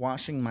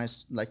brainwashing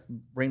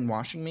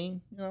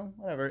me.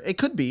 Whatever. It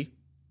could be.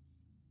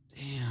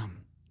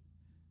 Damn.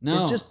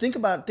 No. It's just think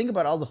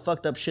about all the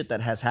fucked up shit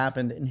that has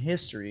happened in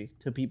history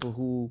to people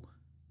who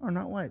are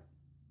not white.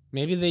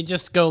 Maybe they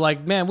just go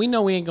like, man, we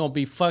know we ain't gonna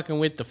be fucking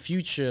with the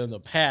future and the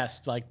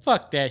past. Like,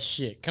 fuck that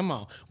shit. Come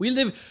on,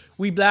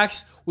 we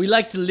blacks, we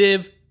like to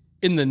live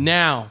in the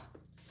now.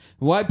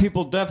 White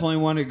people definitely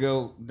want to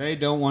go. They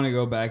don't want to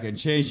go back and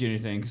change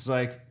anything. It's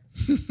like,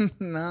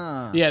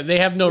 Nah. Yeah, they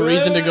have no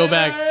reason to go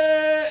back.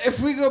 If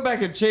we go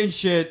back and change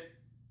shit,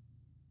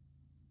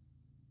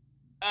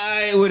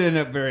 it would end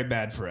up very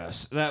bad for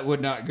us. That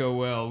would not go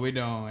well. We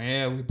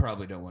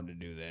probably don't want to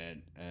do that.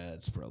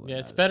 It's probably Yeah,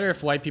 it's better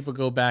if white people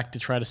go back to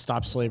try to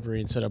stop slavery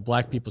instead of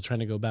black people trying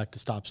to go back to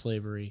stop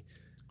slavery.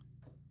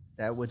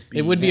 That would be.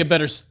 It would be a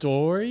better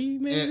story,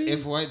 maybe.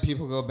 If white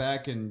people go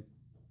back and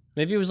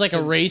Maybe it was like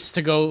a race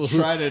to go.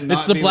 try to not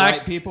it's the be black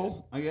white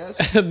people, I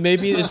guess.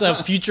 Maybe it's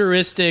a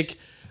futuristic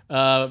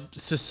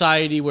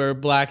society where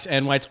blacks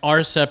and whites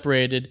are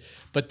separated,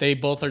 but they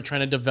both are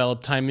trying to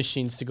develop time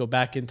machines to go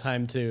back in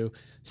time to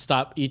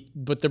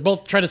but they're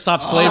both trying to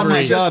stop my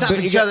slavery. God. Stop but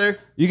each you got- other.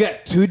 You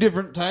got two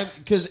different time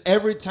because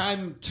every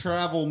time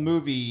travel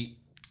movie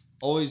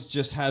always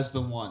just has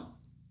the one,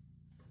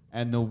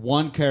 and the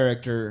one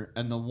character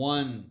and the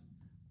one.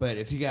 But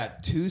if you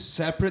got two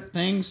separate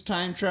things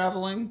time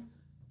traveling,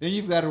 then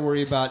you've got to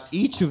worry about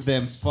each of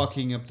them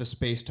fucking up the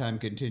space time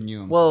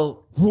continuum.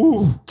 Well,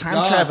 Whew, time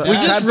God, travel. We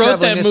just time wrote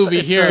traveling that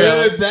movie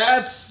here. Dude,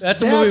 that's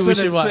a movie we an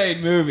should watch.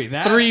 insane movie.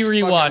 That's 3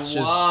 fucking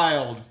rewatches.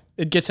 Wild.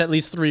 It gets at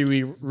least 3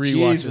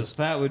 rewatches. Jesus,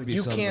 that would be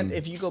You something. can't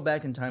if you go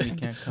back in time. You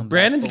can't come.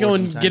 Brandon's back forward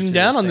in going time getting to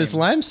down the on this same.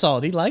 lime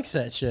salt. He likes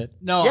that shit.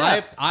 No,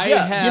 Yeah, I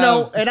yeah, have you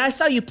know, and I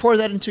saw you pour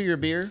that into your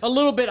beer. a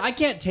little bit. I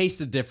can't taste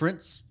the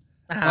difference.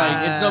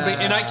 Like it's no big,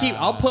 and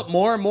I'll put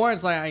more and more.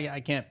 It's like I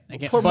can't.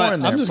 Pour more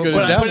in there. I'm just Pour gonna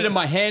more But down I put it it. in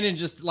my hand and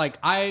just like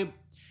I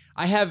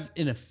have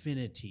an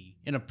affinity,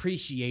 an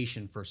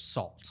appreciation for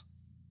salt.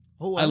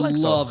 Oh, I like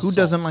salt. love Who salt.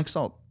 doesn't like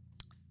salt?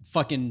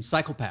 Fucking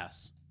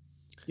psychopaths.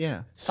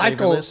 Yeah,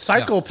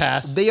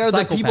 Psychopaths. They are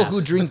the people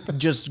who Psychopaths. drink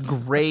just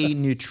gray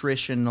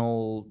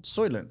nutritional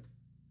Soylent,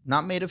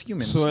 not made of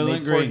humans. Soylent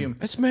made Green.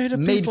 humans. It's made of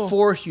Made people.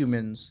 for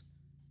humans,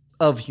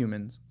 of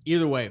humans.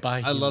 Either way, By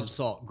I love humans.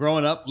 salt.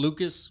 Growing up,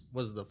 Lucas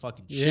was the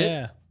fucking shit.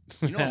 Yeah.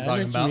 You know what I'm I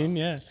talking what about. You mean,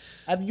 yeah.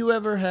 Have you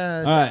ever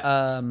had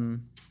All right.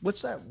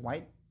 what's that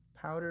white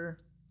powder?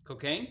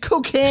 Cocaine?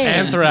 Cocaine.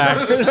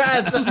 Anthrax.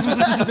 that's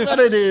what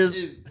it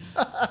is.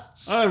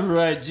 All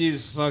right,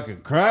 Jesus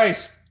fucking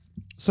Christ.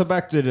 So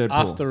back to Deadpool.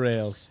 Off the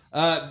rails.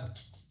 That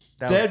was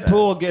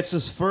Deadpool gets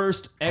his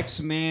first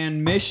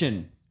X-Man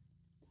mission.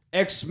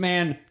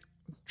 X-Man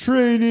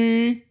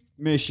trainee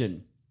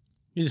mission.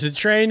 He's a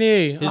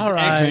trainee. His All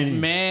right.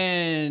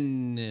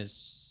 X-Man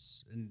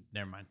is...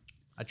 Never mind.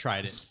 I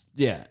tried it.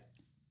 Yeah.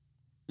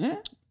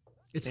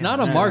 It's not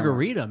a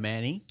margarita,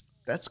 Manny.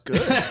 That's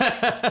good.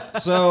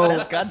 So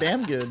That's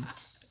goddamn good.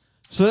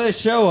 so they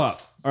show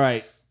up. All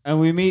right. And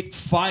we meet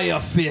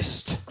Fire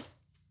Fist.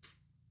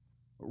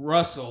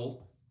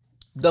 Russell,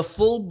 The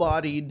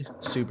full-bodied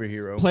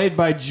superhero. played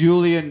by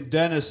Julian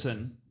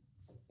Dennison.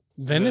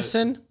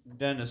 Venison?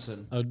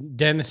 Dennison. Oh,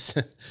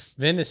 Dennison.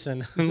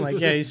 Venison. I'm like,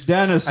 yeah, he's.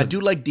 Dennison. I do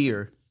like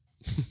deer.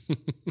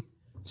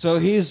 So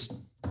he's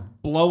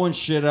blowing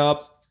shit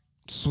up,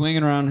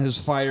 swinging around his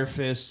fire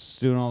fists,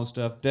 doing all this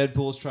stuff.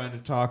 Deadpool's trying to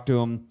talk to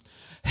him.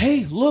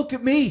 Hey, look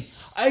at me.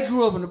 I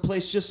grew up in a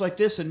place just like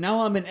this, and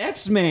now I'm an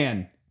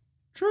X-Man.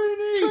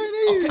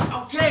 Trainee.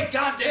 Okay,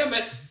 God damn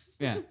it.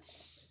 Yeah.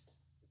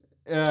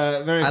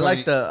 Very I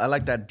funny.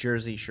 like that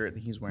jersey shirt that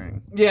he's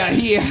wearing. Yeah,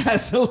 he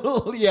has a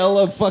little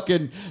yellow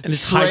fucking. And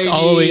it's hiked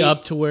all the way trainee-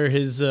 up to where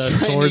his trainee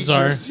swords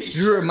are. jersey It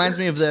shirt. reminds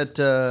me of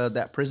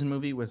that prison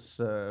movie with is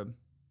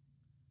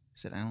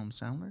it Adam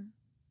Sandler?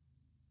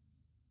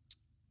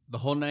 The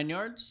whole 9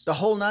 yards? The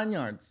whole 9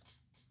 yards.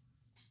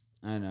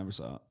 I never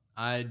saw it.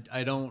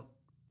 I don't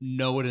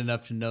know it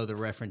enough to know the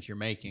reference you're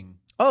making.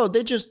 Oh,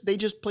 they just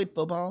played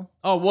football.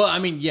 Oh, well, I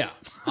mean, yeah.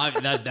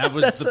 that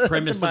was the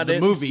premise of about the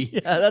it. movie.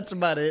 Yeah, that's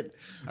about it.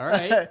 All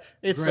right.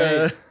 It's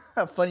Great.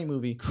 a funny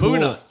movie.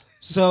 Moving on.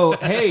 So,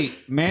 hey,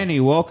 Manny,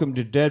 welcome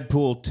to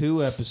Deadpool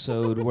 2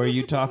 episode where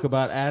you talk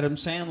about Adam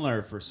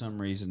Sandler for some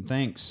reason.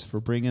 Thanks for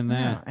bringing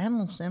Yeah, that.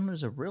 Adam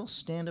Sandler's a real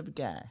stand-up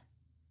guy.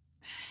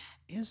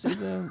 Is he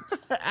though?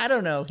 I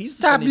don't know. He's a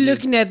Stop funny dude.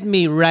 looking at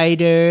me,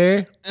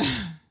 Ryder.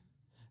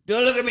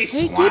 Don't look at me,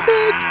 swine. All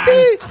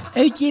right,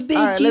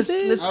 let's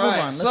move All right,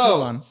 on. Let's so,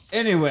 move on.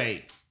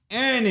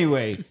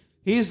 Anyway,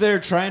 he's there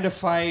trying to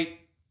fight,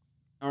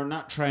 or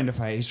not trying to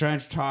fight. He's trying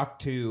to talk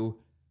to,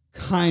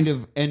 kind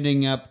of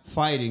ending up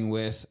fighting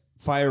with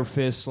Fire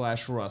Fist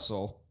 /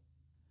 Russell,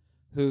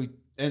 who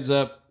ends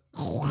up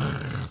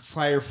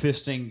fire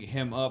fisting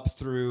him up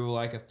through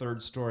like a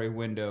 3rd-story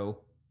window.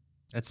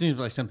 That seems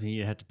like something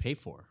you'd have to pay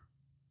for.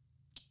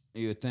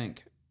 You would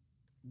think,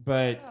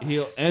 but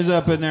he ends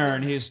up in there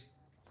and he's.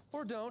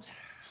 Or don't.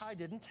 I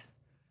didn't.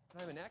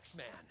 I'm an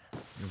X-Man.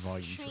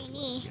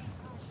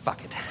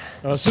 Fuck it.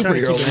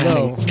 Superhero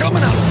low.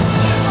 Coming up.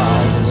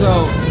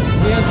 So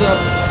he ends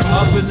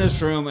up in this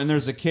room, and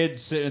there's a kid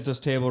sitting at this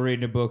table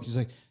reading a book. He's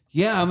like,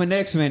 "Yeah, I'm an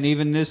X-Man."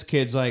 Even this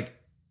kid's like,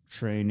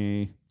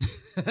 "Trainee."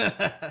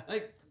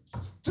 Like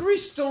 3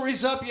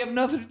 stories up, you have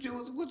nothing to do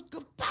with.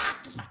 Go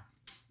back.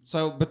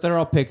 So, but they're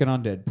all picking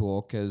on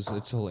Deadpool because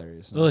it's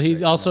hilarious. Well,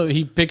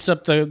 he picks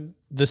up the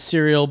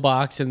cereal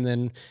box and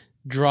then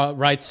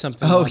writes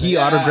something. Oh, on he it.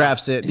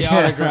 autographs it. He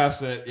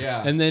autographs it.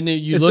 Yeah. And then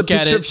you It's look a at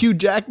picture it. of Hugh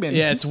Jackman.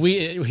 Yeah, it's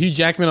Hugh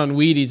Jackman on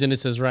Wheaties, and it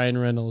says Ryan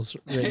Reynolds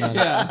written on it.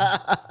 Yeah.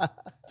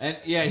 And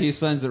yeah, he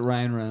signs it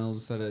Ryan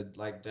Reynolds instead of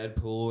like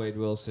Deadpool, Wade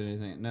Wilson,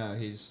 anything. No,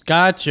 he's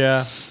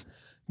Gotcha.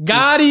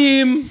 Got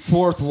him.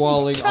 fourth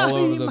walling all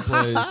over the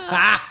place.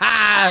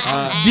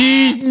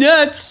 These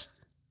nuts.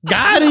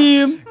 Got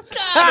him.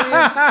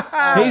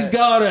 He's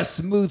got a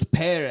smooth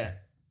pair,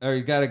 or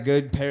he got a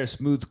good pair of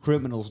smooth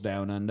criminals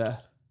down under.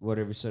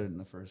 Whatever he said in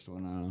the first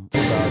one, I don't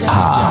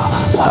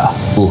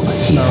know. Did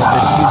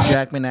Hugh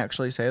Jackman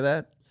actually say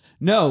that?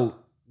 No,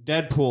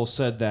 Deadpool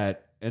said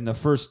that in the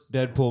first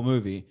Deadpool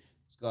movie.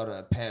 He's got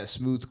a pair of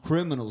smooth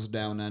criminals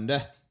down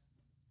under.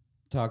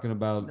 talking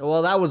about.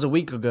 Well, that was a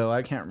week ago.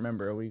 I can't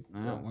remember a week.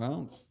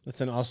 Well,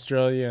 That's an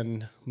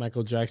Australian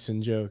Michael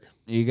Jackson joke.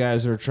 you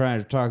guys are trying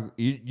to talk.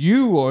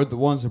 You are the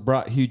ones that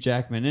brought Hugh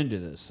Jackman into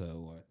this,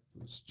 so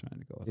I was trying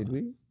to go with Did that.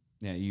 we?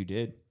 Yeah, you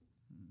did.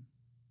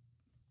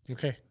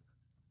 Okay.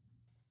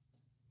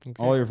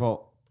 All your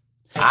fault.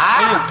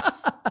 Anyway,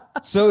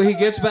 so he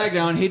gets back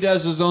down. He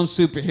does his own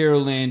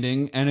superhero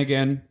landing, and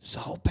again,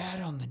 so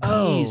bad on the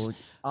knees. So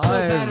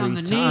bad on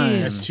the I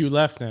have knees. 2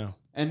 left now.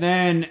 And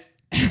then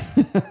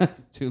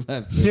 2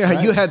 left. Yeah,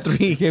 Right? you had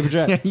 3. Keep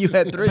track. Yeah, you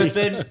had 3. But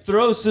then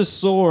throws his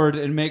sword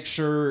and makes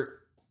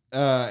sure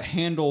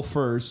handle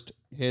first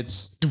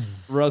hits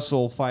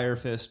Russell Fire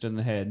Fist in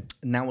the head.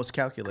 And that was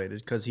calculated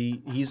because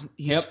he's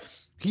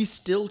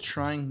still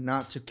trying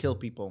not to kill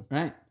people.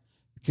 Right.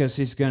 Because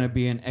he's going to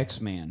be an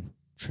X-Man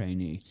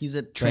trainee. He's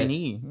a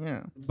trainee,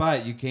 yeah.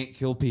 But you can't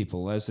kill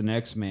people as an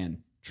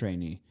X-Man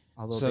trainee.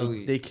 Although So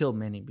they kill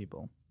many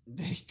people.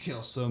 They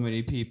kill so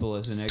many people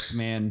as an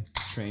X-Man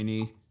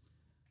trainee.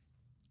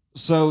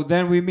 So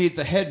then we meet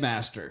the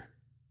headmaster.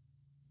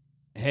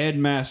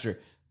 Headmaster,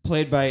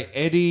 played by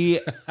Eddie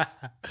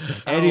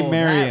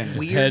Marion. That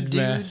weird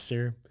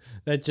Headmaster.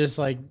 That just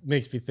like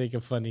makes me think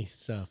of funny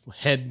stuff.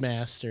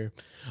 Headmaster.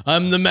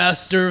 I'm the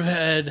master of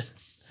head.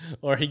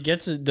 Or he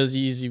gets it. Does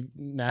he is he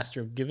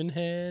master of given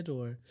head,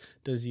 or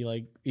does he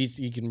like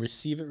he can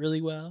receive it really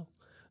well?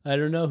 I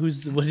don't know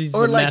what he's.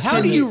 Or the like, master How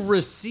of do it? you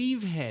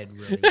receive head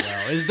really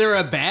well? Is there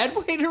a bad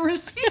way to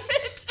receive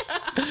it?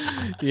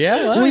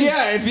 Yeah. Well,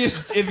 yeah, if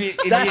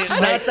you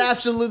That's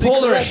absolutely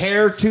pull their correct.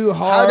 hair too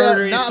hard, How to-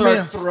 or you not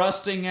start me.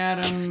 thrusting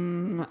at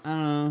them. I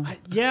don't know.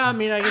 Yeah, I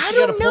mean, I guess I you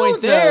got a don't know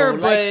point there, though.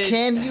 but Like,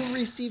 can you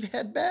receive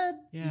head bad?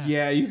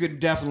 Yeah, you could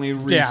definitely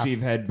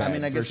receive head bad. I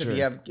mean, I guess for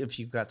if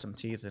you've got some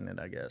teeth in it,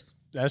 I guess.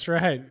 That's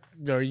right.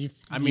 Or you.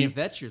 I mean, if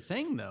that's your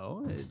thing,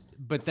 though,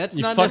 but that's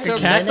You not fuck a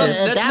necessarily. cat?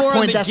 That's At that more on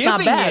point, the that's giving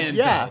not bad, end.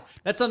 yeah. though.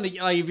 That's on the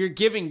if you're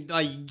giving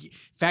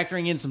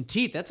factoring in some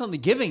teeth. That's on the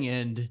giving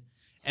end,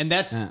 and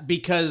that's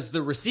because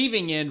the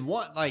receiving end.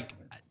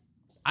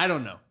 I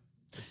don't know.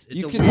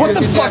 It's What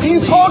the fuck are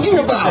you talking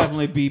You about? can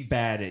definitely be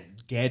bad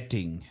at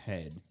getting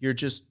head. You're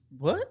just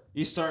what?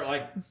 You start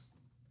like,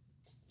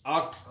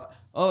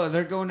 oh,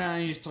 they're going down,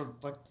 and you start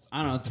like,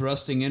 I don't know,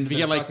 thrusting into. You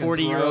their get like fucking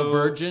 40-year-old throat.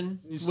 virgin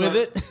You with start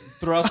it.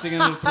 thrusting in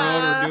the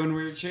throat or doing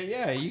weird shit.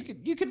 Yeah, you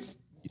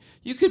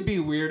could be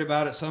weird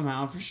about it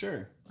somehow for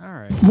sure. All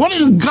right. What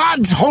in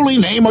God's holy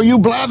name are you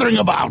blathering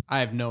about? I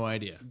have no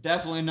idea.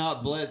 Definitely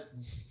not bled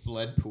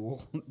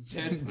pool.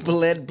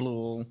 Bled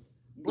blue.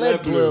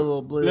 Bled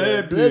blue.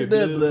 Bled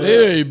blue.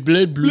 Hey,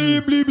 blood blue.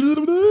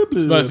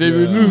 My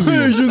favorite movie.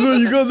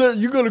 Hey,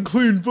 you got a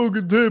clean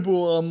fucking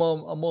table. I'm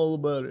all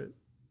about it.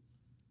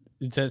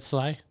 Is that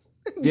Sly?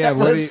 Yeah, That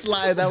what do you- was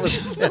Sly. That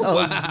was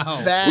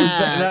Wow.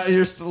 bad.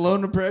 Your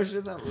Stallone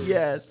impression? That was,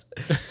 Yes.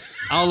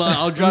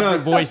 I'll drop No. your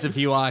voice a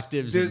few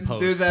octaves in post.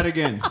 do that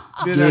again.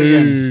 Do that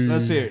again.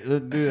 Let's hear it.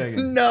 Let's do that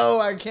again. No,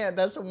 I can't.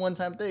 That's a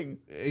one-time thing.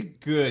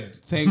 Good.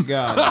 Thank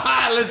God.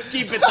 Let's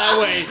keep it that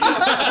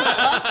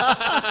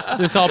way.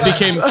 This all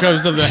became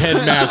because of the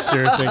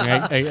headmaster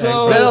thing.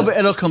 So-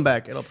 It'll come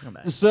back. It'll come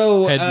back.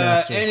 So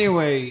Headmaster.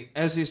 anyway,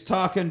 as he's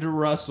talking to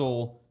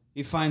Russell,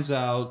 he finds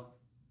out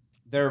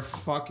they're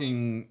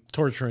fucking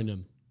torturing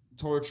him.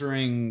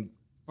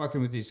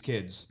 fucking with these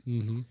kids.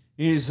 Mm-hmm.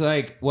 He's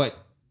like, what?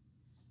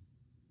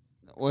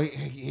 Well,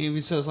 he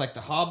says like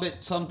the Hobbit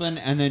something,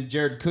 and then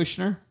Jared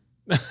Kushner.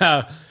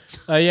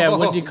 Yeah,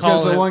 what do you call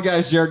Because the it? one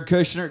guy's Jared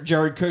Kushner.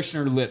 Jared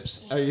Kushner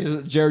lips.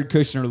 Jared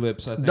Kushner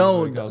lips. I think. is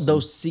what he calls them.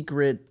 Those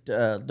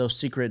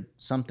secret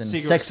something.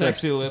 Secret sex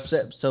sexy lips.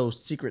 So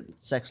secret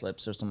sex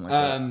lips or something like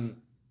that.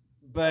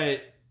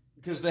 But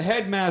because the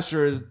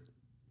headmaster is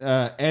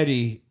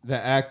Eddie, the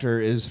actor,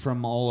 is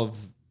from all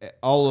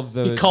of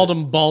the. He called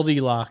him Baldy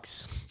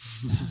Locks.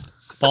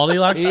 Baldy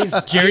Locks?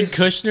 Jared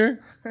Kushner?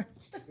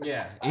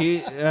 Yeah, he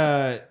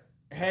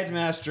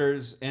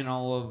headmasters in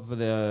all of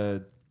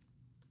the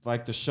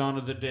like the Shaun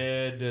of the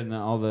Dead and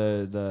all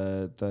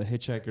the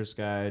Hitchhiker's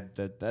Guide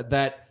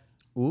that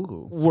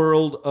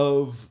world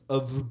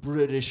of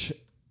British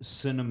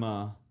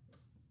cinema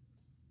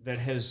that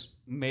has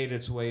made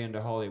its way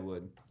into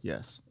Hollywood.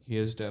 Yes, he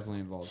is definitely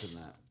involved in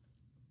that,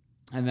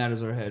 and that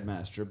is our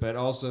headmaster. But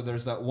also,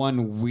 there's that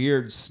one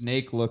weird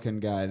snake-looking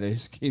guy that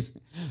just keeps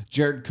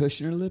Jared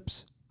Kushner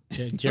lips.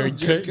 Yeah, Jared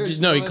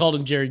Kushner no, he lips? called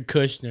him Jared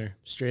Kushner,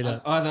 straight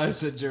up. I thought I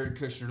said Jared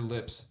Kushner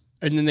lips.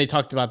 And then they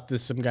talked about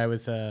some guy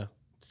with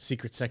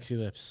secret sexy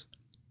lips.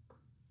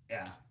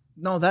 Yeah.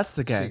 No, that's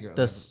the guy. Secret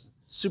The lips.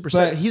 super.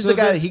 But- He's so the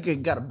guy then- that he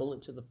got a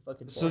bullet to the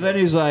fucking. So then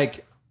he's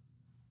like,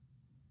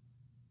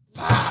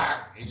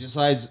 fuck. He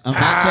decides, I'm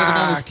not taking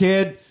on this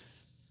kid.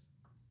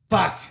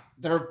 Fuck.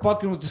 They're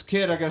fucking with this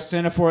kid. I got to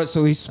stand up for it.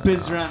 So he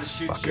spins around and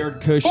shoots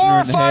Jared Kushner 4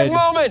 or in the 5 head.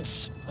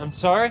 moments. I'm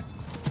sorry.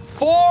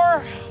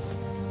 4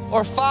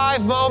 or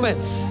 5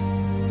 moments.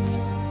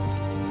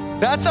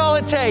 That's all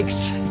it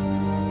takes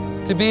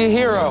to be a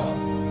hero.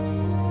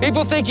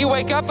 People think you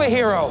wake up a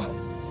hero,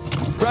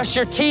 brush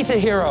your teeth a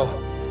hero,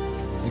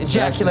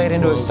 ejaculate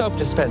into a soap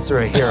dispenser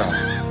a hero.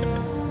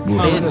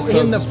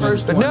 In the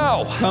first But one.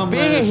 no,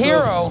 being a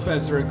hero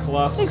Spencer and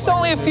Colossus takes like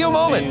only a few Smith and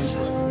moments.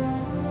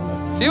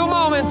 Sandler. Few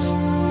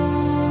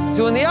moments.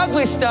 Doing the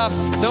ugly stuff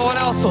no one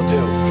else will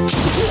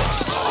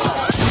do.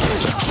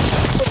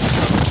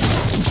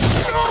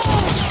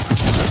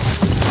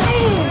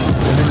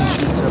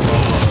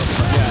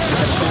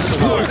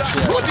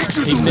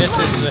 He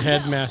misses the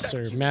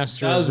headmaster.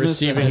 Master Does of miss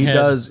the receiving head. He head.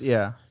 does,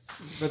 yeah.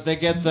 But they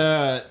get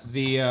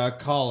the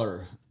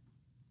collar.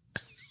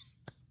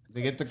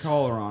 They get the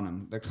collar on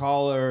him. The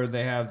collar.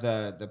 They have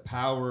the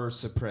power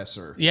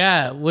suppressor.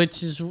 Yeah,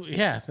 which is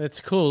that's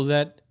cool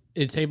that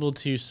it's able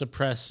to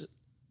suppress.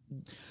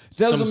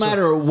 Doesn't some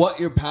matter what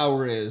your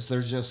power is.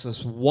 There's just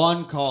this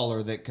one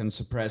collar that can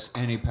suppress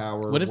any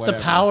power. What if whatever.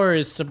 the power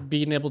is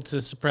being able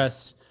to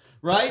suppress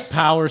right?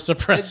 power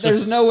suppressors?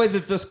 There's no way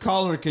that this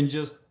collar can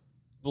just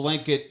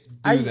blanket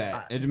do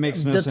that. It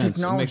makes no the sense. It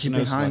technology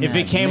makes no behind sense. If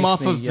it came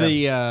makes off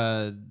me-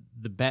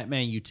 of the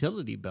Batman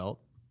utility belt,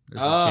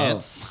 there's a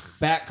chance.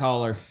 Bat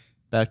collar.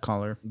 Bat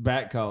collar.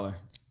 Bat collar.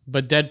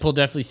 But Deadpool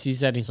definitely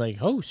sees that and he's like,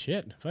 "Oh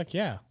shit, fuck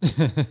yeah!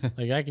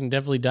 Like I can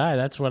definitely die.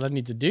 That's what I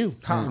need to do,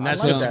 and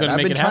that's I like what's that. going to I've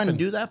make been it trying happen."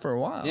 to do that for a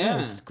while. Yeah.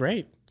 It's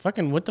great.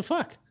 Fucking what the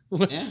fuck?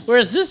 Yeah. Where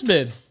has this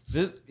been?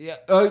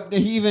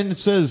 He even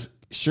says,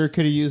 "Sure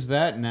could have used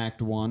that in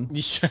Act 1."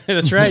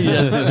 That's right. He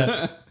does say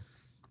that.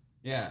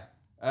 Yeah.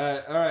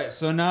 All right.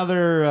 So now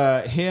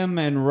they're him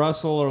and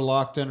Russell are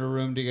locked in a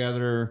room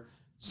together.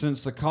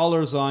 Since the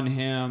collar's on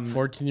him,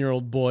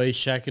 14-year-old boy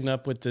shacking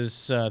up with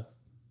this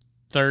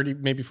 30,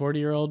 maybe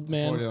 40-year-old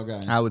man. 40-year-old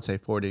guy. I would say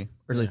 40.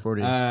 Early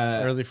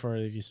 40s. Early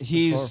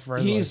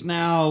 40s. He's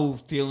now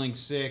feeling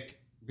sick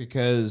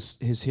because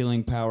his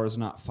healing power is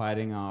not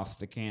fighting off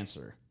the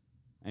cancer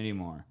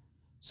anymore.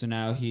 So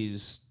now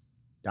he's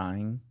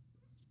dying.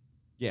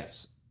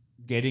 Yes,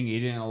 getting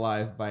eaten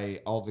alive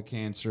by all the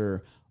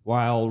cancer,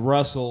 while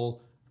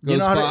Russell Do you goes,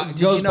 know how to- by, do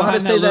you goes know how to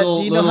behind say that? little,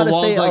 Do you know how to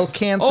little say wall, El like,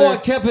 Cancer? Oh, I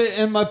kept it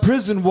in my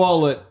prison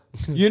wallet.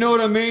 You know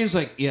what I mean? It's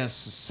like, yes,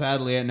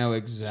 sadly, I know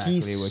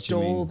exactly He what you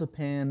stole mean. the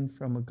pan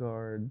from a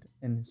guard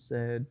and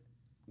said,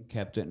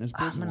 Kept it in his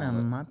 "I'm prison in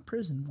wallet. my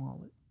prison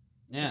wallet."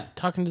 Yeah,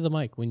 talking to the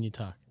mic when you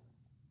talk.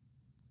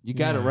 you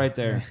got it right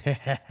there.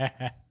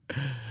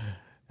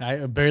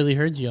 I barely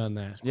heard you on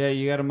that. Yeah,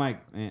 you got a mic,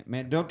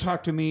 man. Don't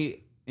talk to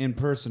me in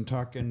person.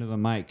 Talk into the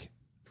mic.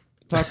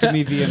 Talk to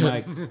me via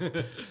mic.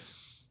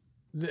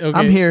 Okay.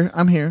 I'm here.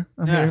 I'm here.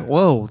 Yeah.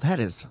 Whoa, that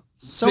is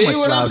so See much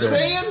what louder. I'm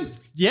saying?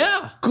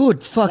 Yeah.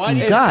 Good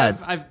fucking God.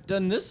 I've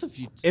done this a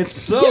few times. It's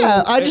so.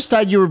 Yeah, I just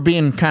thought you were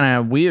being kind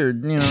of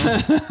weird, you know.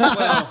 You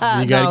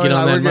gotta get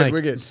on we're that good, mic.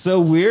 we're good. It's so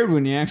weird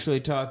when you actually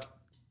talk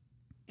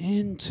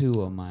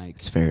into a mic.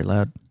 It's very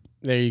loud.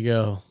 There you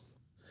go.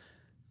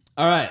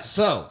 All right,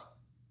 so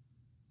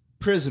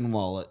prison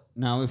wallet.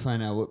 Now we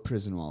find out what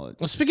prison wallet.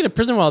 Well, speaking of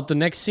prison wallet, the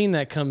next scene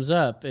that comes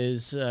up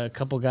is a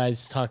couple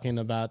guys talking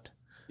about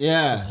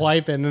Yeah.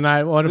 wiping, and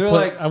I want to They're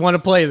play. like- I want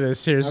to play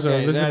this here. So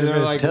Okay, listen to they're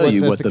this. like, Tell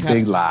you what the cap-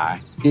 big lie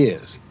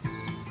is.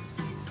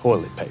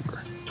 Toilet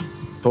paper.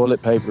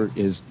 Toilet paper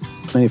is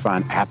plenty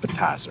fine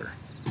appetizer.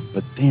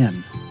 But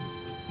then,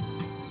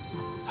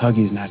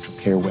 Huggies Natural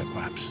Care Wet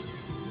Wipes.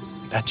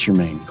 That's your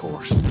main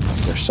course.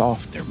 They're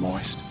soft, they're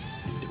moist,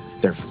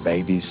 they're for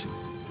babies.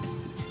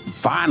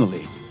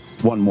 Finally,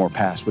 one more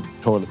pass with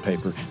toilet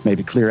paper,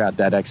 maybe clear out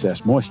that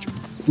excess moisture.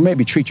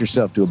 Maybe treat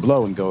yourself to a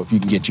blow and go if you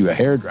can get you a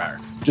hairdryer.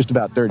 Just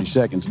about 30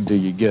 seconds will do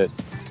you good.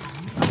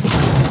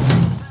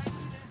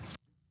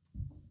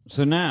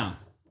 So now,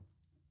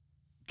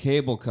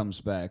 Cable comes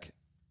back,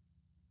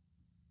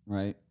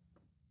 right?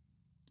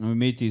 And we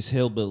meet these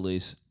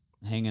hillbillies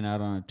hanging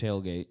out on a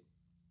tailgate,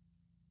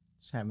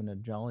 Just having a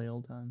jolly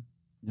old time.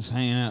 just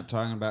hanging out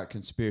talking about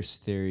conspiracy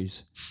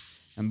theories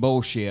and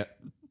bullshit.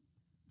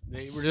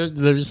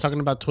 They're just talking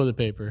about toilet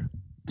paper.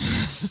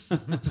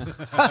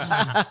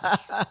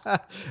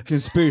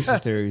 Conspiracy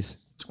theories.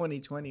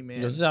 2020,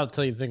 man. This is how I'll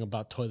tell you the thing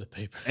about toilet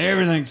paper.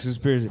 Everything's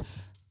conspiracy.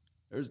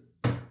 There's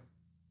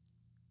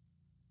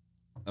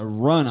a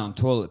run on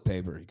toilet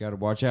paper. You got to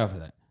watch out for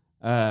that.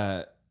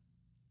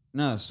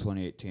 No, it's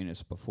 2018.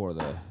 It's before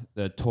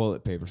the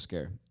toilet paper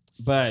scare.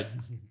 But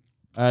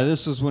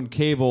this is when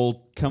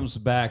Cable comes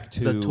back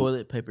to The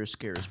toilet paper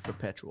scare is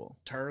perpetual.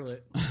 Turlet.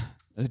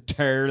 the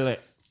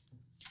toilet.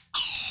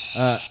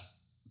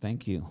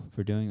 Thank you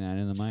for doing that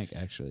in the mic.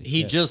 Actually,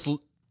 He Yes.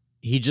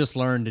 just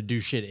learned to do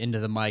shit into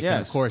the mic, and of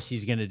Yes. course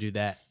he's gonna do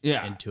that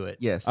Yeah. into it.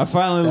 Yes. I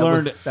finally That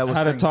learned was- that was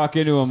how to thing. talk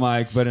into a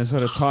mic, but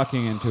instead of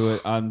talking into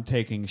it, I'm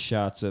taking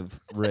shots of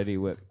Ready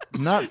Whip.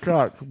 Not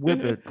shots. Whip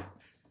it.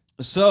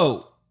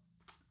 So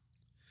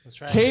That's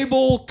right.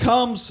 Cable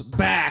comes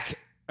back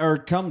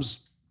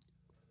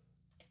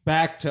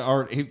to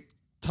or he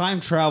time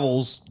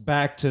travels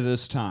back to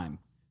this time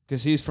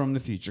because he's from the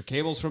future.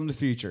 Cable's from the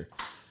future.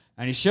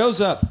 And he shows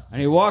up and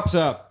he walks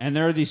up and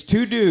there are these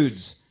two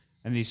dudes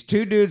and these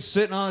two dudes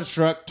sitting on a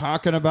truck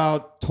talking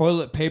about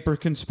toilet paper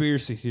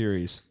conspiracy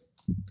theories.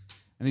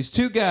 And these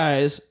two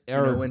guys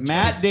are which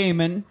Matt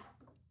Damon.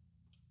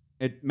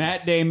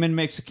 Matt Damon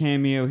makes a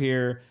cameo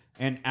here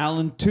and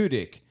Alan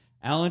Tudyk.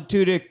 Alan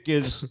Tudyk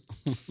is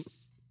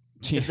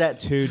Is that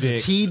Tudyk?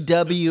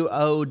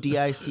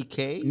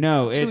 TWODICK?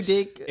 No, it's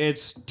Tudyk.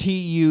 it's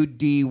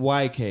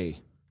TUDYK.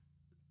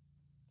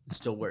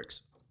 Still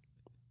works.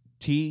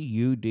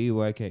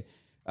 TUDYK.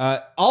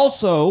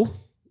 Also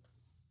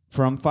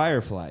from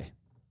Firefly.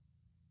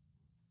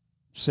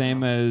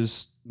 Same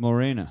as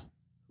Morena.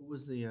 Who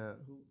was the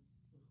who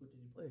did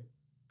he play?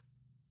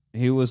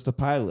 He was the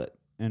pilot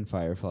in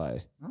Firefly.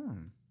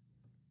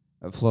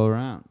 Oh. Flew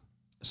around.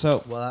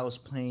 So Well, I was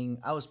paying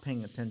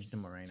attention to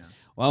Morena.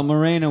 while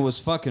Morena was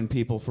fucking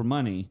people for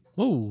money,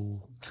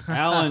 Ooh.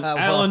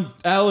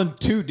 Alan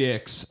Two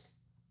Dicks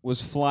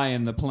was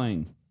flying the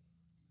plane.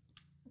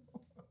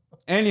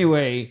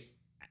 Anyway,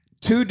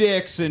 Two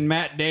Dicks and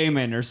Matt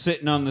Damon are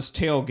sitting on this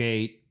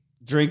tailgate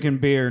drinking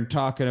beer and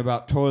talking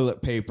about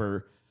toilet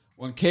paper.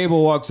 When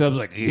Cable walks up, he's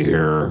like,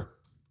 "Here,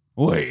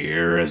 what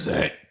year is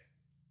it?"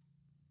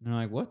 And they're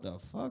like, "What the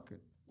fuck?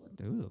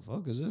 Who the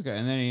fuck is this guy?"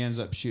 And then he ends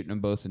up shooting them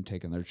both and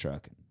taking their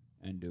truck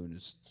and doing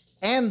his.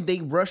 And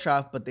they rush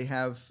off, but they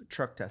have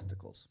truck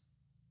testicles.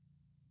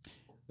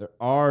 There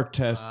are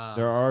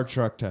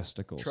truck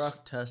testicles.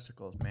 Truck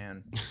testicles,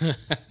 man.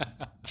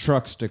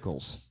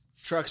 Trucksticles.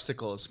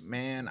 Trucksticles,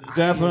 man.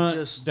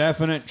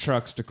 Definite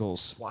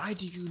trucksticles. Why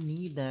do you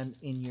need that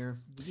in your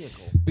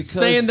vehicle? Because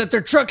Saying that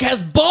their truck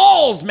has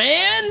balls,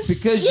 man.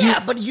 because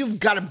Yeah, but you've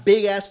got a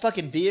big ass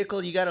fucking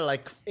vehicle. You gotta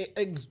like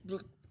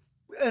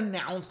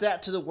announce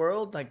that to the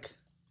world. Like,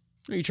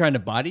 Are you trying to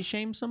body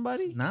shame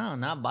somebody? no,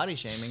 not body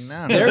shaming.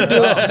 No,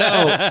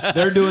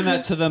 they're doing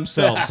that to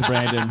themselves,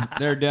 Brandon.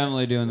 They're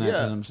definitely doing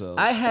that to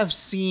themselves. I have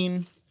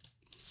seen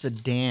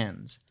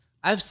sedans.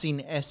 I've seen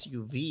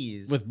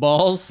SUVs With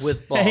balls?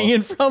 with balls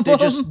hanging from They're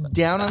them? just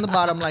down on the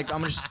bottom. Like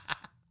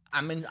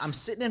I'm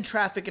sitting in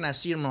traffic and I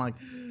see them. I'm like,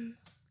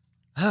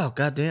 oh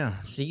goddamn,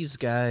 these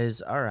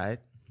guys. All right,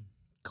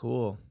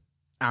 cool.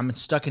 I'm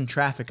stuck in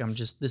traffic.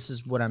 This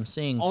is what I'm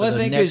seeing All for I the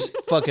think next is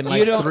fucking you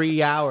like don't-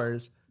 3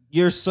 hours.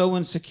 You're so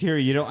insecure.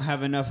 You don't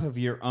have enough of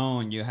your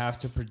own. You have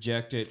to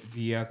project it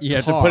via. You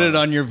have to put it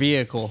on your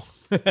vehicle.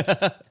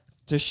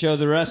 to show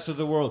the rest of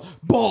the world.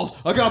 Balls.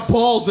 I got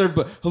balls there,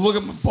 but look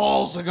at my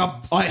balls.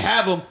 I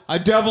have them. I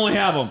definitely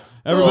have them.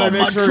 Everybody,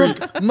 make sure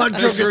My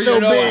truck sure is so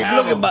you know I big.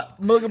 have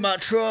Look at my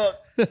truck.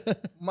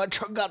 My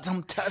truck got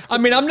some testicles.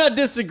 I mean, I'm not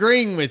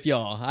disagreeing with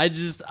y'all.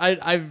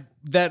 I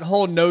that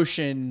whole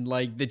notion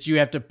like that you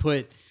have to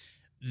put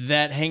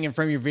that hanging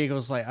from your vehicle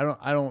is like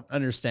I don't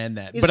understand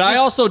that. It's But I just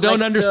also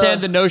don't like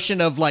understand the- the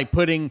notion of like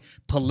putting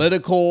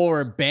political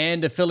or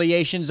band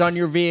affiliations on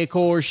your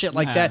vehicle or shit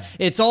like that.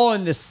 It's all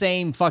in the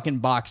same fucking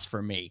box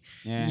for me.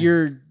 Yeah.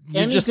 You're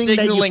just Anything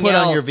that you signaling put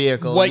on out your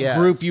vehicle, what yes.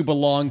 group you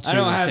belong to. I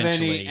don't have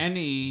essentially.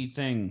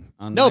 anything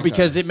on No, my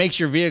because car. it makes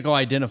your vehicle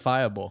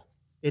identifiable.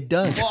 It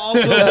does. Well,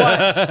 also,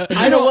 what?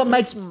 I know what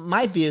makes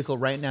my vehicle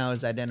right now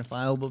is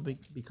identifiable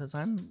because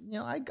I'm,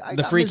 I The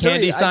got free Missouri.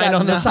 candy I sign got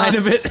on the side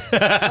of it.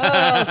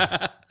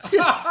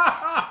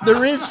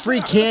 There is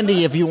free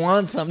candy if you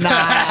want some.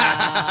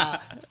 Nah.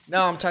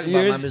 No, I'm talking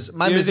about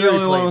my You're Missouri the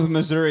only one plates. with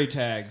Missouri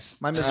tags.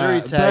 My Missouri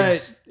but,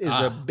 tags is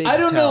a big I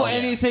don't know tell.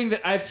 anything that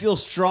I feel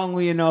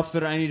strongly enough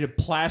that I need to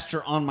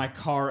plaster on my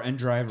car and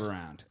drive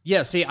around.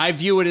 Yeah, see, I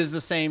view it as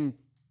the same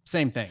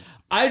thing.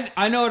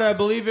 I know what I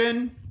believe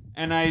in,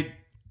 and I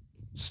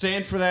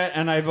stand for that,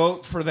 and I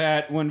vote for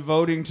that when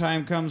voting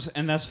time comes,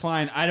 and that's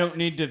fine. I don't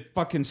need to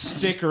fucking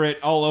sticker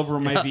it all over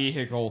my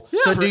vehicle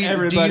So for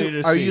everybody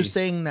to see. are you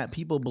saying that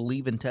people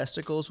believe in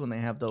testicles when they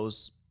have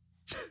those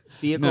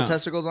vehicle No.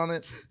 testicles on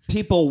it?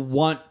 People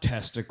want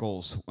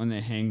testicles when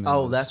they hang those.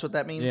 Oh, that's what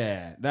that means?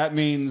 Yeah, that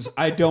means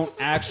I don't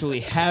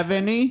actually have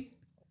any,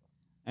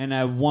 and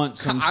I want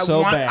some I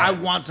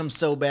bad. want some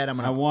so bad. I'm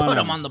I going to want put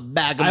them them. on the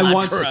back of I my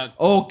want truck. some.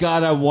 Oh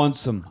God, I want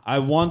some. I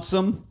want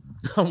some.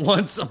 I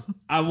want some.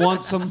 I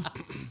want some.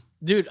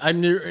 Dude,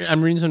 I'm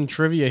reading some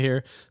trivia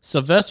here.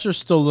 Sylvester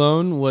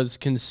Stallone was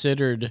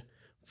considered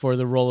for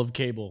the role of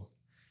Cable,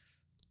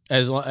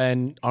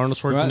 and Arnold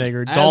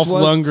Schwarzenegger, As Dolph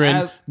was-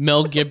 Lundgren, as-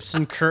 Mel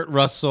Gibson, Kurt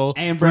Russell,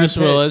 And Brad Bruce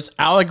Pitt. Willis,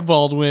 Alec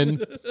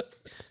Baldwin,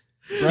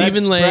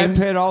 Stephen Lang, Brad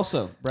Pitt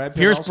also. Brad Pitt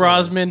Pierce also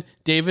Brosnan,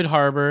 David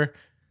Harbour.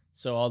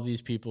 So all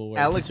these people were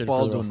Alec considered for the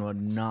role. Baldwin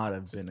would not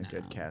have been a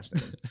good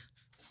casting.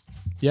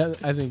 Yeah,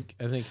 I think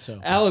so.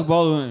 Alec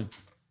Baldwin.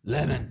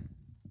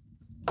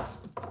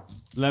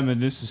 Lemon.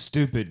 This is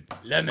stupid.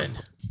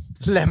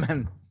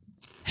 Lemon.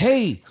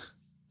 Hey,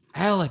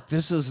 Alec,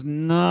 this is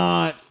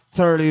not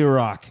 30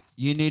 Rock.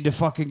 You need to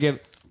fucking give.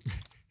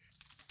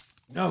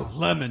 No,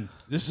 Lemon.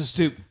 This is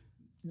stupid.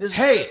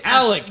 Hey,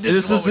 Alec,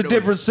 this is a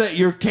different set.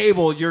 You're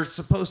Cable. You're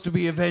supposed to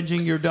be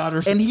avenging your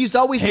daughter's. And he's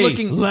always Hey,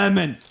 looking.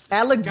 Lemon.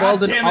 Alec God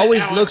Baldwin damn it,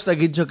 always Alec. looks like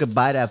he took a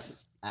bite out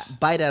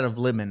of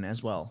lemon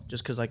as well,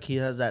 just because like he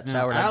has that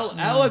sour.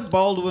 Alec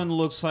Baldwin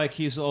looks like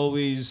he's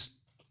always.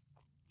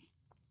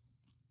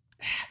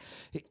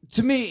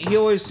 To me, he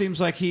always seems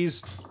like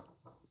he's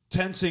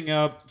tensing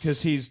up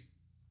because he's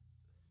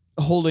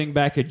holding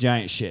back a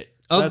giant shit.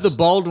 Of the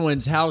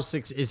Baldwins,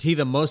 is he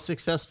the most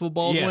successful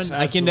Baldwin? Yes,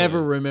 I can never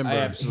absolutely. remember.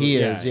 Absolutely. He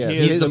Yeah, is. Yes. he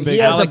He's is the he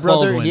biggest. has a Alec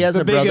brother. Baldwin. He has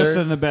The a brother. biggest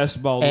and the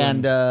best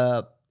Baldwin.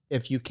 And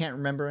if you can't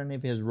remember any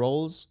of his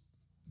roles,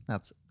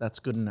 That's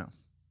good enough.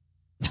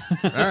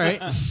 All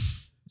right.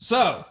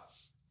 So,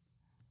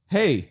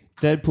 hey,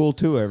 Deadpool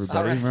 2, everybody.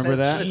 All right, Remember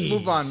that? Let's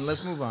move on.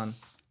 Let's move on.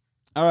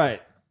 All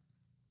right.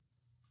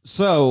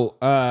 So,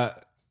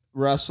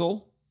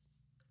 Russell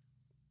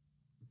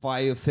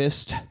Fire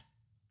Fist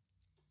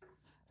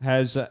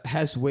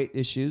has weight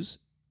issues.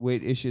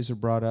 Weight issues are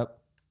brought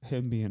up.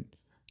 Him being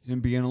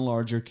a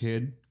larger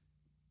kid.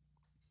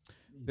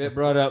 Bit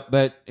brought up,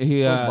 but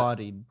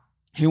Full-bodied.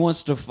 he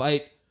wants to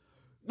fight.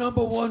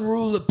 Number one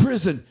rule of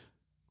prison: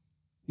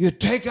 you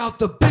take out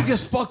the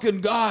biggest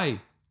fucking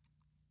guy.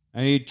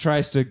 And he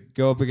tries to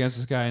go up against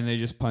this guy, and they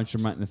just punch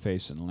him right in the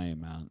face and lay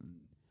him out.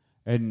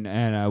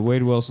 And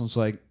Wade Wilson's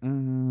like,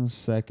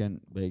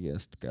 second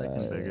biggest guy.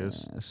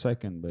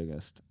 Second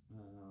biggest.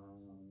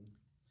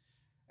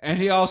 And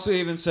he also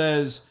even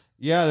says,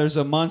 yeah, there's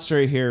a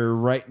monster here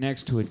right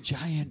next to a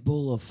giant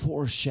bowl of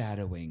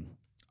foreshadowing.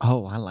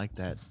 Oh, I like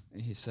that.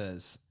 And he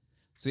says,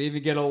 so you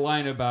even get a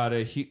line about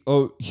a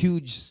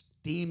huge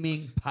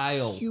steaming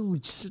pile.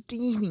 Huge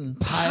steaming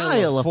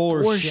pile of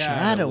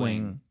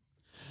foreshadowing.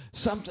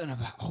 Something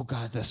about, oh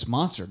God, this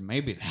monster.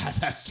 Maybe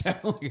that's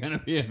definitely going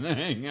to be a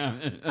thing.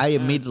 I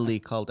immediately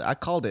called it. I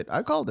called it.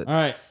 All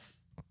right.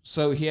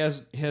 So he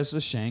has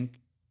the shank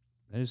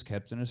that is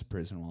kept in his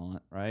prison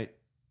wallet, right?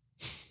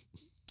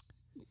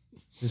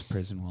 His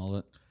prison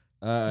wallet.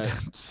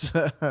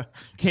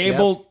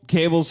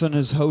 Cable's in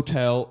his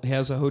hotel. He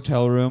has a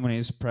hotel room, and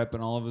he's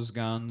prepping all of his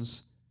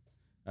guns.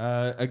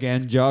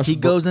 Again, He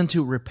goes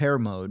into repair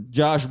mode.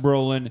 Josh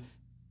Brolin,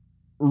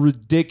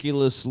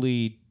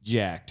 ridiculously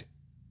jacked.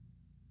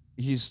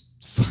 He's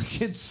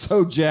fucking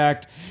so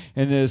jacked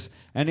in this,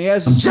 and he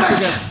has.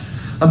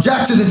 I'm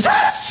jacked to the tits.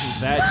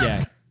 He's that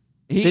jacked.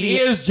 He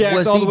is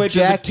jacked all the way to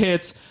the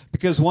tits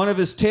because one of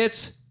his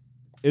tits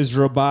is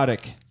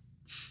robotic.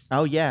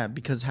 Oh yeah,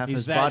 because half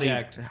his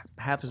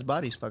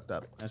body's fucked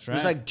up. That's right.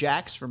 He's like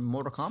Jax from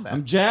Mortal Kombat.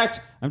 I'm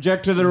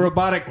jacked to the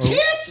robotic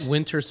tits.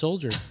 Winter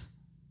Soldier.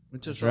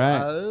 Winter Soldier.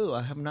 Right. Oh,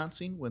 I have not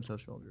seen Winter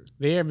Soldier.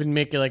 They even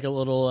make like a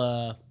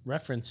little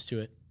reference to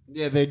it.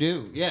 Yeah, they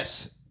do.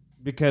 Yes,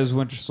 because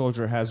Winter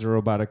Soldier has a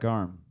robotic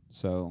arm,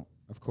 so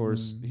of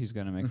course he's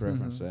going to make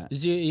reference to that.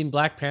 Is he in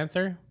Black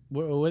Panther?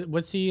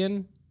 What's he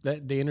in?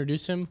 That they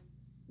introduce him?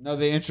 No,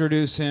 they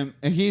introduce him.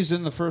 He's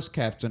in the first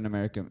Captain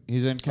America.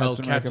 He's in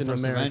Captain America: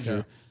 First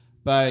Avenger,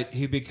 but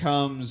he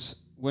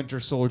becomes Winter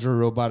Soldier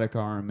robotic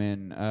arm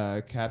in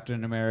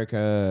Captain America.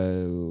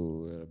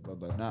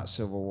 Not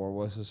Civil War.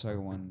 What's the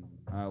second one?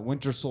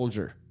 Winter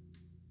Soldier.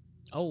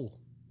 Oh,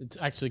 it's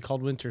actually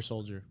called Winter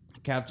Soldier.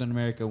 Captain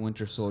America: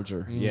 Winter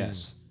Soldier.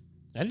 Yes.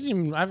 I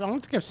don't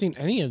think I've seen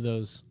any of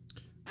those.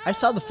 I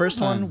saw the first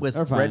one with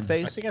Red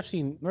Face. I think I've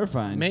seen. They're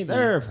fine. Maybe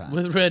they're fine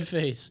with Red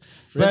Face,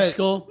 Red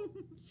Skull.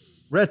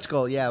 Red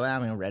Skull, yeah, I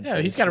mean Red Face.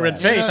 Yeah, he's got a red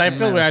face. I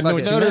feel like I know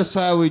what you meant. Notice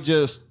how we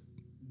just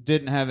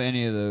didn't have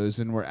any of those,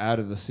 and we're out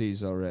of the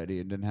seas already,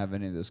 and didn't have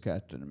any of those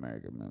Captain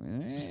America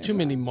movies. Too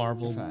many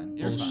Marvel.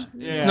 You're fine.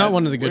 Yeah, it's not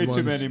one of the good way ones.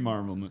 Too many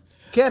Marvel movies.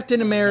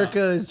 Captain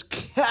America is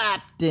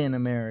Captain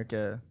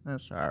America.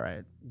 That's all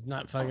right. He's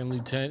not fucking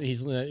lieutenant.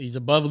 He's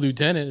above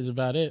lieutenant. Is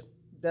about it.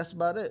 That's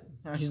about it.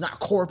 He's not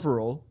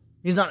corporal.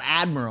 He's not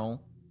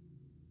admiral.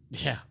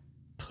 Yeah,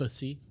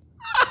 pussy.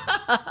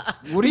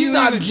 He's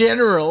not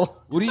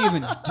general. What do you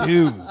even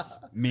do,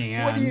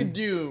 man? What do you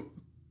do?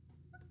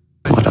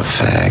 What a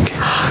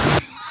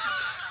fag.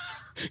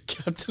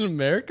 Captain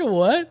America?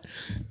 What?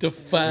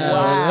 Define.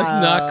 Wow.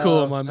 That's not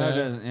cool, my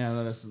man.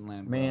 That doesn't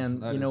land well. Man,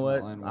 That you know does what?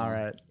 not land well. All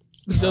right.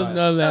 It does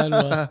not land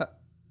well.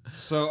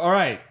 So, all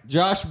right,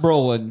 Josh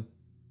Brolin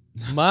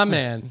My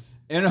man.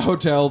 in a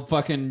hotel,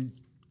 fucking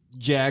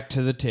jacked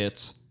to the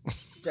tits.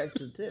 Jack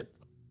to the tip.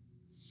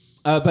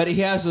 But he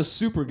has a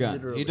super gun.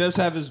 Literally. He does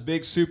have his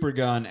big super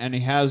gun, and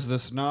he has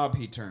this knob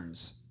he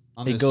turns.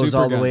 On It the goes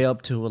super all the gun. way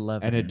up to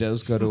 11. And it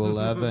does go to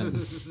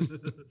 11.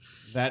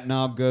 That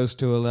knob goes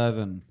to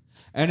 11.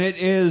 And it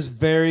is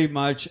very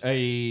much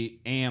a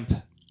amp.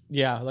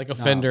 Yeah, like a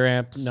Fender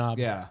amp knob.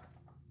 Yeah.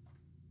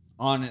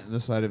 On the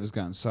side of his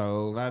gun.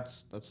 So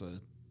that's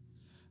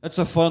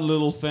a fun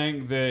little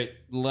thing that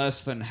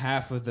less than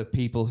half of the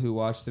people who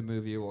watch the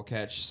movie will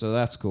catch. So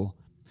that's cool.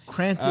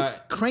 Crank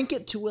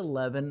it to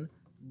 11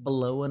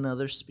 below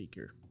another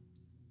speaker.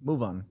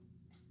 Move on.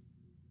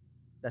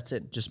 That's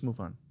it. Just move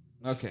on.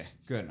 Okay,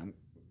 good.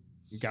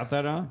 You got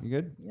that on? You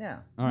good? Yeah.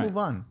 All right. Move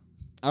on.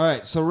 All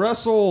right. So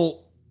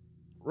Russell,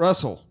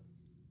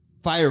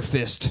 Fire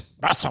Fist.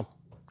 Russell,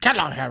 get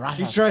along here,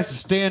 Russell. He tries to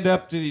stand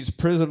up to these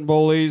prison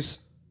bullies.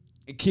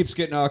 It keeps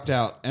getting knocked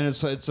out, and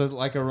it's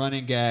like a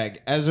running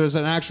gag. As there's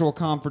an actual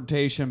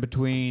confrontation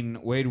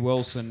between Wade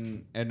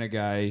Wilson and a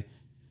guy,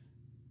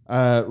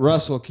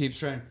 Russell keeps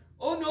trying.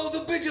 Oh no,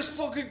 the biggest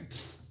fucking,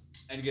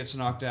 and gets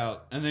knocked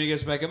out, and then he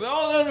gets back up.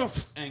 Oh no,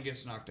 and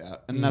gets knocked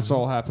out, and that's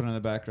all happening in the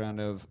background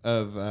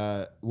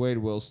of Wade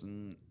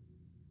Wilson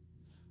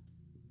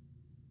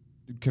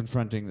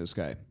confronting this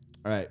guy.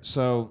 All right,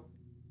 so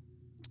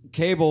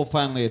Cable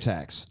finally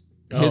attacks.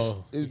 Hits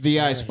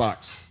the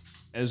icebox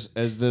as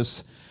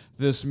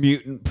this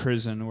mutant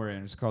prison we're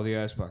in. It's called the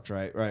icebox,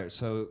 right? Right.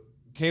 So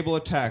Cable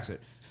attacks it.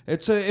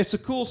 it's a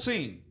cool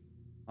scene.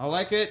 I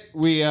like it.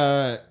 We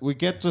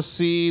get to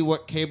see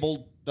what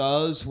Cable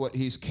does, what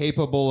he's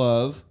capable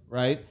of.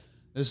 Right.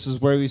 This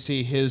is where we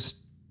see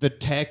the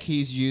tech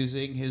he's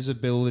using, his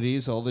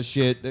abilities, all the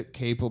shit that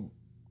Cable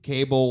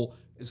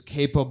is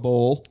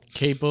capable.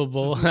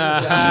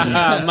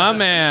 My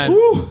man.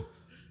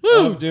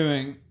 Of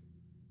doing.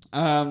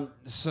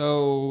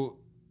 So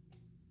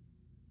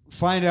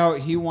find out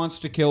he wants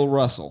to kill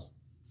Russell.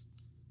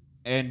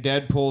 And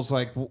Deadpool's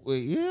like,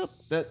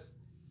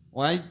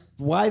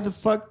 why the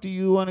fuck do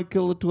you want to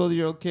kill a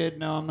 12-year-old kid?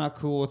 No, I'm not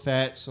cool with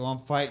that, so I'm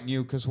fighting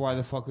you, because why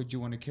the fuck would you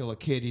want to kill a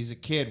kid? He's a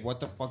kid. What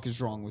the fuck is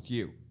wrong with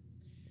you?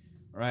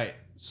 Right.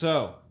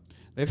 So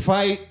they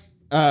fight.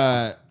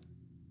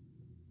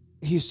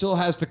 He still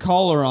has the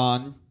collar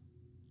on,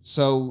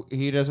 so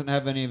he doesn't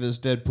have any of his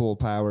Deadpool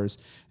powers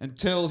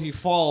until he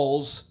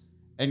falls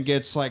and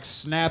gets like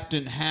snapped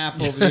in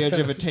half over the edge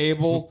of a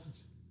table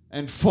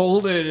and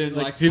folded in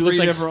like he looks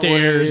three like different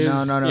stairs.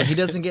 ways. No. Yeah. He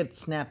doesn't get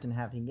snapped in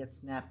half. He gets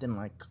snapped in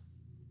like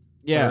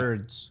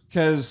thirds.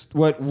 Because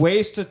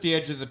waist at the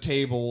edge of the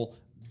table,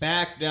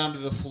 back down to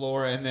the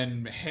floor, and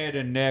then head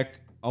and neck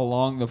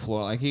along the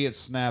floor. Like he gets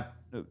snapped.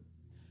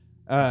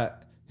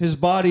 His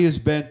body is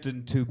bent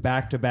into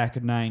back-to-back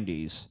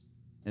 90s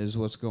is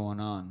what's going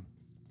on.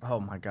 Oh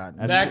my god!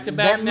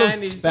 Back-to-back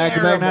 90s.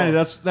 Back-to-back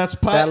 90s. That's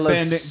pipe looks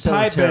bending, so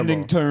pipe terrible.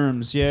 bending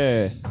terms.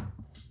 Yeah.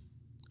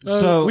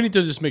 So we need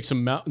to just make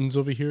some mountains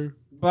over here.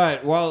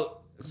 But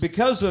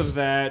because of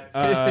that,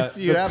 if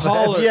you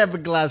the have a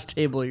glass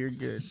table, you're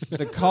good.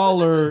 the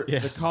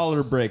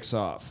collar breaks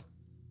off.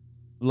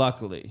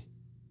 Luckily,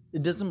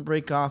 It doesn't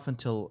break off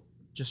until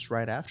just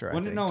right after.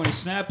 when he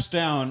snaps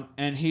down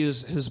and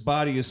his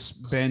body is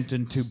bent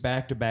into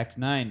back-to-back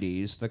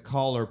 90s, the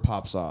collar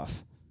pops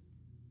off,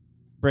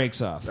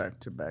 breaks off, Back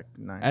to back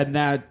 90s. and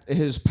that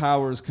his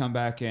powers come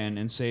back in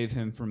and save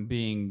him from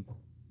being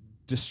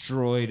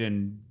destroyed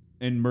and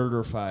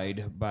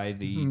murderfied by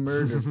the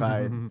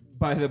Murderfied.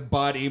 by the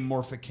body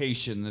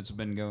morphication that's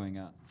been going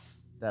on.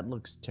 That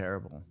looks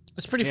terrible.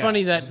 It's pretty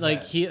funny that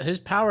like his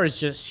power is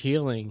just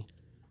healing.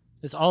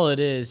 That's all it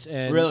is.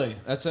 And Really,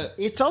 that's it.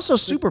 It's also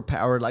super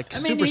powered, like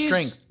super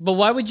strength. But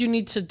why would you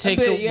need to take?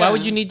 Why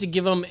would you need to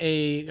give him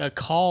a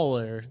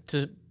collar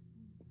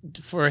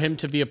for him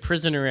to be a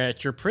prisoner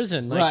at your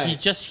prison? Like he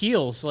Right. just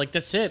heals. Like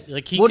that's it.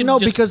 Like he. Well, could no,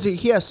 just- because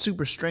he has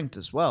super strength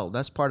as well.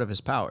 That's part of his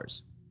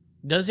powers.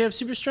 does he have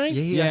super strength?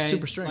 Yeah, he has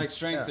super strength. like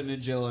strength and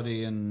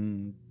agility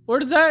and Where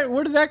did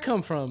that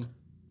come from?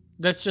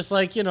 That's just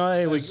like hey,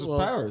 that's his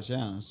powers.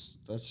 Yeah,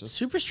 that's just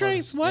super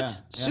strength. What? Yeah.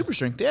 Super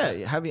strength. Yeah.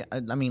 Have you? I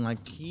mean,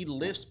 like he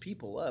lifts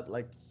people up.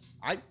 Like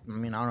I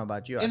mean, I don't know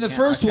about you. In the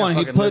first one,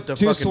 he put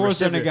two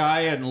swords in a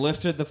guy and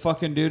lifted the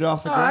fucking dude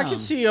off the ground. I can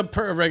see a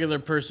regular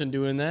person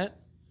doing that.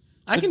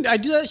 I do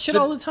that shit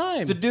all the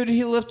time. The dude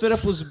he lifted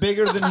up was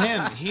bigger than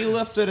him. He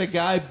lifted a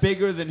guy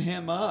bigger than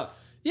him up.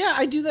 Yeah,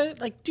 I do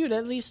that. Like, dude,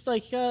 at least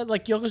like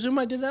Yokozuna,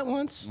 I did that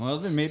once. Well,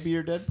 then maybe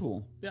you're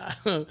Deadpool. Yeah,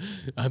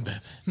 I'm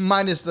Batman.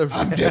 Minus the.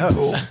 I'm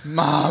Deadpool.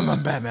 Mom,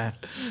 I'm Batman.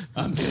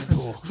 I'm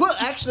Deadpool. Well,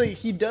 actually,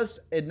 he does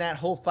in that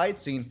whole fight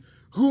scene.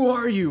 Who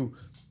are you?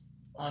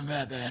 I'm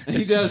Batman.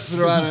 He does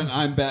throw out an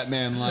 "I'm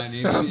Batman"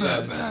 line. I'm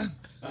Batman.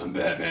 I'm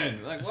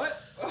Batman. Like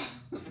what?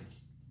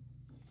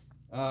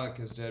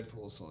 Because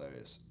Deadpool's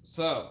hilarious.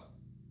 So,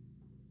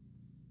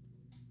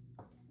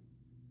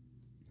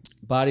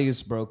 body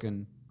is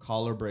broken.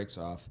 Collar breaks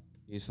off.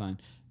 He's fine.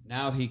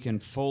 Now he can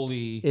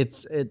fully.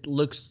 It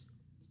looks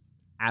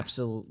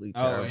absolutely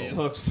terrible. Oh, it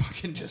looks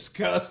fucking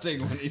disgusting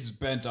when he's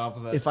bent off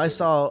of that. If I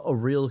saw a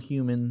real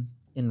human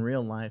in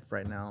real life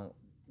right now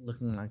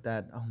looking like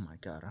that, oh my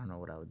god, I don't know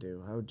what I would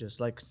do. I would just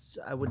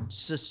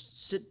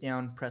just sit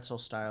down pretzel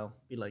style,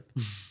 be like,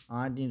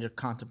 I need to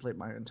contemplate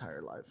my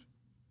entire life.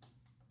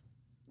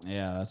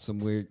 Yeah, that's some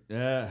weird.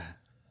 The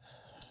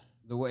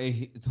way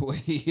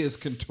he is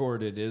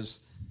contorted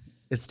is.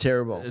 It's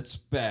terrible. It's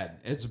bad.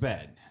 It's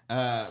bad.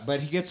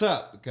 But he gets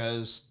up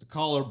because the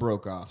collar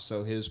broke off,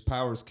 so his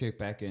powers kick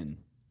back in,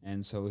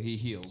 and so he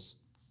heals.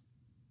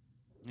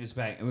 He's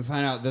back, and we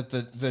find out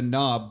that the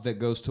knob that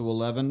goes to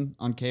 11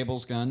 on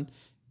Cable's gun,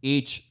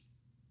 each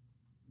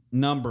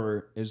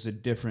number is a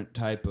different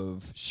type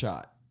of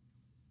shot.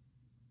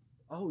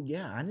 Oh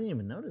yeah, I didn't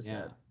even notice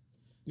that.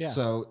 Yeah.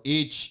 So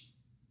each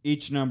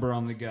number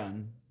on the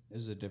gun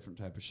is a different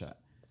type of shot.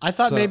 I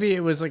thought So- maybe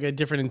it was like a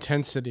different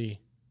intensity.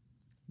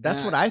 That's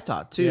Yeah. what I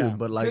thought too. Yeah.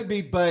 But like, Could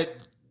be, but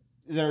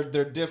they're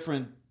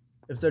different.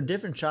 if they're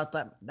different shots,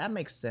 that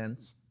makes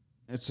sense.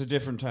 It's a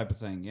different type of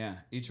thing, yeah.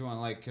 Each one,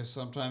 like, because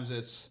sometimes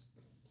it's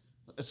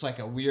like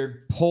a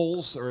weird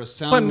pulse or a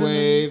sound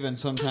wave, and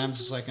sometimes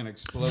it's like an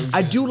explosion.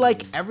 I do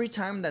like every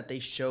time that they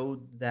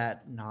showed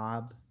that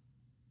knob,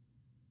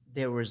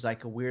 there was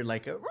like a weird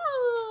like a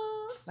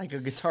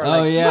guitar. Oh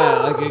like,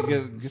 yeah, like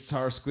a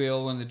guitar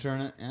squeal when they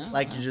turn it. Yeah,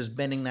 like you're just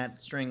bending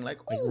that string like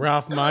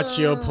Ralph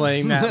Macchio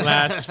playing that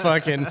last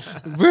fucking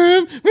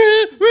vroom,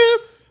 vroom, vroom.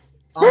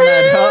 on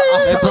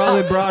that they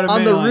probably brought him on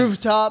in the like,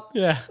 rooftop.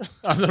 Yeah,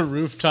 on the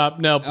rooftop.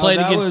 No, Oh, played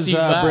that against was Steve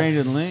Vai.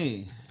 Brandon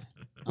Lee.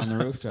 on the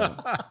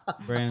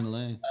rooftop. Brandon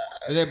Lee.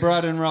 But they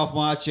brought in Ralph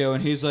Macchio,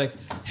 and he's like,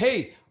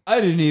 "Hey,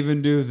 I didn't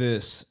even do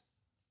this,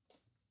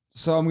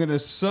 so I'm gonna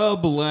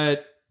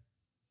sublet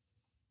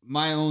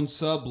my own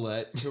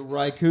sublet to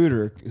Ry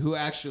Cooder, who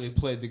actually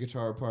played the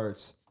guitar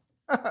parts."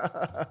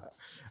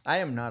 I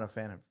am not a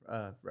fan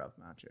of Ralph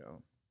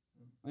Macchio.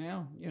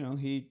 Well,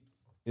 he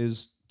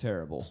is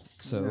terrible.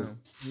 So No,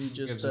 he who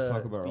just gives a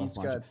fuck about Ralph he's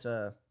Macchio?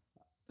 got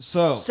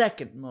So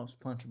second most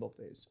punchable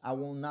face. I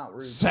will not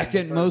root.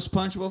 second for most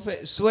punchable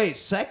face. So wait,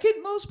 second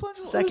most punchable.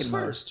 Second Who's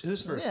most. first?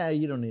 Who's first? Yeah,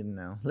 you don't need to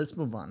know. Let's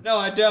move on. No,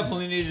 I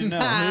definitely need to know.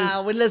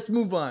 Who's- Well, let's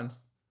move on.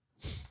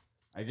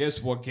 I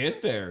guess we'll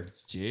get there.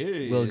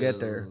 Jeez. We'll get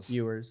there,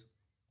 viewers.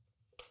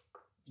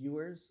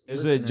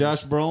 Is it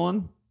Josh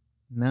Brolin?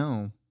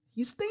 No,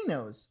 he's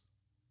Thanos.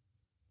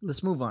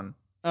 Let's move on.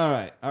 All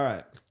right.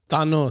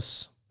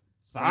 Thanos.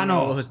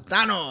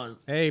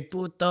 Thanos. Hey,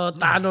 puto,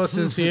 Thanos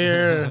is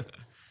here.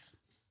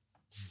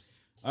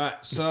 All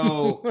right.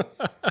 So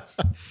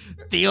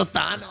Tío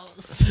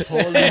Thanos.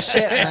 Holy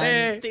shit,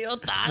 man. Tío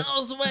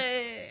Thanos,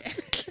 way.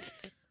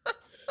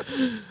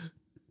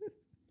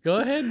 Go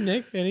ahead,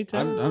 Nick.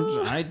 Anytime.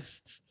 I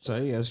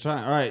say yes.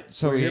 Try. All right.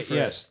 So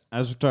yes,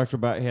 as we talked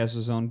about, he has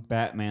his own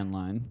Batman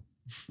line,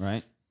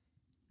 right?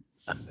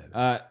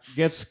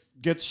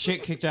 Gets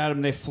shit kicked out of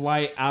him. They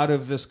fly out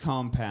of this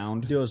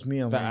compound, Dios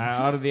mío, man.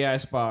 out of the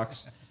ice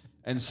box,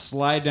 and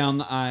slide down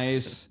the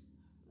ice.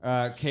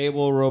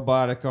 Cable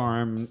robotic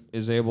arm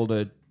is able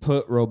to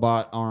put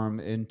robot arm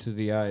into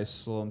the ice,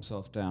 slow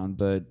himself down,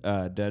 but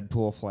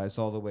Deadpool flies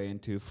all the way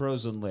into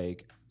frozen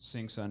lake,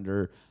 sinks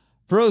under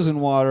frozen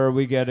water.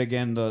 We get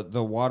again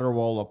the water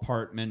wall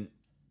apartment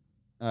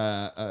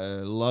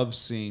love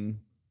scene.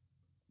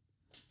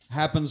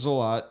 Happens a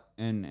lot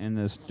in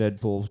this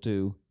Deadpool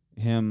 2.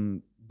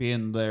 Him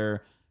being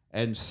there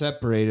and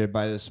separated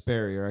by this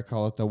barrier. I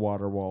call it the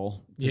water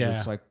wall. Yeah.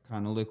 It's like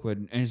kind of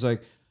liquid. And he's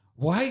like,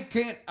 "Why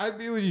can't I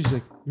be with you?" He's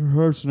like, "Your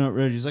heart's not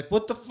ready." He's like,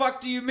 "What the fuck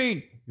do you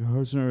mean? Your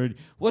heart's not ready.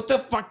 What the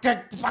fuck?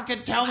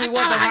 Fucking tell me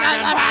what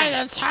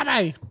the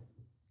fuck."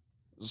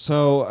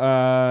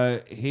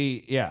 So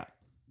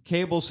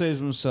Cable saves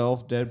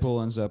himself.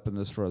 Deadpool ends up in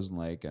this frozen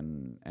lake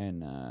and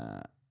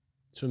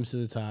Swims to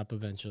the top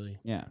eventually.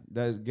 yeah,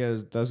 does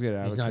get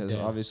out He's not because dead.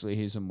 obviously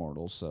he's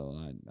immortal, so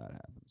that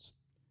happens.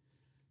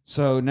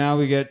 So now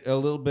we get a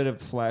little bit of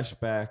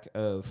flashback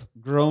of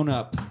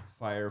grown-up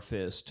Fire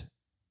Fist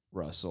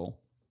Russell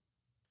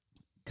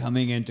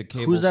coming into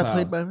Cable's Who's that house.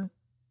 played by?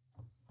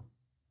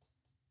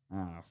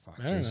 Oh, fuck.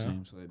 I don't His know.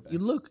 name's way back.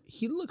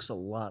 He looks a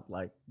lot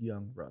like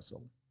young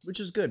Russell, which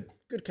is good.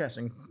 Good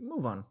casting.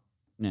 Move on.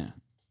 Yeah.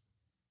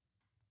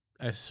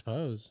 I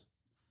suppose.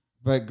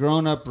 But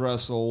grown-up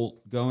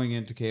Russell going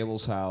into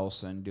Cable's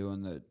house and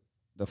doing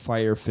the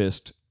Fire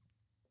Fist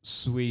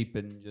sweep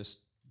and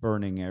just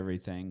burning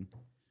everything.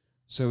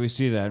 So we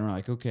see that and we're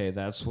like, okay,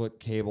 that's what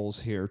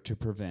Cable's here to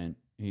prevent.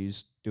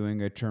 He's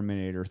doing a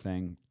Terminator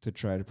thing to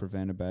try to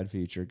prevent a bad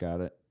future.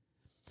 Got it.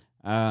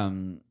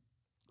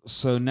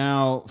 So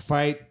now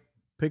fight.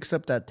 Picks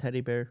up that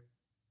teddy bear.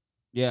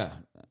 Yeah.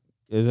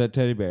 Is that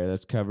teddy bear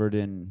that's covered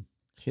in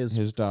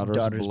his daughter's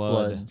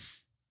blood.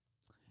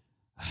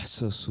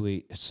 So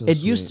sweet. It's so It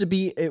sweet. used to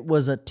be. It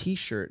was a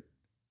T-shirt.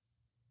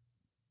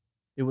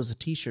 It was a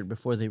T-shirt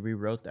before they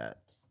rewrote that.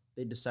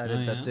 They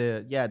decided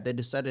they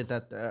decided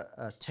that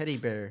the teddy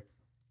bear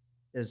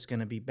is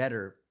gonna be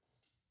better.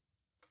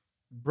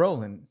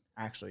 Brolin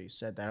actually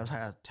said that. I was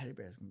like, teddy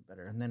bear is gonna be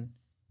better. And then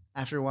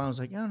after a while, I was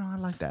like, oh no, I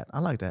like that. I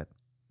like that.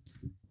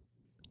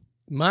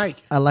 Mike.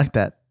 I like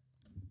that.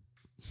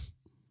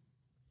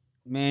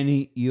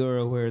 Manny, you're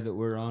aware that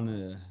we're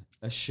on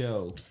a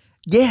show.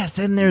 Yes,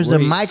 and there's a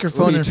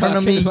microphone in front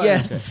of me.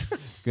 Yes.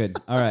 Okay. Good.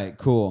 All right,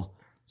 cool.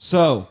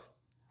 So,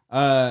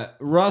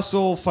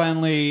 Russell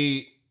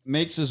finally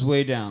makes his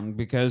way down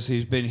because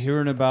he's been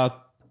hearing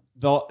about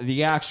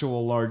the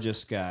actual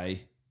largest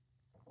guy.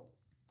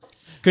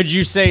 Could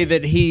you say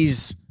that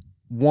he's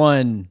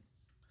one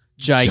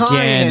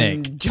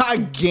gigantic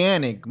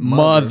gigantic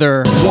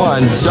mother?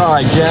 One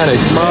gigantic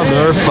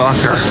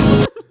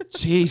motherfucker.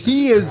 Jesus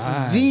He is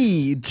Christ.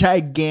 the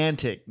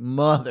gigantic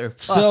motherfucker.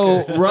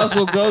 So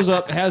Russell goes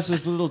up, has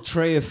this little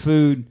tray of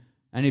food,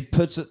 and he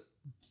puts it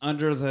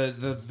under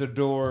the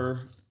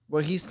door.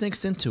 Well, he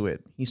sneaks into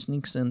it. He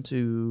sneaks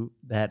into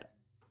that.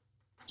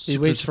 He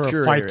waits for a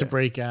secure fight area. to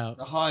break out.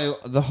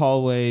 The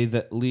hallway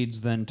that leads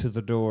then to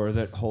the door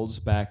that holds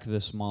back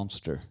this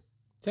monster.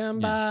 Down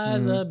by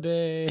the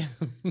bay.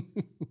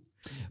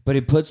 But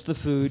he puts the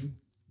food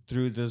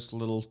through this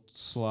little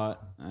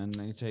slot, and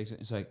he takes it.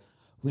 He's like,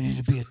 "We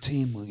need to be a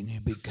team. We need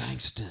to be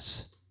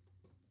gangsters.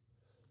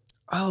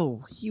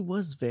 Oh, he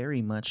was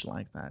very much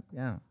like that.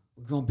 Yeah.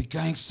 We're gonna be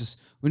gangsters.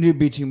 We need to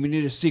be a team. We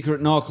need a secret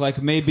knock,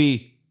 like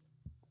maybe."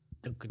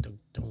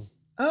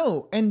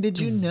 Oh, and did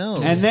you know?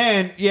 And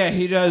then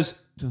he does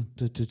dun,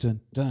 dun, dun, dun,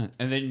 dun,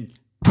 and then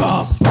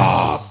bum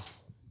bum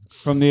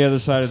from the other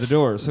side of the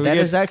door. So That we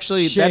get is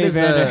actually- shave that is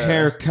and a a-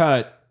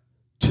 haircut.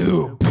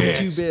 2 bits.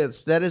 2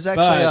 bits. That is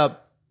actually But- a.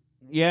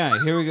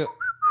 Yeah, here we go.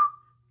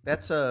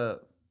 That's a.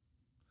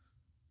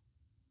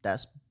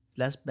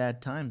 that's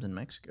bad times in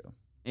Mexico.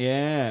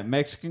 Yeah,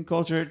 Mexican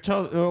culture.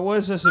 What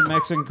is this in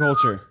Mexican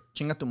culture?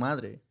 Chinga tu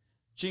madre.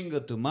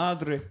 Chinga tu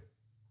madre.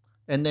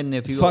 And then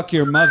if you fuck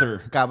your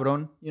mother,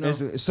 cabron, you know.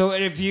 So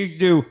if you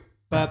do,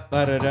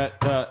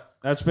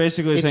 that's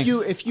basically saying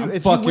if you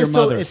fuck your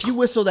whistle mother. if you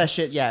whistle that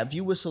shit, if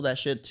you whistle that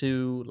shit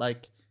to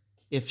like,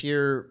 if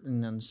you're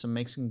some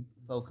Mexican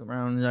folk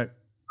around,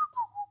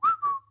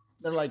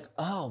 they're like,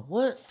 oh,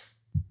 what?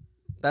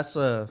 That's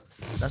a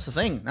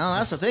thing. No,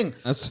 that's a thing.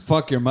 That's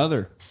fuck your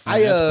mother.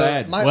 That's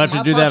bad. We'll have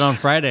to do that on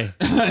Friday.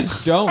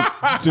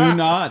 Do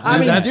not. I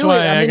mean, That's do it.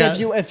 why I mean,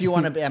 I if you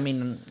want to be, I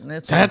mean,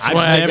 That's I've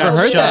why I never got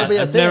heard shot. that.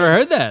 I've never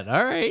heard that.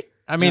 All right.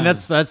 I mean,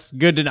 that's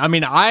good to. I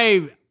mean,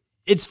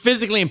 it's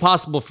physically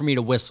impossible for me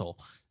to whistle,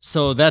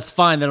 so that's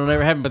fine. That'll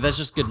never happen. But that's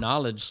just good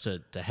knowledge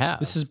to have.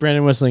 This is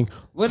Brandon whistling.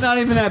 Well, not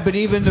even that, but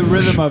even the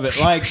rhythm of it.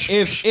 Like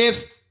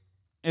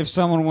if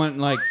someone went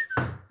like,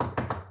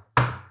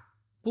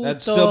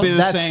 that'd still be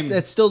the same.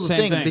 It's still the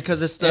same thing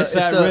because it's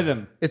that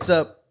rhythm.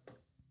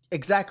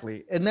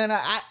 Exactly. And then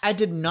I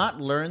did not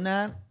learn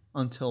that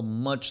until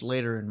much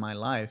later in my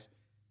life.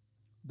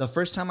 The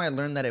first time I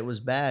learned that it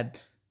was bad,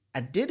 I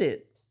did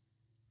it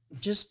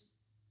just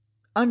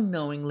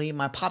unknowingly.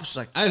 My pop's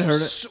like, I'd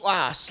heard it.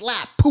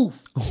 Slap,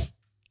 poof.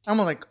 I'm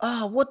like,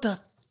 oh, what the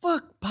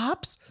fuck,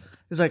 pops?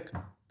 He's like,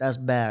 that's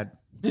bad.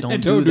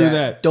 Don't do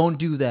that. Don't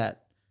do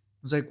that. I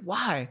was like,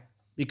 why?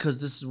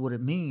 Because this is what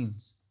it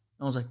means.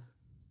 I was like,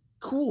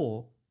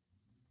 cool.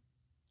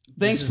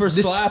 Thanks for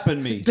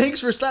slapping me.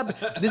 Thanks for slapping.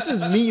 This is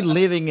me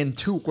living in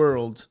two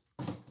worlds.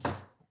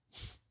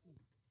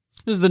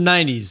 This is the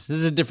 90s. This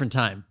is a different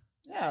time.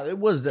 Yeah, it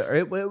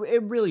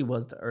really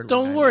was the early.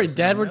 Don't worry, 90s,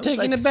 Dad. man. We're It was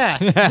taking like- it back.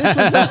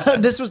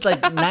 This was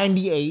like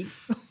 98.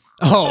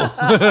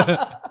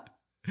 Oh,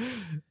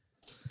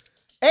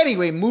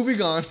 Anyway,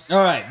 moving on. All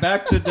right,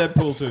 back to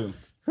Deadpool 2.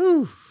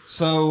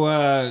 So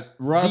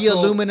Russell, The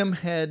aluminum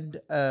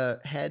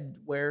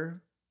headwear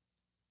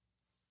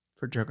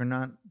for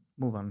Juggernaut.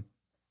 Move on.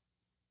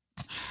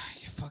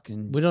 you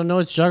fucking We don't know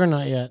it's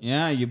Juggernaut yet.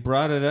 yeah, you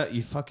brought it up.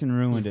 You fucking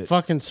ruined it.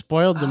 Fucking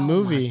spoiled the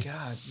movie. Oh my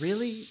God,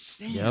 really?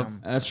 Damn. Yep.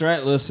 That's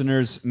right,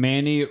 listeners.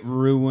 Manny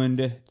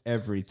ruined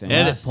everything.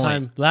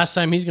 Last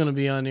time he's gonna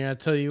be on here. I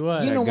tell you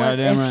what. You know what?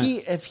 goddamn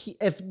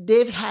If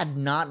Dave had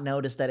not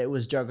noticed that it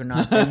was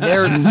Juggernaut, then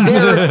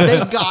they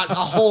got a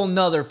whole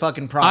nother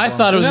fuccking problem. I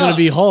thought it was gonna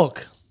be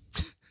Hulk.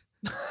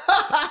 Could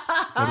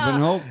have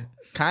been Hulk,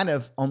 kind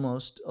of,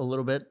 almost a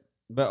little bit.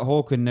 but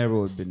Hulk could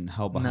never have been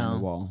held behind No.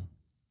 the wall.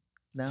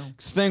 No,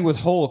 The thing with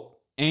Hulk,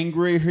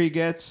 angrier he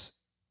gets,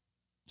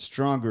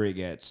 stronger he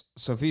gets.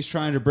 So if he's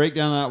trying to break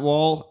down that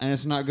wall and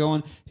it's not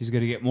going, he's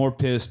going to get more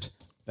pissed.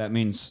 That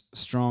means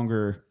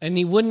stronger. And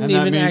he wouldn't And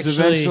that even means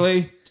actually.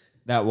 eventually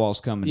that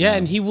wall's coming Yeah, down.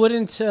 and he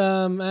wouldn't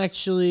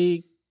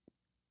actually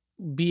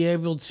be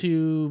able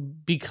to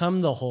become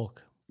the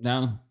Hulk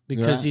No.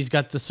 because he's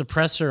got the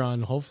suppressor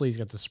on. Hopefully, he's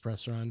got the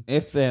suppressor on.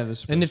 If they have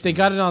this. And if they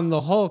got it on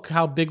the Hulk,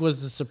 how big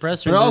was the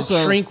suppressor? But Did it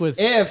also, shrink with.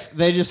 if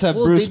they just have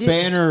Well, Bruce they did-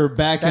 Banner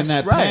back in That's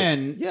that right.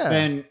 pen, Yeah.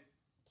 then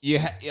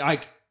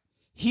like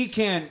he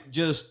can't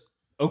just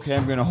I'm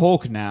going to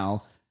Hulk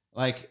now.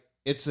 Like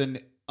it's an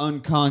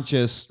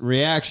unconscious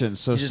reaction.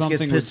 So you just something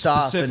get would pissed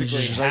off and specifically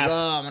it's just like, happen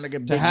oh, I'm gonna get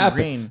to big and happen.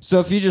 green. So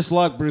if you just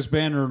lock Bruce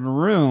Banner in a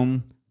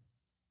room,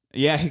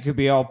 yeah, he could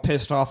be all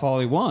pissed off all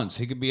he wants.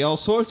 He could be all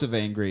sorts of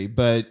angry,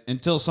 but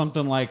until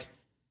something like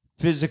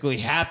physically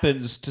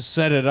happens to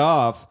set it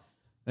off,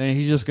 then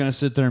he's just going to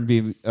sit there and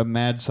be a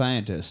mad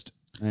scientist,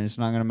 and it's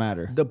not going to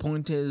matter. The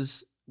point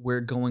is,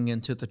 we're going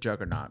into the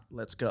Juggernaut.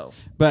 Let's go.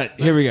 But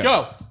here we go.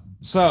 Go.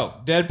 So,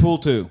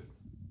 Deadpool 2.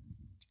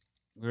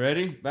 You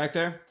ready? Back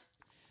there?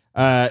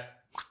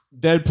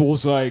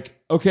 Deadpool's like,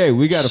 okay,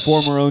 we got to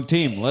form our own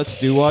team. Let's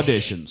do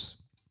auditions.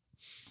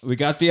 We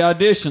got the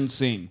audition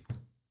scene.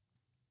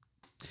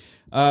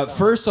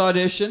 First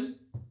audition,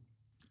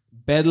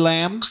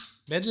 Bedlam.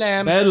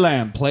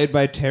 Bedlam, played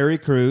by Terry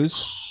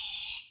Crews.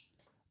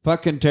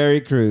 Fucking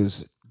Terry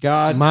Crews.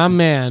 God, My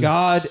man.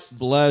 God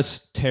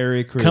bless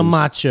Terry Crews.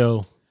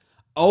 Camacho.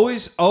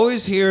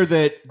 Always hear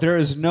that there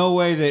is no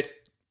way that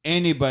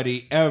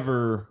anybody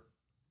ever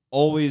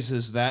always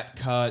is that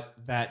cut,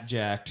 that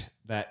jacked,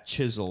 that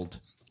chiseled.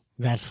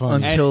 That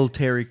fun. Until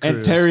Terry Crews.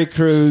 And Terry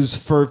Crews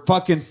for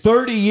fucking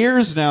 30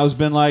 years now has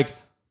been like,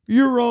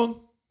 you're wrong.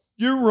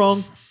 You're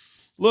wrong.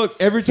 Look,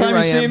 every time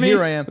you see me,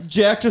 here I am. I'm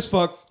jacked as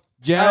fuck.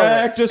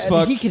 Jacked as And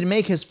fuck. he can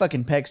make his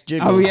fucking pecs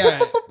jiggle. Oh, yeah.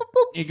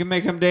 He can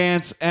make him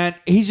dance. And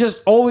he's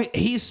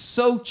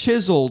so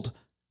chiseled.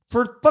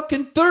 For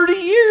fucking 30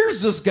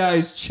 years, this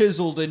guy's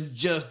chiseled and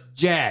just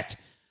jacked.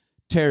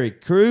 Terry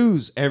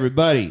Crews,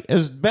 everybody,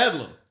 is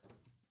Bedlam.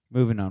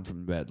 Moving on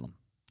from Bedlam.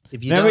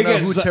 If you Then don't we know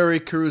get who Z- Terry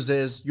Crews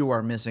is, you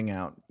are missing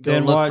out. Go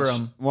Then look for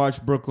him.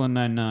 watch Brooklyn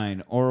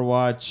Nine-Nine or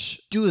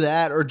watch Do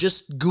that, or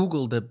just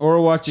Google the.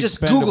 or watch Just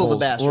Google the Expendables,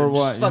 bastard. or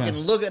Just what, fucking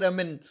look at him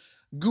and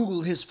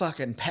Google his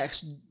fucking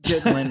pecs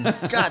jiggling.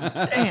 God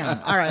damn.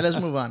 All right, let's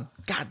move on.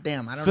 God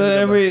damn. I don't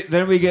So know.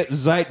 then we get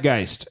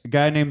Zeitgeist, a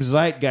guy named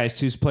Zeitgeist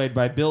who's played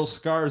by Bill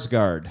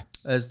Skarsgård.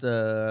 As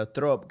the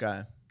throw up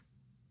guy.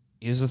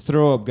 He's a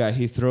throw up guy.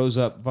 He throws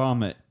up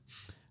vomit.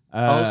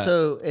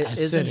 Also,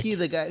 isn't he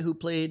the guy who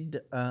played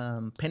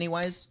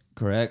Pennywise?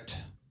 Correct.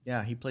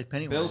 Yeah, he played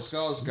Pennywise. Bill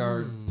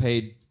Skarsgård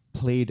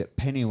played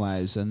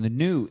Pennywise in the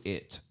new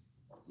It.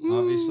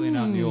 Obviously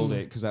not in the old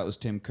It, because that was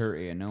Tim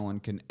Curry, and no one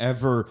can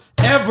ever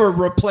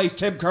replace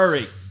Tim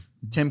Curry.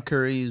 Tim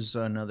Curry's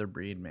another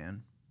breed,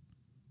 man.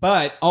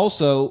 But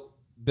also,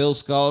 Bill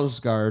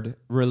Skarsgård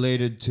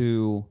related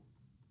to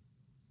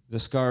the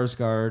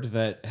Skarsgård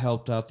that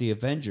helped out the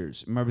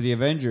Avengers. Remember the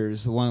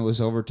Avengers? The one that was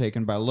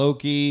overtaken by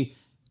Loki.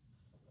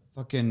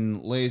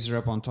 Fucking laser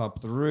up on top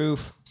of the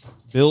roof.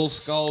 Bill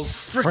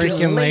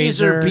Freaking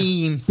laser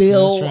beams.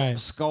 Bill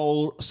That's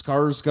right.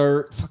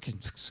 Skarsgård. Fucking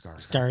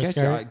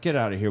Skarsgård. Get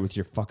out of here with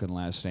your fucking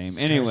last name.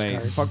 Anyway,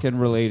 fucking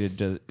related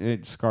to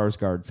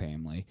Skarsgård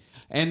family.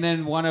 And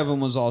then one of them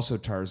was also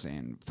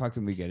Tarzan.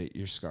 Fucking we get it.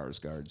 You're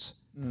Skarsgårds.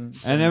 And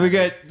then we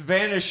get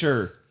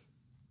Vanisher.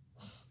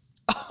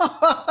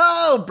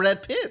 Oh,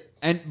 Brad Pitt.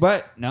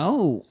 But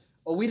no.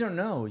 Oh, we don't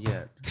know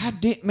yet.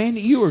 God damn, man,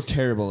 you were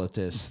terrible at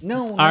this.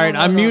 No. All right,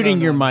 I'm muting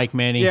your mic,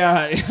 Manny.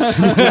 Yeah.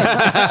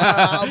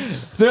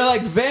 They're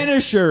like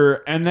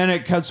Vanisher, and then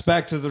it cuts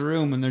back to the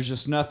room, and there's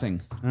just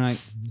nothing. And I'm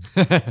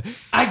like,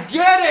 I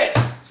get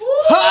it.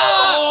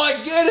 Oh,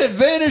 I get it.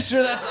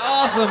 Vanisher, that's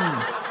awesome.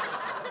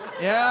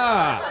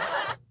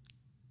 Yeah.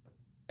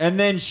 And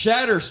then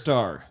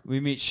Shatterstar. We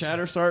meet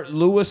Shatterstar.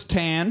 Louis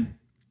Tan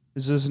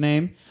is his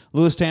name.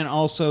 Louis Tan,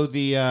 also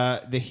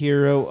the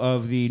hero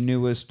of the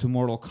newest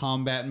Mortal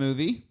Kombat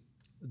movie.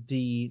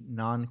 The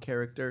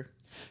non-character.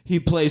 He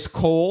plays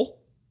Cole.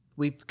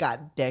 We've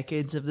got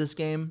decades of this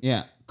game.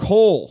 Yeah.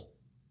 Cole,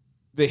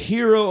 the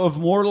hero of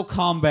Mortal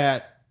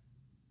Kombat.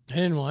 I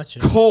didn't watch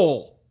it.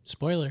 Cole.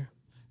 Spoiler.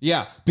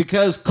 Yeah,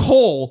 because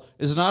Cole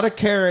is not a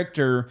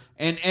character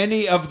in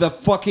any of the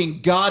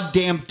fucking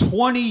goddamn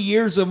 20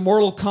 years of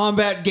Mortal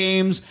Kombat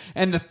games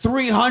and the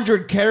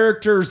 300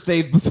 characters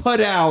they've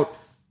put out.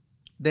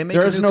 They make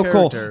There's a new no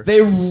character. Cole.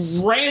 They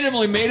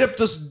randomly made up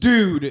this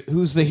dude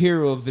who's the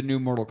hero of the new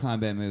Mortal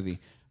Kombat movie.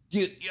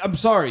 I'm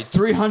sorry,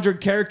 300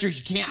 characters.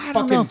 You can't. I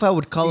don't know if I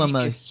would call him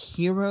a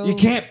hero. You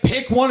can't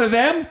pick one of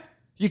them.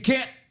 You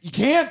can't.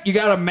 You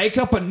got to make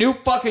up a new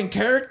fucking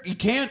character. You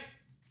can't.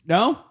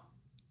 No.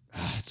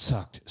 It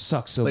sucked. It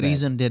sucks so bad. But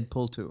he's in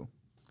Deadpool 2.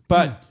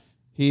 But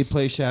he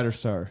plays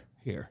Shatterstar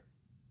here.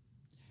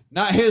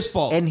 Not his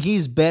fault. And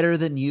he's better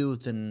than you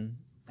in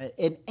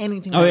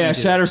anything. Oh that yeah, you do.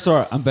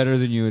 Shatterstar. I'm better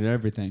than you at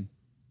everything.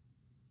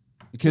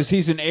 Because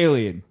he's an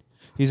alien.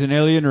 He's an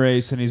alien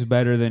race, and he's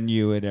better than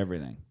you at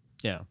everything.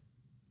 Yeah.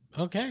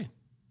 Okay.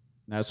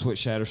 That's what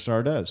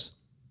Shatterstar does.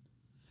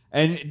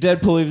 And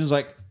Deadpool even's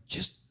like,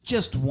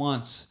 just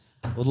once,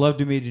 would love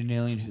to meet an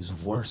alien who's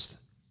worse.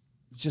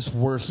 Just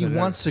worse. He than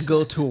wants to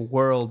go to a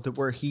world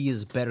where he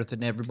is better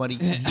than everybody.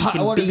 He I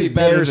can want to be their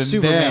better than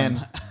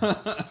Superman. them.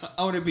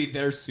 I want to be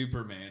their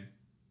Superman.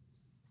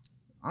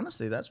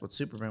 Honestly, that's what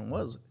Superman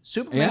was.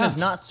 Superman is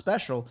not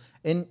special.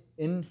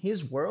 In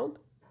his world,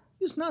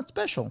 he's not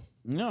special.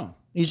 No.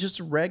 He's just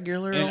a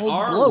regular In old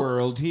our bloke.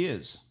 world, he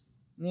is.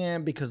 Yeah,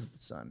 because of the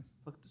sun.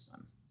 Fuck the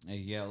sun. A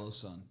yellow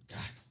sun. God.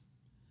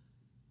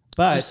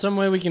 But But some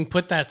way we can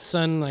put that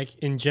sun like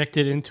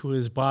injected into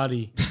his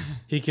body.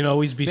 He can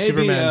always be Maybe,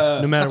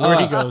 Superman no matter where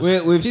he goes.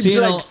 we've He'd seen be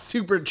like a-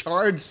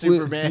 supercharged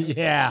Superman.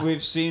 Yeah.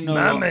 We've seen a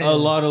man.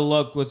 lot of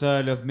luck with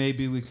that. If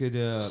maybe we could,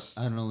 I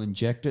don't know,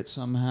 inject it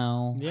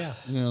somehow. Yeah.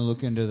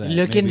 Look into that.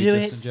 Look Maybe into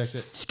just it. Inject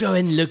it. Let's go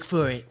and look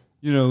for it.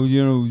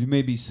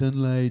 Maybe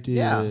sunlight.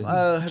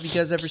 Yeah. Have you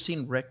guys ever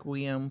seen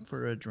Requiem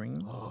for a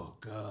Dream? Oh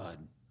God.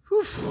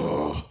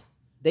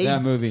 They,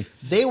 That movie.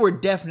 They were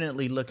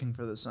definitely looking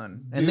for the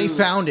sun, and they Dude.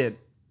 found it.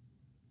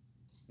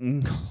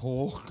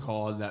 Oh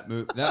God,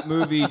 that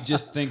movie.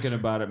 Just thinking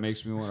about it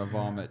makes me want to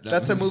vomit.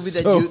 That's a movie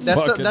that so you.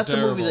 That's a fucking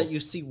movie that terrible. you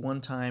see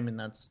one time, and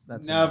that's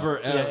Never,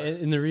 enough. Yeah, ever.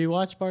 in the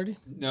rewatch party?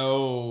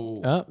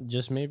 No. Oh,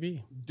 just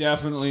maybe.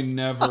 Definitely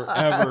never,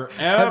 ever,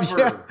 Have you-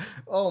 ever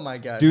Oh my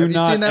god! Do Have you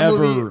not seen that ever-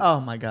 movie? Oh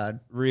my god!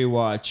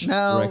 rewatch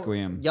Now,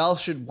 Requiem. y'all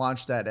should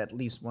watch that at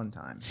least one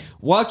time.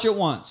 Watch it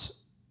once.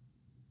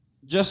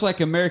 Just like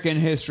American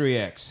History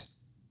X.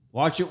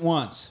 Watch it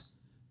once.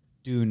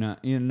 Do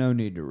not, no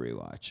need to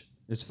rewatch.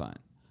 It's fine.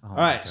 All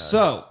right,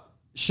 so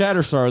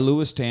Shatterstar,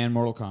 Louis Tan,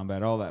 Mortal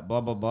Kombat, all that,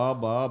 blah blah blah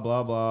blah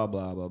blah blah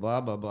blah blah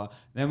blah blah blah.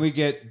 Then we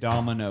get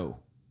Domino.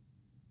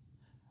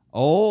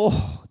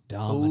 Oh,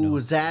 Domino. Ooh,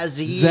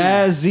 Zazie.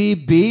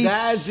 Zazie Beats.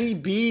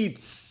 Zazie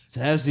Beats.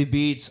 Zazie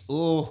Beats.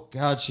 Oh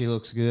God, she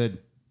looks good.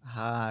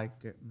 I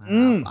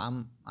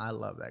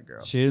love that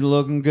girl. She's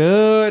looking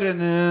good in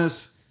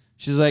this.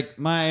 She's like,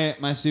 my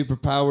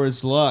superpower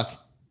is luck.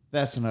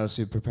 That's not a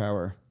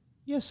superpower.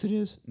 Yes, it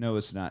is. No,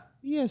 it's not.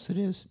 Yes, it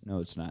is. No,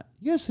 it's not.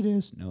 Yes, it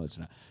is. No, it's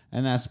not.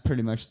 And that's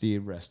pretty much the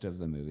rest of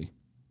the movie.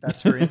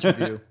 That's her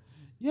interview.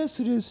 Yes,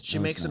 it is. She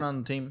makes it on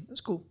the team. It's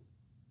cool.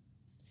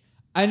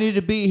 I need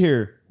to be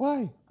here.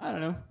 Why? I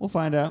don't know. We'll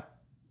find out.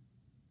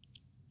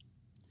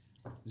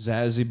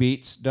 Zazie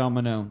Beats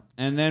Domino.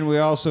 And then we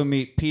also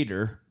meet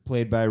Peter,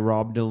 played by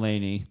Rob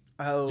Delaney.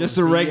 Oh, Just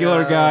a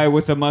regular guy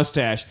with a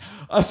mustache.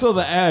 I saw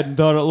the ad and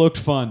thought it looked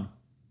fun.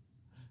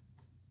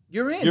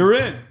 You're in. You're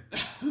in.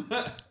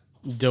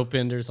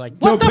 Dopender's like,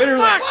 What the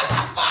fuck?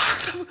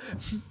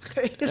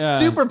 His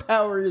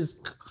superpower is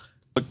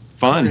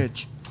Fun.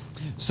 courage.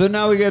 So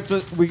now we get You're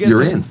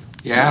this, in.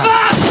 Yeah.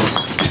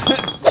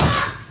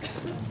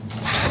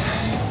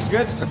 We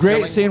got this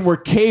great scene where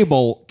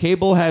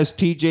Cable has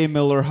T.J.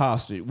 Miller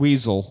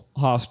Weasel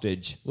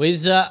hostage.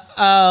 Weasel,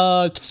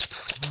 Oh,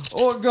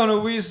 gonna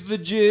wheeze the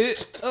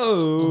jit.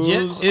 Oh,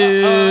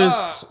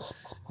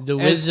 the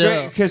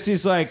Weasel. Because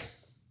he's like,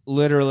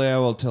 literally, I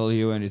will tell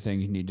you anything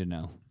you need to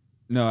know.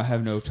 No, I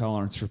have no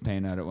tolerance for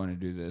pain. I don't want to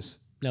do this.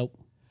 Nope.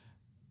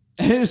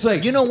 And it's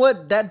like, You know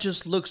what? That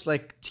just looks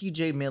like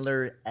T.J.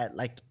 Miller at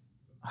like.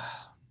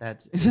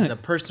 That is a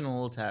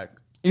personal attack.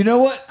 you know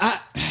what?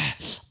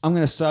 I'm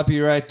gonna stop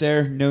you right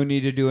there. No need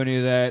to do any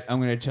of that.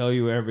 I'm gonna tell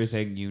you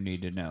everything you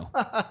need to know.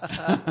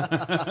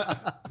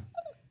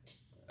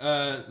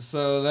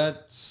 So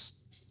that's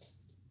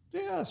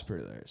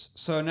pretty hilarious.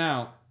 So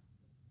now,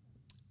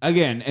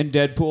 again, in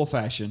Deadpool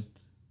fashion,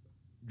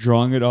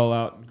 drawing it all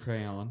out in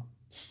crayon,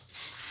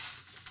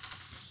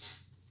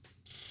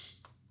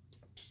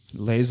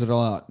 lays it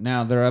all out.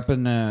 Now they're up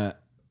in the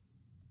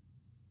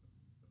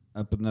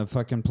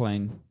fucking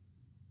plane.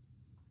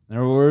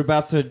 They're worried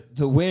about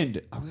the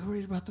wind. Are we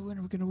worried about the wind?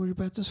 Are we going to worry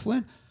about this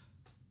wind?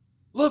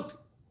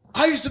 Look,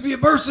 I used to be a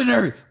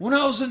mercenary. When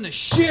I was in the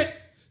shit,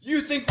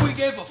 you think we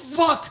gave a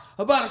fuck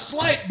about a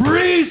slight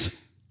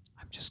breeze?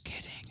 I'm just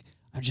kidding.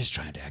 I'm just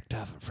trying to act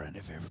tough in front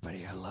of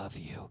everybody. I love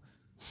you.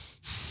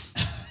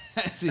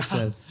 As he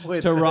said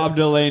to Rob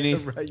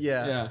Delaney.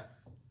 Yeah.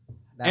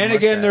 And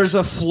again, there's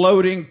a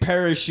floating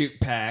parachute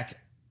pack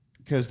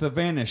because the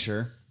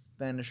Vanisher.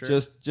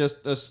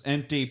 Just this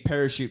empty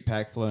parachute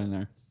pack floating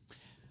there.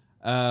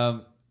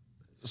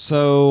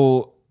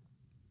 So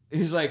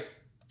he's like,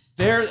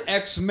 they're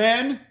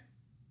X-Men,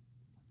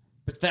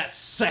 but that's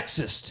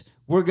sexist.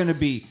 We're going to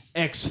be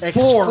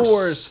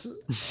X-Force.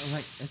 I'm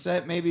like, does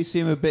that maybe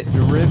seem a bit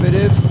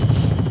derivative?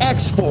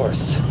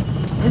 X-Force.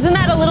 Isn't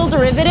that a little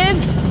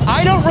derivative?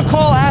 I don't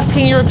recall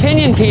asking your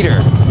opinion,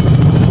 Peter.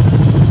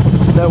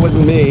 That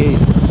wasn't me.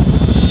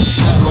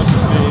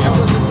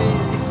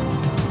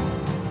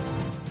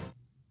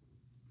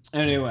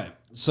 Anyway,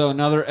 so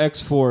another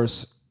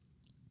X-Force.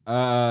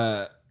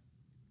 So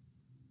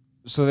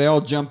they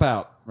all jump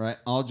out, right?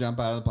 All jump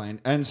out of the plane.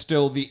 And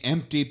still the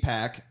empty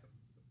pack,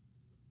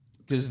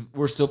 because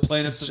we're still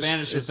playing up the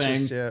Vanisher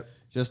thing.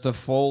 Just a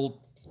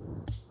full...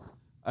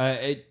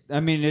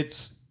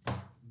 it's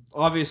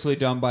obviously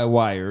done by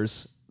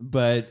wires,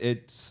 but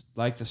it's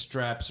like the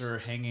straps are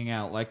hanging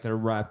out like they're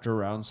wrapped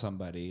around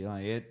somebody.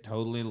 Like, it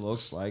totally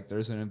looks like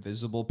there's an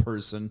invisible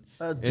person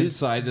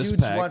inside this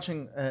pack.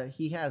 Watching,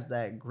 he has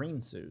that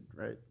green suit,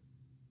 right?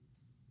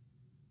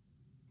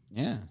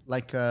 Yeah.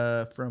 Like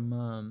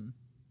from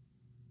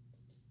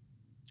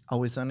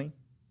Always Sunny?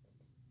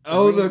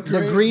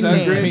 The green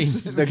man.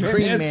 The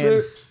green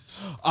man.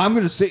 I'm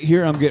going to sit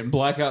here. I'm getting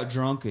blackout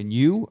drunk, and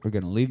you are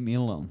going to leave me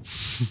alone.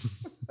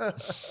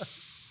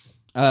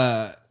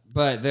 But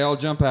they all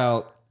jump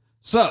out.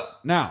 So,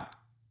 now,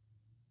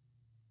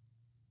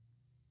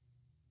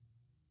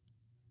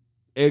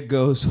 it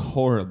goes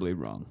horribly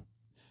wrong.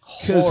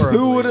 Because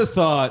who would have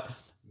thought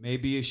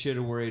maybe you should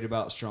have worried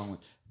about Strongman?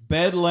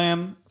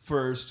 Bedlam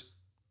first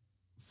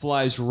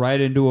flies right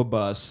into a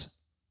bus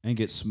and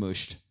gets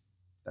smooshed.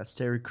 That's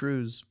Terry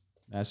Crews.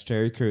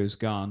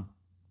 Gone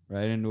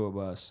right into a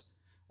bus.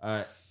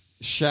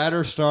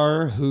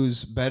 Shatterstar,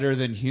 who's better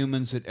than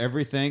humans at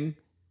everything,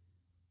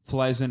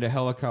 flies into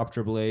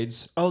helicopter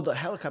blades. Oh, the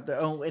helicopter.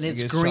 Oh, and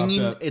it's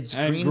green. It's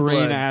and green green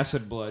blood.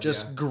 acid blood.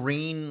 Just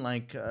green,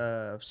 like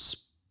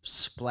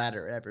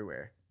splatter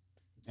everywhere.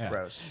 Yeah.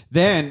 Gross.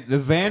 Then the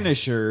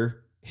Vanisher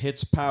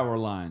hits power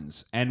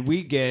lines, and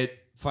we get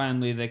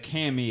finally the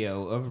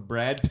cameo of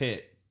Brad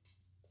Pitt.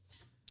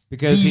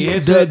 Because he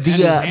hits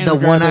the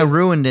one I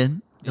ruined it.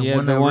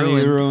 The one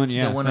you ruined.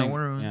 Yeah,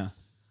 yeah.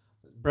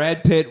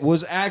 Brad Pitt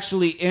was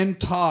actually in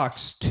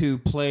talks to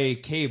play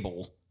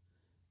Cable,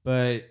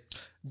 but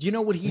do you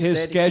know what his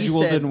said?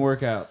 schedule didn't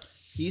work out.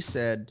 He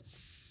said,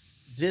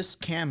 "This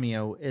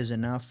cameo is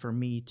enough for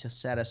me to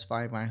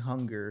satisfy my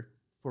hunger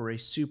for a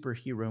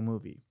superhero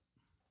movie."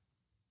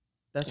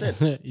 That's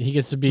it. He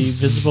gets to be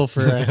visible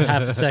for a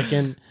half a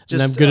second, Just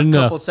and I'm good a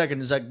enough. couple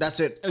seconds. It's like, that's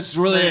it. It's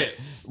really it.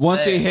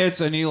 Once he hits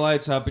and he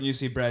lights up, and you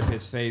see Brad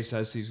Pitt's face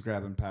as he's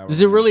grabbing power.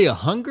 Is it really a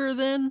hunger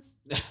then?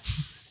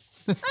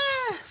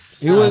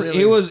 He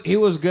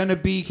was gonna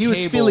be. He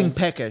was feeling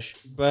peckish,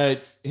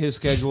 but his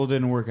schedule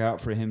didn't work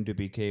out for him to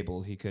be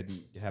Cable. He couldn't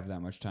have that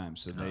much time,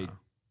 so they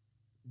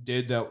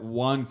did that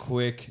one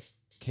quick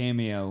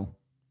cameo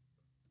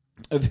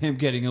of him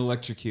getting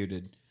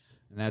electrocuted,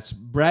 and that's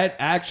Brad.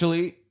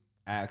 Actually,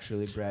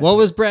 Brad. What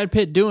was Brad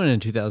Pitt doing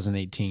in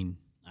 2018?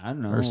 I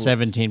don't know. Or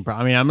 17.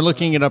 I mean, I'm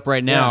looking it up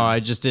right now. Yeah.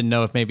 I just didn't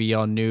know if maybe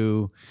y'all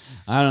knew.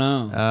 I don't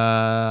know.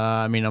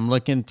 I mean, I'm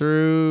looking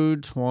through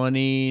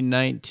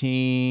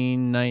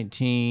 2019,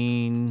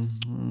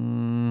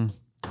 19.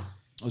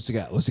 What's he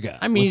got?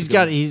 I mean, he's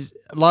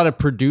a lot of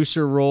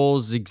producer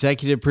roles,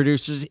 executive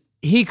producers.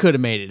 He could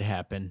have made it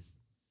happen.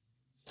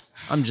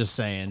 I'm just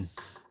saying.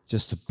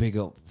 Just a big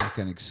old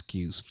fucking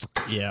excuse.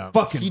 Yeah.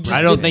 Fucking.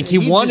 I don't think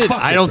he wanted.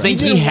 I don't think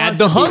he had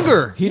the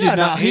hunger. He did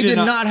not. He did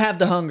not have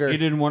the hunger. He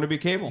didn't want to be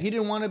Cable. He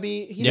didn't want to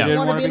be. He Yeah.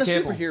 didn't want to be in a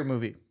Cable. superhero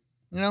movie.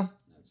 You know.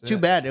 Too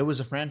bad. It was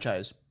a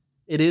franchise.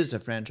 It is a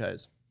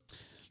franchise.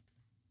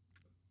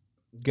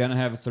 Gonna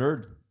have a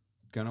third.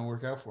 Gonna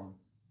work out for him.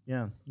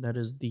 Yeah, that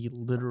is the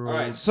literal All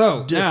right,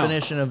 so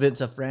definition of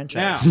it's a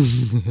franchise.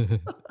 Now,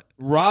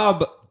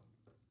 Rob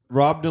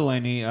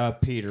Delaney,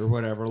 Peter,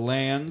 whatever,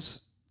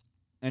 lands,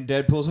 and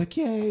Deadpool's like,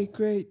 "Yay,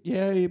 great,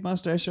 yay,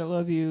 mustache, I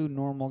love you."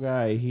 Normal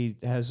guy. He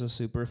has a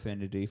super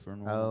affinity for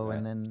normal. Guy.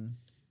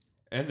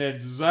 and then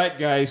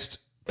Zeitgeist.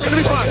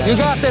 You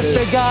got this,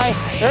 big guy.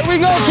 There we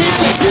go,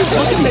 people.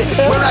 Look at me.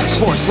 We're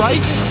X-Force,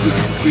 right?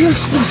 We're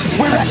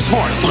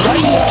X-Force, right?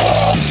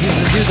 He's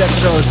the dude that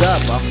throws up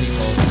off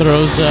people.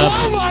 Throws up.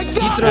 Oh my He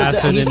God! throws up.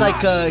 Acid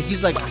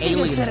He's like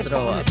aliens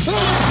throw up,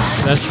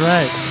 That's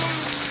right.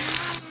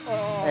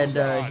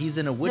 and he's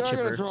in a wood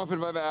chipper.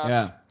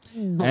 Yeah,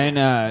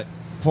 and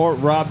for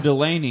Rob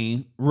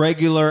Delaney,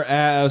 regular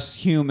ass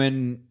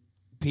human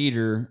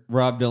Peter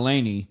Rob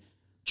Delaney.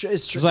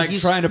 He's like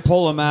He's trying to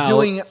pull him out,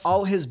 doing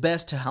all his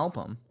best to help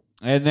him.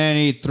 and then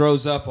he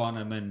throws up on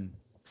him and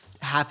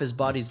Half his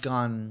body's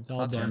gone.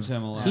 Fuck turns him.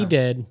 him alive. He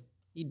did.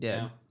 He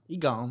dead. Yeah. He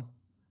gone.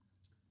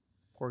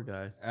 Poor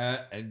guy.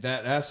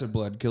 That acid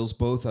blood kills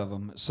both of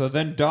them. So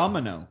then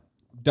Domino,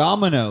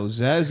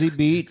 Zazie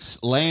Beetz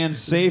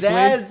lands safely.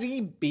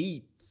 Zazie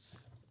Beetz.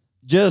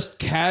 Just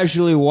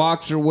casually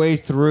walks her way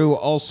through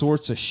all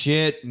sorts of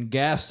shit and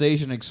gas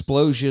station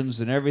explosions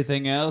and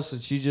everything else,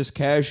 and she just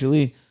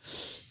casually.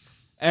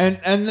 And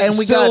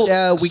we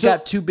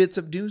got 2 bits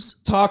of news.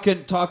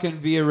 Talking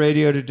via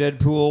radio to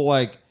Deadpool,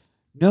 like,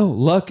 no,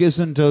 luck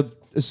isn't a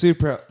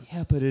super.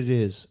 Yeah, but it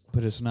is.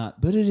 But it's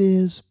not. But it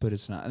is. But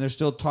it's not. And they're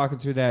still talking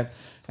through that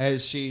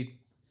as she.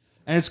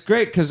 And it's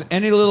great because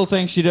any little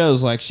thing she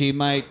does, like she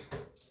might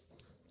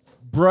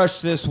brush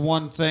this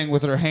one thing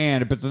with her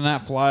hand, but then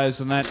that flies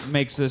and that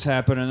makes this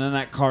happen, and then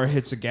that car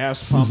hits a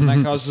gas pump and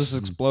that causes this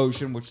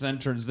explosion, which then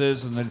turns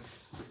this, and then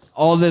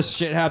all this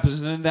shit happens,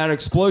 and then that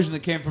explosion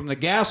that came from the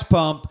gas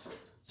pump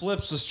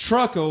flips this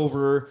truck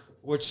over,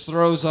 which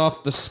throws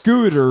off the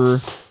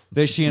scooter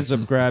that she ends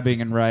up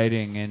grabbing and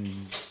riding, and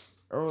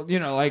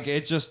like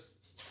it's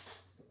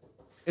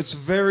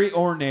very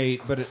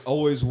ornate, but it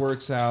always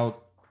works out.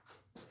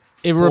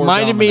 It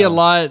reminded me a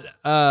lot.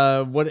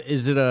 What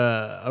is it?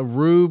 A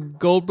Rube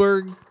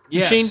Goldberg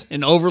machine?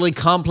 An overly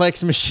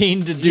complex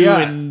machine to do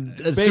in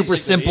a super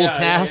simple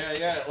task.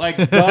 Yeah.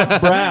 Like Doc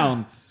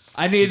Brown.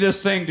 I need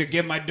this thing to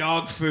give my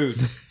dog food.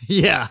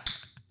 Yeah.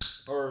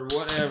 Or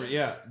whatever.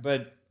 Yeah.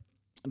 But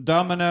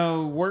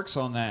Domino works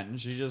on that, and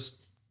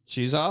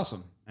she's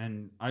awesome.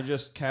 And I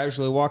just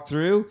casually walk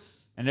through,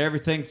 and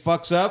everything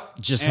fucks up.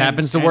 Just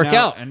happens to work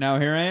out. And now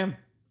here I am,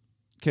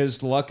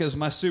 because luck is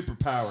my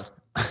superpower.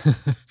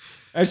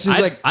 And she's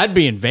like, I'd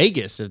be in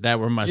Vegas if that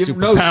were my no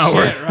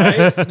superpower.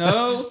 shit, right?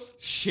 No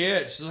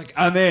shit. She's like,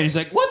 I'm in. He's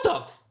like, what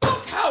the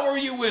fuck? How are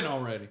you in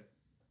already?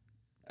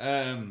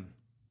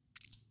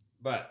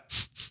 But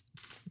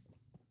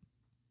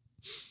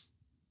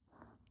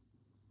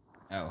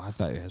I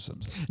thought you had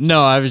something.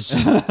 No, I was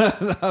just.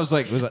 I was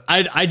like,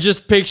 I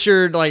just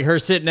pictured like her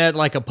sitting at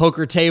like a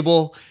poker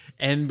table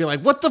and be like,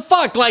 what the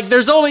fuck? Like,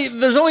 there's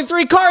only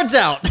 3 cards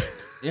out.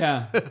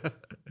 Yeah.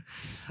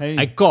 Hey,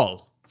 I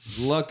call.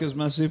 Luck is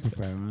my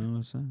superpower. I know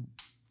what's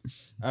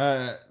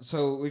that.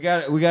 So we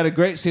got a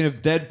great scene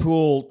of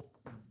Deadpool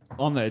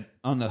on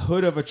the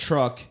hood of a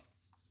truck,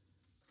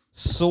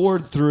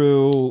 sword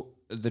through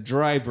the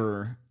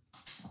driver,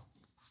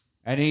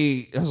 and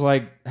he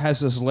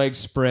has his legs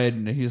spread,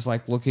 and he's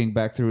like looking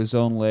back through his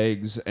own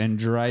legs and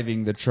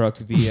driving the truck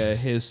via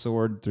his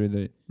sword through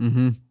the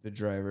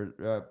driver.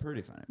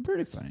 Pretty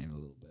funny a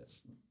little bit.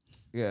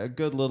 Yeah, a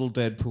good little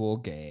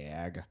Deadpool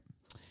gag.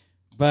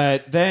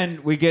 But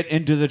then we get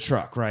into the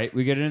truck, right?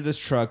 We get into this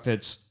truck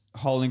that's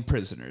hauling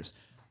prisoners.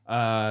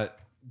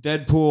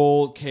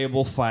 Deadpool,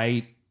 Cable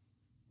fight.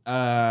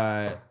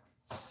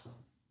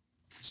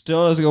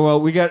 Still doesn't go well.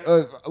 We got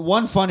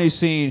one funny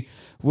scene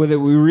with it.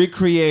 We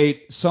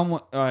recreate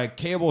someone.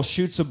 Cable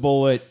shoots a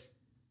bullet,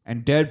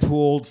 and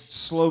Deadpool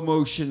slow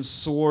motion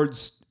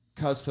swords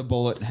cuts the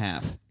bullet in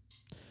half.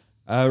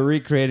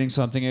 Recreating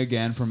something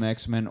again from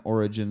X-Men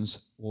Origins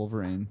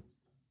Wolverine.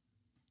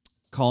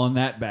 Calling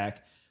that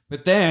back.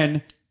 But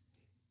then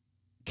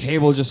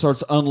Cable just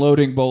starts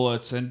unloading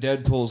bullets, and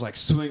Deadpool's like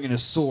swinging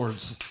his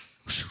swords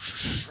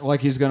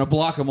like he's gonna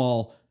block them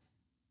all,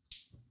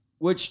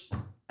 which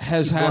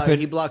has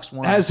happened. He blocks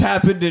one. Has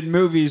happened in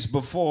movies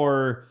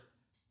before,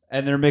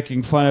 and they're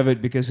making fun of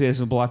it because he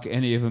doesn't block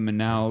any of them, and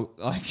now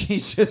like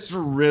he's just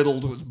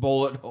riddled with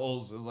bullet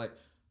holes. It's like,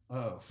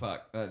 oh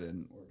fuck, that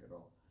didn't work at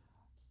all.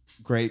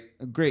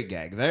 Great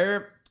gag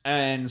there,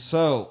 and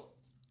so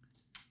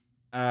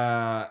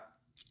now.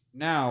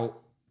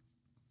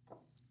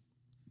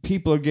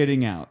 People are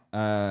getting out.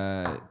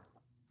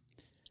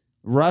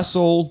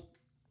 Russell,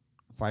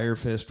 Fire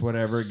Fist,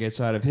 whatever, gets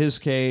out of his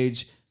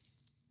cage.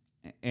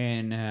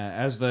 And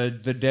as the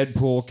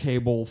Deadpool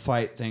cable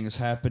fight thing is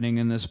happening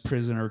in this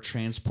prisoner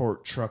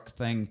transport truck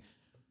thing,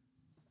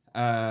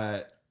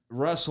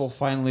 Russell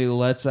finally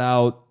lets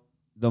out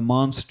the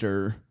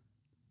monster,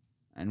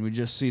 and we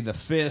just see the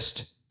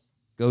fist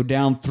go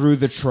down through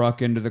the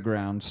truck into the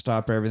ground,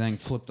 stop everything,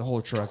 flip the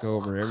whole truck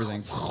over,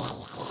 everything,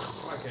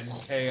 fucking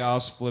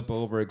chaos, flip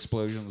over,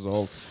 explosions,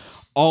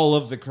 all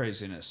of the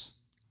craziness.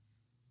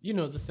 You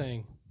know the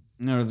thing.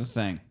 You know the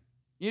thing.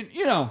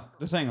 You know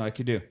the thing like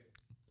you do.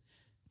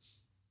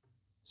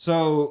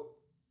 So,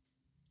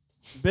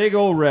 big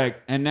old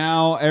wreck, and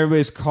now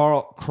everybody's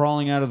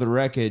crawling out of the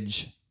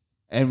wreckage,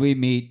 and we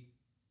meet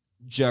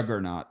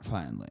Juggernaut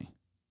finally.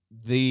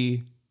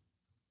 The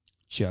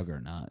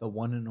Juggernaut. The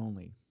one and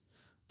only.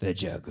 The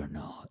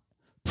Juggernaut.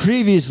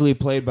 Previously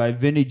played by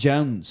Vinnie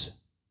Jones.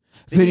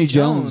 Vinnie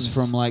Jones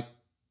from like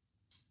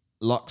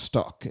Lock,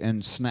 Stock,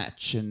 and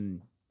Snatch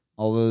and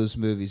all those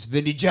movies.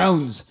 Vinnie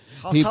Jones.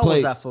 How tall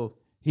was that fool?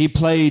 He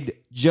played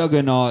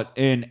Juggernaut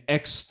in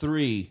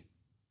X3.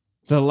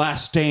 The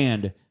Last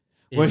Stand,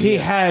 where he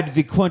had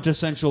the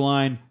quintessential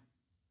line,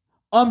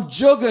 "I'm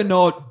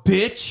Juggernaut,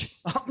 bitch."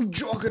 I'm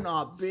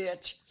Juggernaut,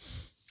 bitch.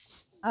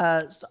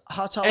 So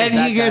how tall And is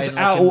that he guy gets in,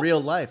 like, out- in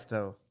real life,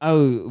 though?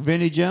 Oh,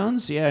 Vinnie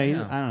Jones? Yeah, I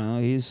don't know.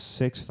 He's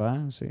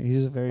 6'5", so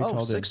he's a very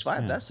tall dude.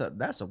 6'5". Yeah.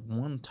 That's a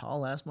one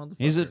tall ass motherfucker.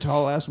 He's a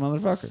tall ass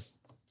motherfucker.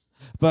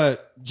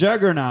 But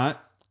Juggernaut.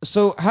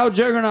 So how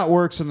Juggernaut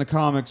works in the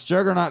comics?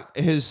 Juggernaut,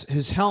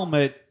 his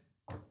helmet,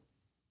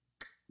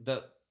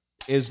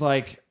 is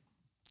like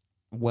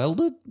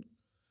welded.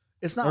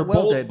 It's not Or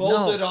welded.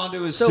 bolted no.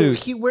 onto his so suit.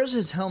 he wears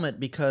his helmet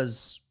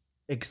because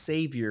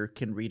Xavier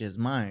can read his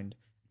mind,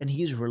 and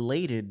he's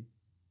related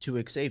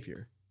to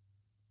Xavier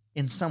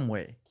in some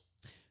way.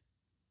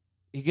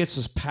 He gets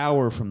his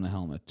power from the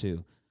helmet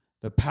too.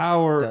 The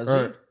power, Does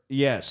he?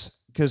 Yes,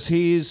 because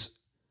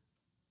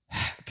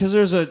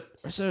there's a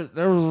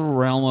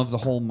realm of the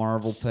whole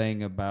Marvel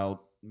thing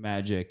about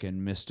magic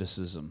and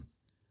mysticism.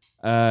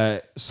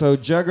 So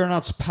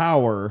Juggernaut's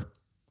power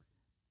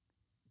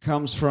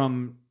comes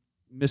from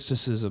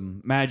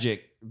mysticism,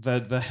 magic.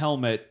 The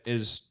helmet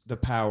is the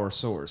power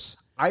source.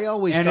 I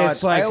always And thought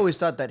it's like- I always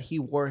thought that he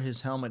wore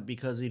his helmet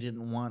because he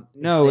didn't want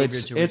No,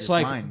 Xavier to read it's his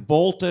like mind.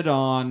 bolted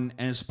on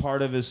and it's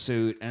part of his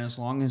suit. And as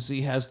long as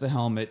he has the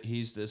helmet,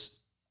 he's this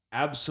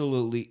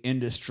absolutely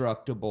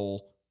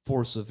indestructible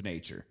force of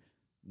nature.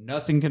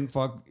 Nothing can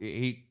fuck.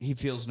 He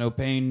feels no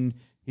pain.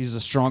 He's the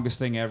strongest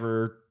thing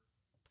ever.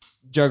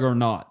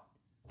 Juggernaut.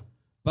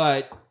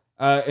 But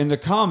in the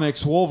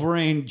comics,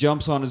 Wolverine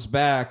jumps on his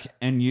back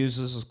and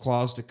uses his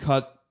claws to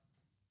cut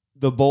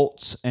the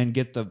bolts and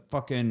get the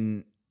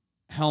fucking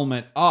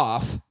helmet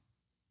off,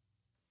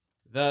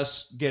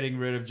 thus getting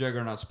rid of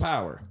Juggernaut's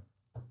power.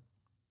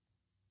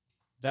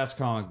 That's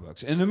comic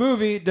books. In the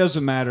movie, it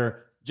doesn't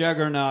matter.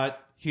 Juggernaut,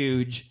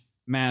 huge,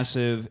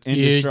 massive,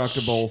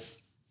 indestructible,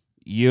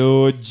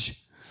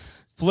 huge,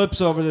 flips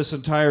over this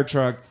entire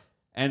truck.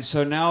 And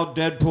so now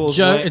Deadpool's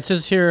It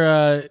says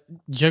here,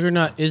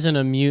 Juggernaut isn't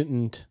a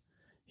mutant.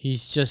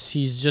 He's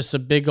just a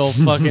big old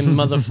fucking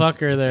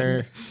motherfucker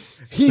there.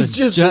 He's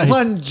just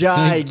one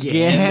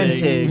gigantic.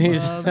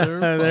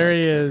 There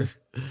he is.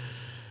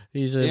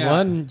 He's a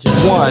one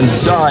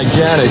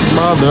gigantic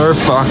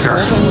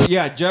motherfucker.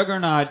 Yeah,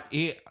 Juggernaut,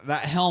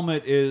 that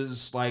helmet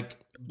is like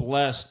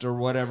blessed or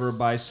whatever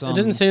by some... It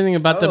didn't say anything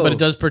about that, but it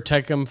does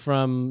protect him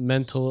from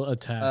mental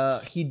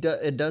attacks.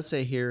 It does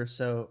say here,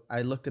 so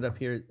I looked it up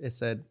here. It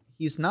said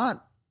he's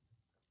not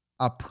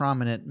a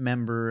prominent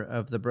member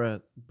of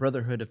the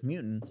Brotherhood of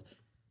Mutants,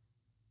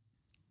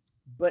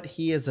 but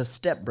he is a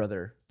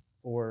stepbrother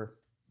for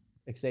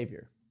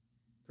Xavier,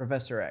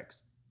 Professor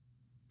X.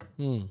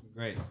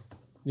 Great.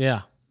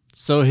 Yeah.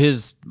 So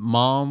his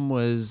mom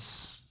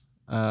was,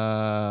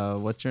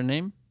 what's her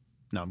name?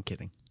 No, I'm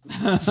kidding.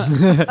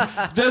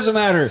 Doesn't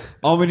matter.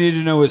 All we need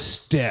to know is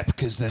Step,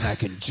 because then I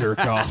can jerk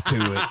off to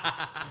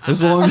it.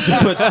 As long as you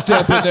put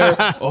Step in there,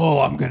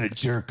 I'm gonna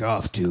jerk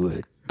off to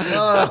it.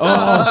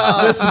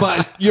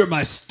 You're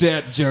my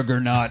step,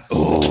 Juggernaut.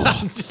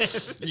 Oh,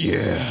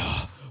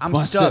 yeah. I'm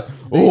My stuck. step.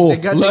 They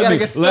gotta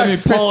get stuck. Let me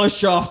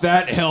polish off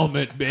that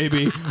helmet,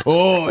 baby.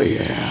 Oh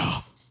yeah,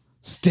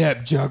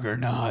 Step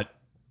Juggernaut.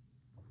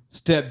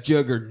 Step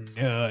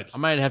Juggernaut. I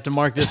might have to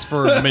mark this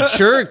for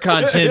mature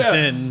content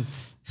then.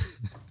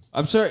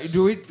 I'm sorry.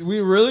 Do we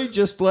really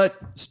just let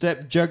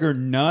Step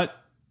Juggernaut?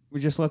 We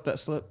just let that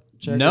slip?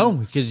 No,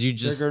 because you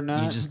just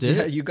did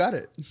Yeah, it. you got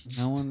it.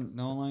 No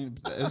one.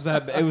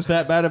 It was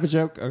that bad of a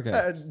joke.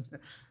 Okay.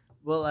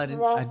 Well, I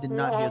did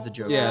not hear the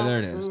joke. Yeah, there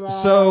it is.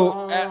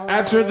 So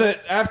after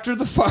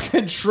the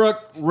fucking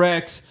truck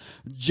wrecks,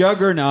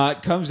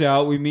 Juggernaut comes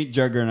out. We meet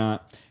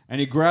Juggernaut, and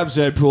he grabs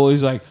Deadpool.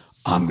 He's like,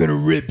 "I'm gonna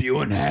rip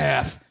you in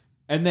half."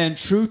 And then,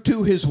 true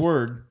to his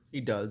word,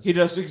 He does. he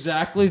does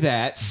exactly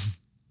that.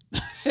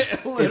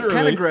 It's Literally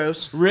kind of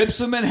gross. rips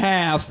him in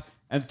half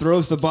and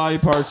throws the body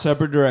parts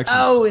separate directions.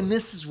 Oh, and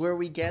this is where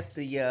we get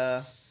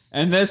the.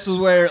 And this is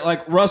where,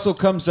 like, Russell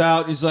comes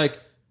out. He's like,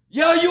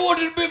 "Yeah, you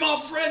wanted to be my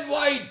friend,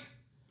 Wade,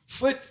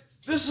 but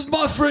this is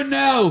my friend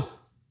now.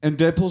 And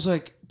Deadpool's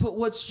like, but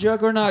what's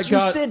Juggernaut You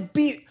got? said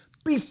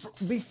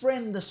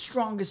befriend the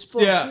strongest foe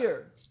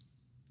here.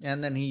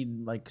 And then he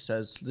like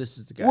says, "This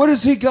is the guy." What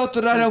has he got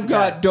that I don't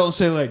got? Don't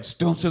say legs.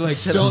 Don't say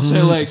legs. Don't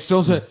say legs.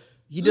 Don't say.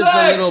 He does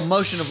a little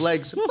motion of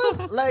legs.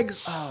 Boop, legs.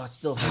 Oh, it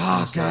still hurts.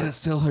 Oh God, it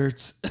still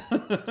hurts.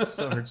 It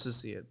still hurts to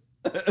see it.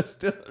 It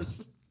still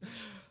hurts.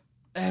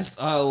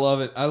 I love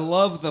it. I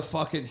love the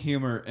fucking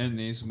humor in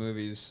these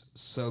movies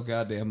so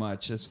goddamn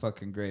much. It's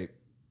fucking great.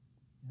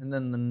 And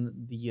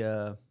then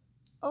the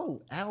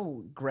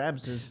Al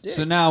grabs his dick.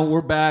 So now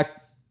we're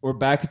back. We're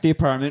back at the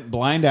apartment.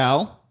 Blind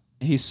Al.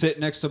 He's sitting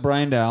next to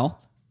Blind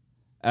Al.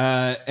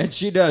 And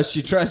she tries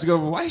to go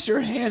over. Why is your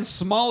hand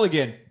small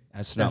again?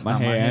 That's not my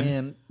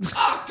hand.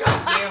 Oh,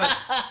 God damn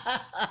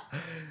it.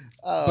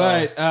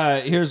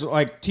 But here's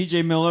like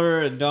TJ Miller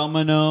and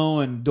Domino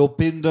and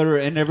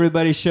Dopinder and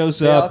everybody shows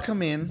They all up.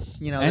 come in.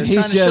 You know, And they're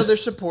trying to he's show just- their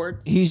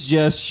support. He's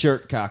just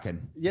shirt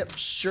cocking. Yep,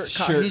 shirt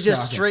Shirt cock. He's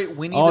just cocking. straight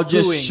Winnie All the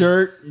just Poohing.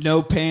 shirt,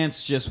 no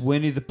pants, just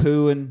Winnie the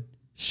Pooh and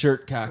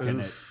shirt cocking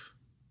it.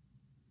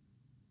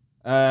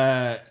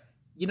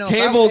 You know,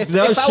 Cable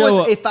does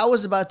show up. if I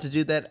was about to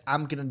do that,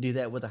 I'm gonna do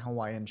that with a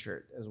Hawaiian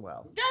shirt as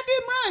well.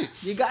 Goddamn right.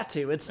 You got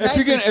to. It's If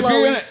nice you're and gonna- if flowy.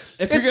 you're gonna-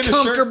 if you're It's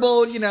gonna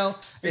comfortable. You know,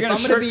 You're if gonna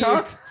I'm gonna shirt be,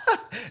 cock?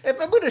 if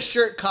I'm gonna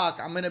shirt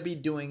cock, I'm gonna be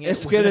doing it.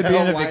 It's with gonna be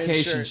in a Hawaiian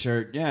vacation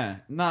shirt, yeah,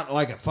 not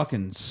like a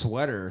fucking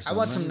sweater or I something.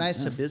 want some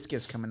nice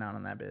hibiscus coming out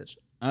on that bitch.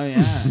 Oh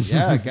yeah,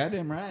 yeah,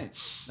 goddamn right.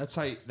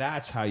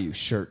 That's how you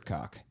shirt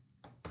cock.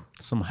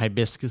 Some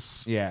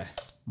hibiscus. Yeah,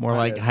 More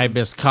like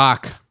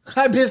hibiscock.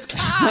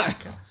 Hibiscock.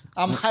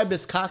 I'm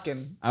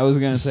hibiscocking. I was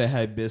gonna say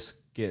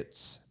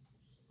hibiscuits.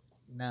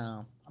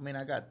 No, I mean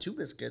I got 2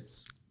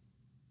 biscuits.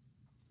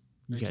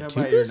 You talking got 2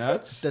 about your biscuits?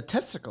 nuts? The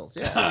testicles,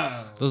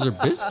 yeah. Those are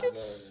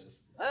biscuits?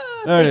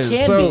 There it They is.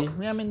 can So-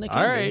 be. I mean, they can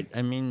All be. right.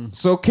 I mean,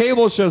 So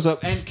Cable shows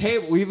up, and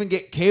we even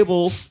get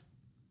Cable.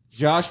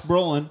 Josh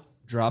Brolin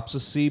drops a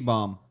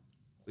C-bomb.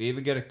 We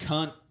even get a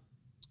cunt.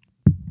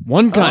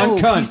 one cunt. Oh,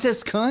 cunt. he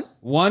says cunt?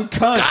 One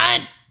cunt.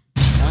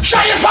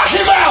 Shut your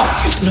fucking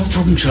mouth! No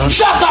problem, John.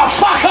 Shut the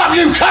fuck up,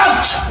 you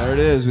cunt! There it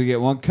is. We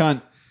get one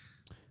cunt.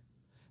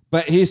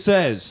 But he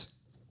says,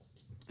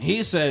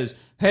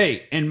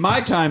 hey, in my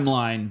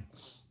timeline,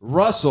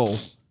 Russell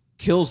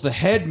kills the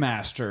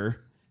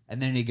headmaster,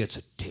 and then he gets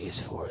a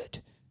taste for it.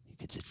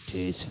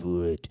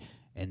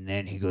 And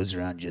then he goes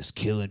around just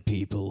killing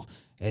people.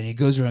 And he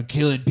goes around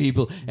killing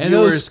people. And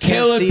Viewers those can't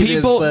killing see this,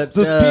 people, but,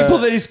 those people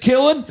that he's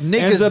killing,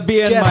 Nick ends is up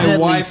being my definitely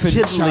wife and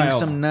tiddling child.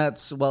 some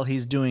nuts while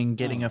he's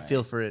getting a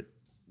feel for it.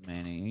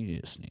 Manny,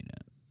 you just need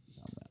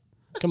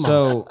it. Come on.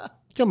 So,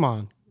 Come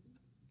on.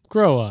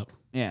 Grow up.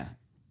 yeah.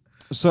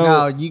 So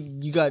No,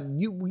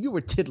 you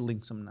were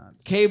tiddling some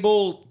nuts.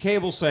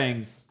 Cable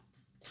saying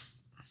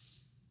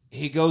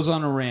he goes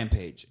on a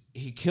rampage.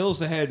 He kills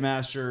the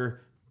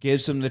headmaster,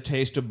 gives him the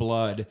taste of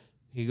blood.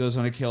 He goes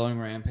on a killing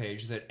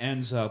rampage that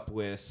ends up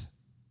with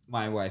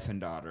my wife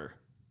and daughter,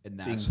 and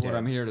that's Being what dead.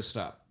 I'm here to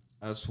stop.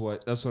 That's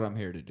what I'm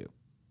here to do.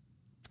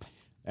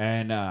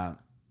 And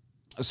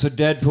so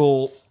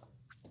Deadpool,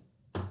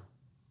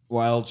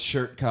 while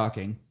shirt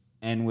cocking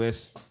and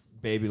with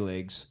baby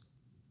legs,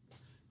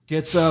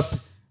 gets up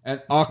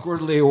and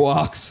awkwardly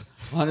walks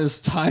on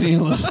his tiny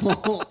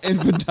little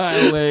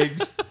infantile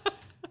legs.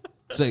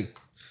 It's like,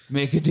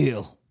 make a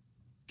deal.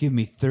 Give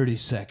me 30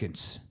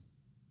 seconds.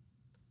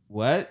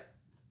 What?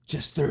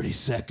 Just 30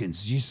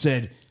 seconds. You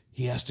said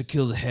he has to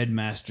kill the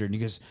headmaster, and he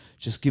goes,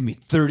 just give me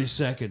 30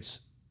 seconds.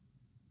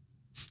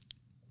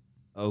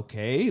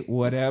 Okay,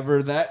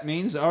 whatever that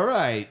means. All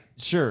right,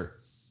 sure.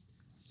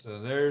 So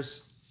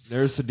there's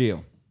the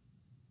deal.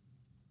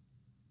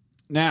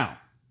 Now,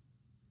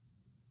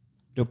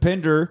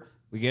 Dopinder,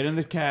 we get in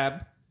the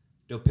cab.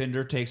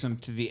 Dopinder takes him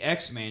to the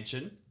X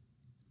Mansion,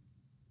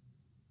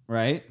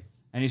 right?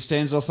 And he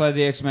stands outside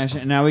the X Mansion,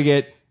 and now we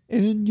get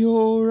 "In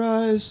Your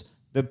Eyes,"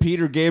 the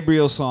Peter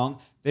Gabriel song.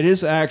 That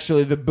is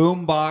actually the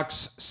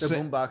boombox.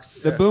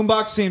 The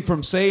boombox scene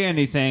from Say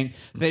Anything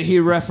that he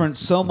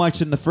referenced so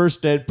much in the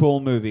first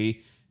Deadpool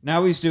movie.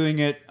 Now he's doing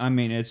it. I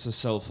mean, it's a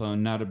cell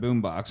phone, not a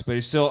boombox, but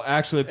he's still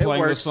actually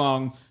playing the works.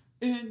 song.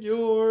 In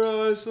your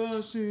eyes,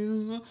 I see the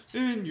light.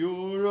 In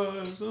your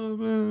eyes,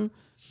 I...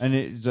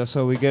 And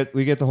so we get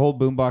the whole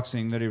boombox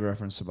thing that he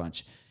referenced a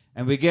bunch,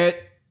 and we get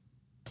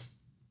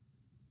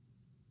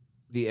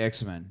the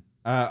X-Men.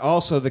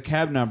 Also, the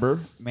cab number.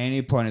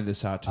 Manny pointed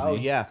this out to me. Oh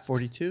yeah,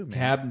 42.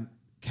 Man.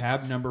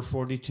 Cab number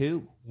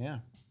 42. Yeah.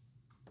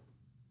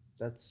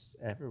 That's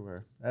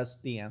everywhere. That's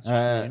the answer to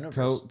the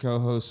universe.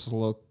 Co-hosts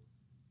look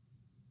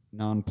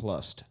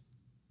nonplussed.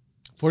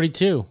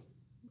 42.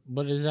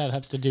 What does that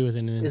have to do with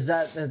anything? Is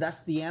that's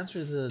the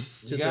answer to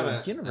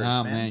the universe,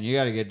 oh, man? you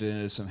got to get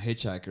into some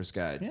Hitchhiker's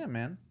Guide. Yeah,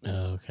 man.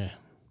 Oh, okay.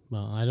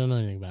 Well, I don't know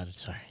anything about it.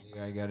 Sorry.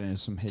 I got into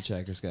some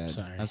Hitchhiker's Guide.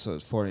 Sorry. That's what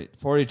it's 40.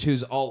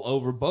 42's all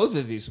over both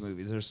of these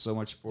movies. There's so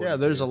much 42. Yeah,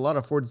 there's a lot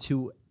of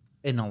 42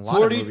 in a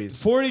lot of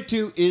movies.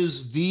 42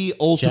 is the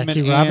ultimate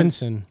Jackie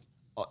Robinson.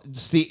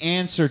 It's the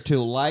answer to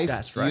life,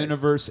 That's right.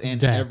 universe,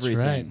 and That's everything.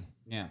 right.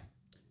 Yeah.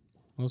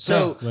 Okay,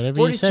 So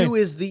whatever you say. 42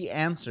 is the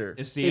answer.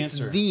 It's the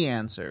answer. the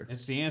answer.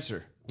 It's the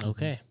answer.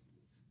 Okay.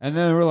 And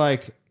then we're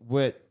like,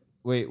 wait,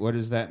 what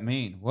does that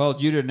mean? Well,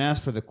 you didn't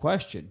ask for the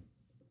question.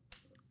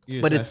 You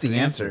just But it's asked for the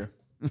answer.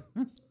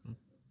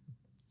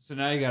 So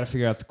now you got to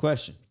figure out the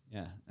question.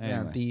 Yeah.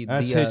 Anyway, the-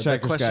 that's the Hitchhiker's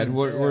Guide.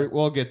 questions,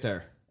 We'll get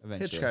there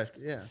eventually. Hitchcock,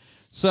 yeah.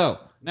 So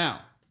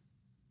now,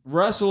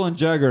 Russell and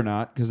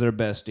Juggernaut, because they're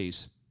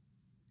besties,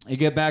 they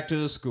get back to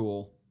the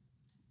school,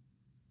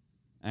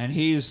 and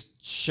he's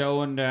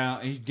showing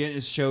down. He's getting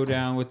his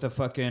showdown with the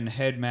fucking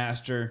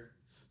headmaster.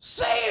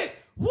 Say it.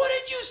 What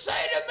did you say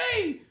to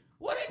me?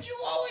 What did you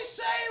always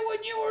say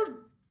when you were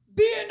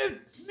being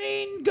a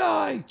mean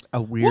guy?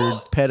 A weird,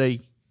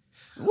 petty.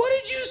 What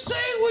did you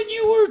say when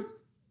you were?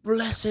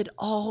 Blessed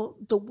all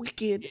the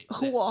wicked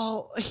who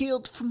are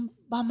healed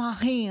by my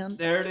hand.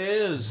 There it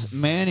is.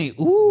 Manny.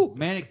 Ooh,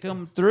 Manny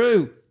come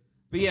through.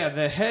 But yeah,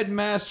 the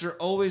headmaster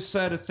always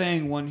said a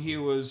thing when he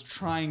was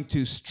trying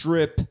to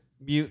strip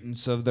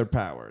mutants of their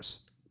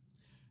powers.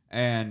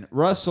 And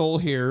Russell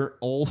here,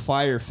 old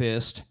Fire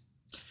Fist.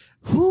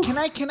 Can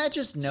I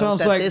just note Sounds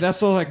that like this, that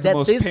sounds like the that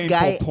most this painful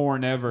guy,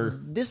 porn ever.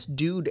 This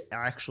dude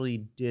actually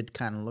did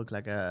kind of look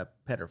like a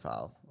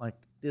pedophile. Like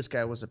this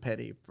guy was a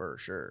petty for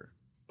sure.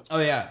 Oh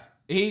yeah,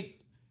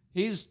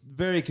 he's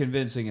very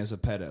convincing as a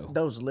pedo.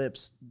 Those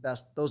lips,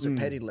 those are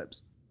petty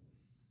lips.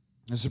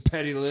 Those are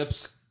petty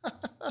lips.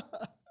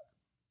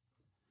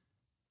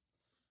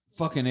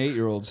 Fucking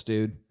 8-year-olds,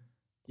 dude.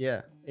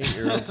 Yeah,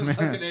 8-year-olds, man.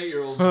 Fucking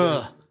 8-year-olds.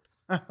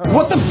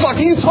 What the fuck are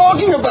you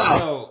talking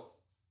about?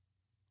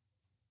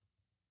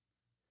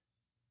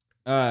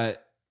 So,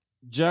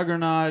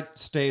 Juggernaut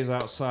stays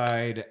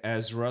outside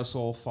as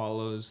Russell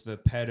follows the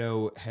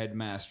pedo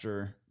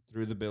headmaster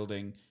through the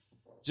building,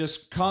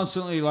 just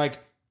constantly like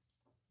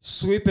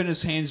sweeping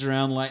his hands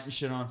around, lighting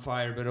shit on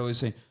fire, but always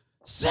saying,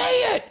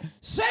 "Say it!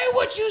 Say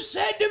what you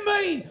said to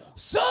me!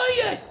 Say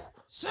it!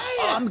 Say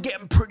it!" I'm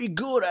getting pretty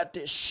good at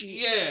this shit.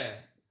 Yeah.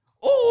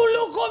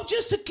 Oh, look, I'm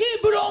just a kid,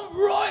 but I'm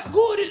right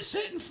good at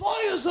setting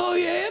fires, I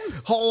am.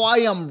 Oh, I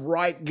am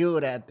right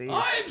good at this.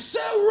 I am so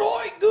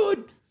right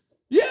good.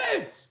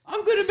 Yeah,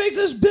 I'm going to make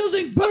this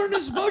building burn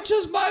as much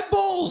as my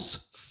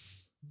balls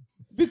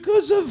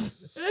because of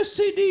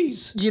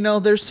STDs. You know,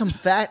 there's some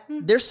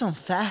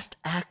fast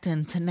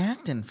acting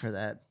tenactin for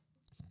that.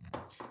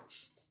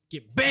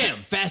 Get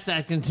bam, fast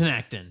acting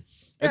tenactin.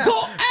 Yeah.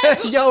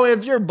 Yo,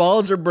 if your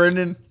balls are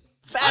burning,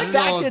 fast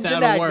acting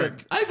tenactin.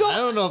 Work. I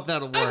don't know if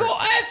that'll work. I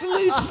got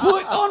athlete's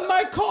foot on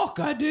my cock,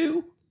 I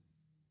do.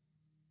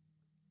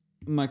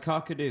 My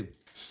cockadoo.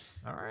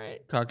 All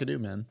right. Cockadoo,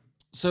 man.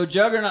 So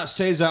Juggernaut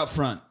stays out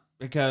front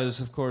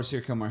because, of course, here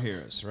come our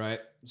heroes,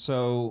 right?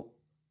 So,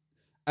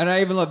 and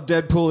I even love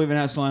Deadpool even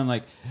has a line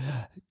like,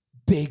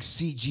 big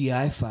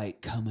CGI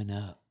fight coming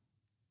up.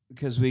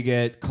 Because we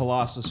get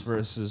Colossus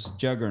versus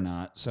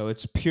Juggernaut. So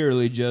it's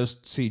purely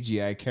just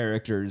CGI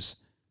characters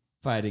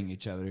fighting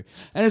each other.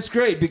 And it's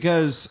great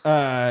because,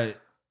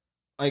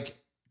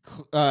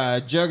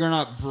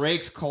 Juggernaut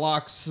breaks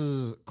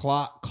Colossus'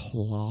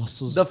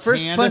 The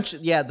first hand. punch,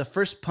 the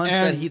first punch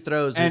that he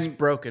throws is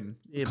broken.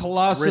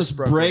 Colossus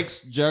breaks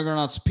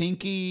Juggernaut's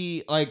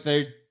pinky. Like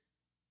they're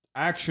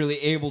actually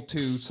able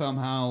to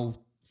somehow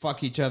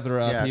fuck each other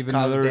up, even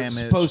though they're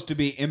supposed to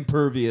be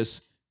impervious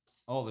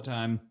all the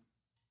time.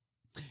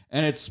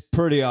 And it's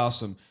pretty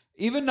awesome.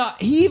 He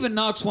even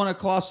knocks one of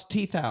Colossus'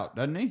 teeth out,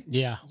 doesn't he?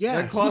 Yeah.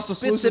 Yeah,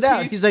 Colossus he spits it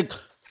out. teeth. He's like,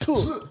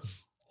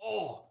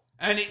 oh.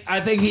 And I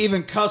think he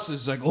even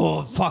cusses like,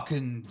 "Oh, fuck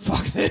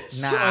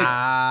this."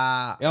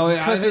 Nah. Oh,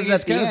 yeah, Cusses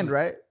at the end,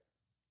 right?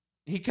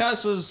 He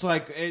cusses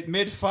like at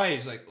mid-fight.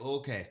 He's like,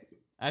 "Okay."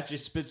 After he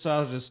spits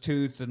out his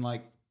tooth and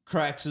like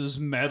cracks his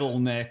metal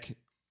neck.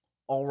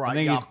 All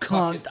right, y'all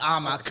cunt.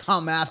 I'ma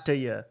come after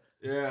you.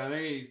 Yeah,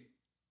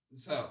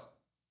 so.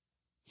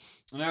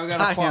 Now we got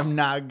I am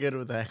not good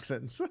with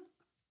accents.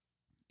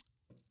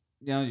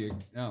 No,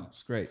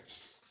 it's great.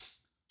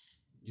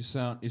 You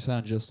sound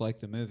just like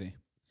the movie.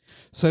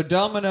 So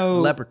Domino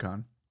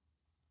Leprechaun.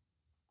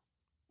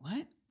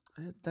 What?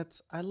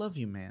 I love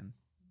you, man.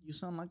 You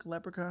sound like a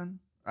leprechaun.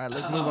 All right,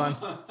 let's move on.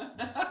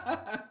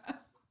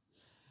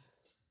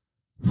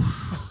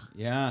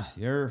 Yeah,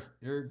 you're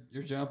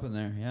jumping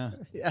there. Yeah.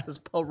 Yeah, it's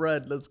Paul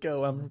Rudd. Let's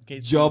go. I'm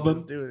jumping.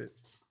 Let's do it.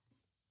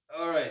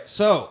 All right.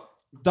 So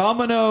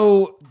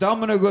Domino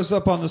goes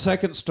up on the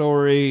second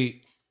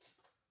story,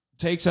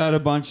 takes out a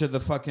bunch of the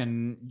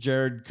fucking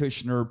Jared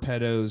Kushner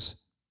pedos,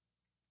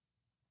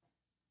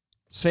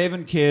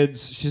 saving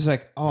kids. She's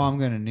like, "Oh, I'm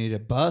going to need a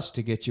bus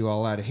to get you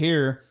all out of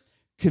here."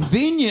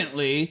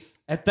 Conveniently,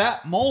 at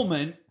that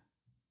moment,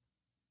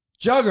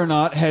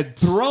 Juggernaut had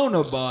thrown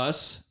a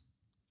bus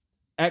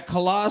at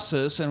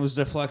Colossus and was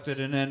deflected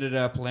and ended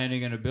up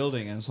landing in a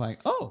building. And it's like,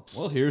 "Oh,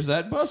 well, here's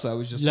that bus I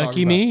was just Lucky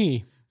talking about."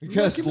 me.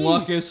 Because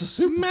luck is a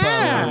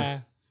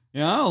superpower.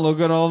 Yeah, look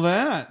at all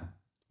that.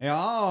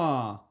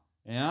 Yeah.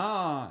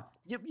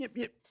 Yep.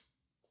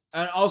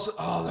 And also,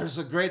 there's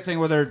a great thing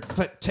where they're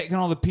taking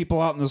all the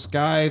people out in the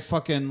sky,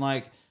 fucking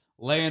like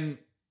laying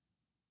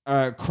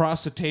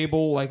across the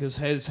table, like his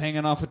head's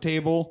hanging off a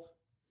table.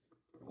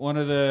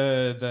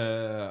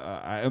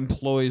 the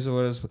employees or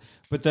whatever.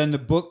 But then the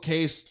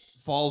bookcase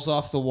falls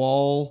off the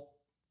wall,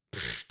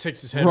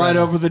 takes his head right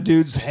over the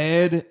dude's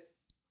head.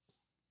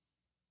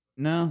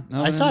 No,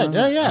 I saw it.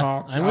 Yeah.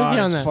 Oh, I'm with you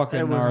on that.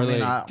 Fucking gnarly.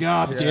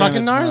 God, it's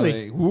fucking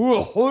gnarly.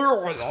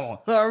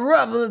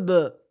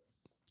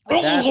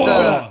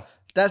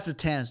 That's the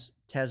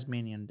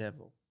Tasmanian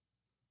devil.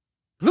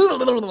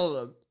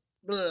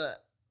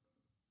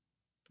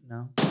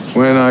 No.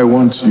 When I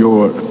want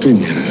your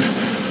opinion,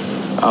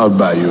 I'll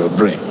buy you a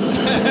drink.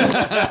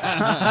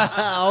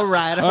 all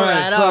right.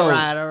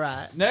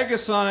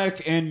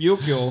 Negasonic and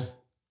Yukio,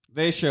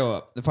 they show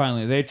up.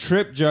 Finally, they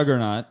trip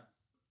Juggernaut.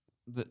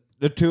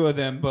 The two of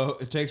them,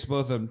 it takes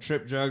both of them,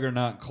 trip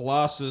Juggernaut.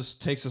 Colossus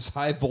takes this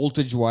high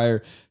voltage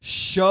wire,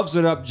 shoves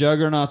it up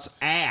Juggernaut's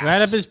ass.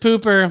 Right up his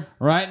pooper.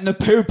 Right in the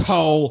poop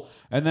hole.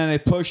 And then they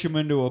push him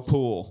into a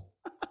pool.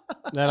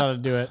 That ought to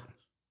do it.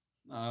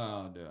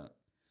 Oh, do it.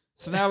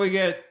 So now we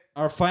get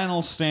our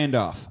final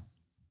standoff.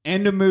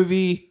 End of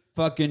movie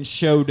fucking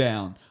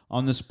showdown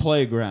on this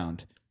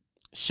playground.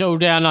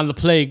 Showdown on the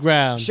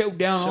playground.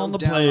 Showdown on the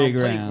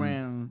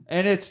playground.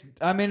 And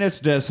it's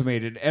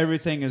decimated.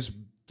 Everything is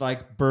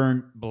like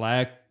burnt,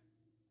 black,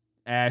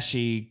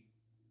 ashy,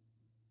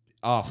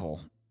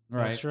 awful.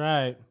 Right? That's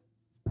right.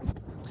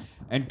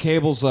 And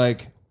Cable's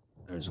like,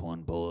 there's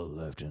one bullet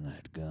left in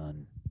that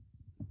gun.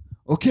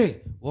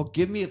 Okay, well,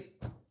 give me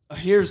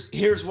here's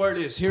where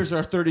it is. Here's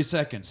our 30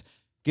 seconds.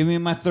 Give me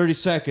my 30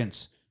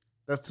 seconds.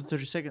 That's the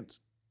 30 seconds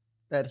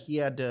that he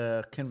had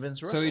to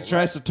convince Russell. So he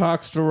tries to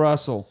talk to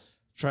Russell.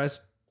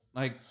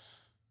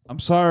 I'm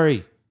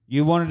sorry.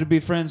 You wanted to be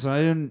friends,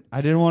 and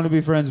I didn't want to be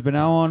friends, but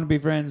now I want to be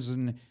friends,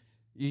 and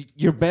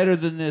you're better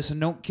than this,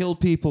 and don't kill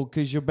people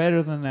because you're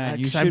better than that.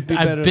 You should be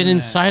better than that. I've been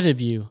inside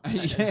of you.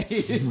 Yeah,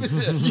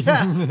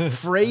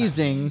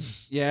 phrasing.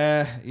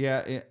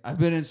 Yeah. I've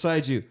been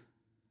inside you.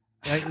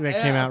 That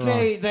came out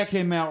wrong. That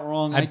came out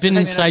wrong. I've been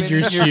inside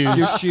your shoes.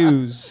 Your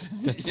shoes.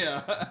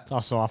 It's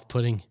also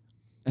off-putting.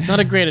 It's not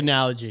a great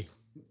analogy.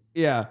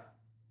 Yeah.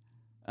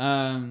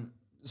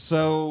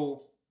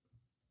 So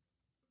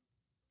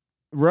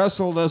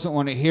Russell doesn't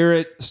want to hear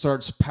it,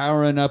 starts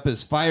powering up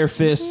his fire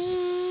fists,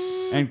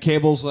 and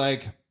Cable's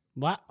like,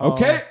 what?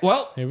 Okay,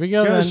 well, here we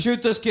go. Gonna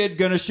shoot this kid,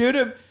 gonna shoot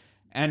him.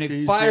 And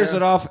he fires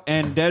it off,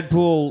 and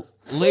Deadpool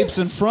leaps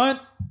in front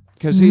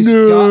because he's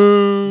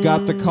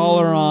got the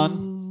collar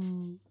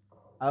on.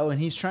 Oh, and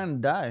he's trying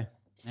to die.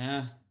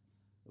 Yeah.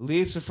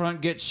 Leaps in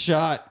front, gets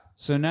shot.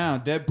 So now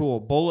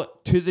Deadpool, bullet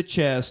to the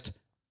chest,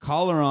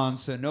 collar on,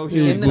 so no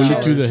healing in the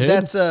chest. To the head?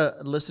 That's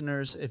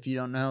listeners, if you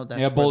don't know, that's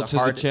where bullet the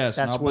heart to the chest.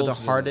 That's where the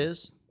heart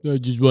is. I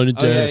just wanted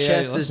to. The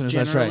chest is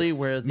generally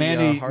where the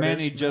heart is.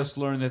 Manny just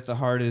learned that the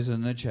heart is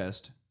in the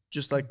chest.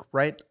 Just like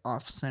right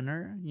off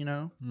center, you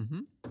know?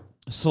 Mm-hmm.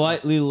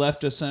 Slightly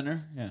left of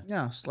center. Yeah.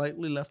 Yeah,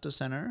 slightly left of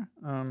center.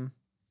 You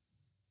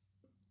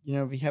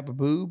know, if you have a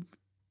boob,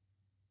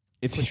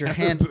 put your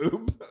hand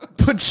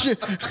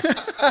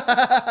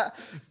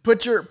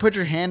put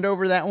your hand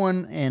over that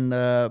one, and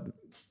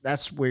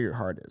that's where your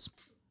heart is.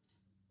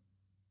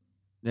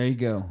 There you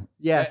go.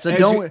 Yeah,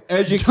 so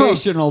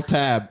educational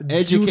tab on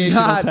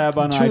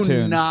iTunes.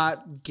 Do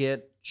not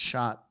get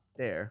shot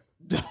there.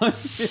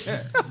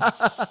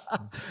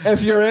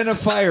 If you're in a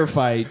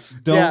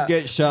firefight, don't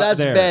get shot that's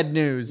there. That's bad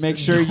news. Make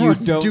sure you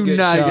don't get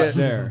shot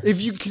there.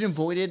 If you can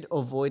avoid it.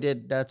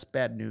 That's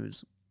bad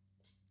news.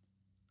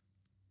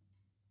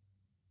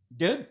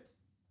 Good.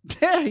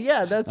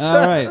 Yeah, that's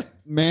all right.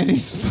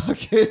 Manny's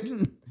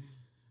fucking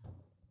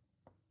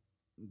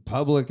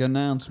public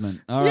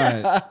announcement. All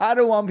right. I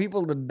don't want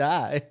people to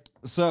die.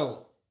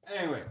 So,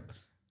 anyway,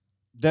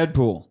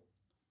 Deadpool,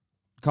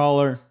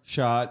 collar,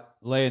 shot,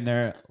 laying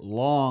there,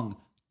 long,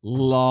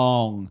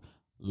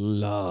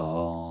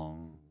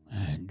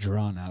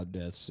 drawn out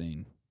death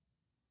scene.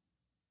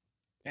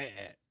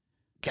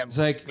 It's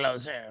like,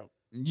 closer.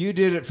 You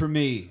did it for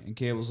me. And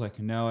Cable's like,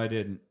 no, I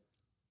didn't.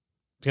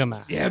 Come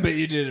on. Yeah, but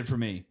you did it for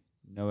me.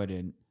 No, I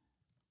didn't.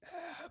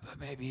 But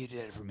maybe you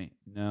did it for me.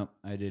 No,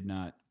 I did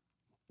not.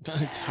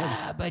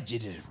 But you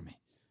did it for me.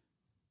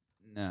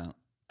 No.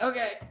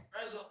 Okay,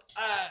 Russell.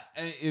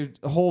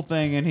 The whole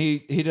thing, and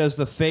he does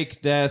the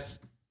fake death.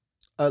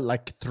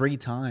 Like 3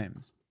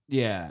 times.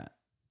 Yeah.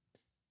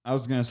 I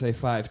was going to say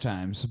 5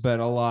 times,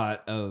 but a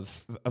lot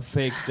of a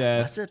fake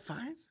death. Was it 5?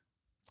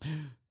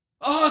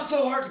 Oh, it's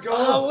so hard to go.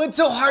 Oh, it's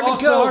so hard to go.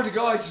 It's so hard to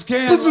go. I just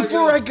can't. But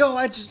before I go,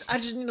 I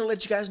just need to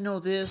let you guys know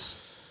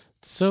this.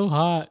 It's so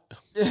hot.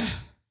 Yeah.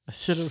 I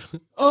should have.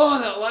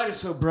 Oh, that light is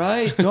so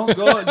bright. Don't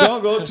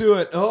go to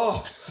it.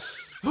 Oh.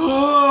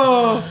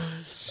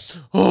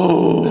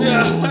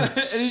 Yeah.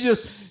 And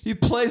he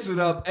plays it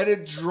up, and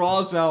it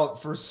draws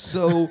out for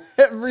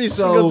every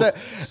single time.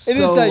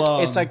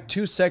 It's like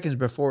 2 seconds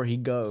before he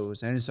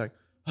goes, and it's like,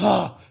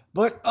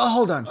 but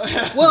hold on.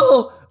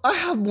 Well, I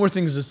have more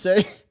things to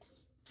say.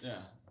 Yeah.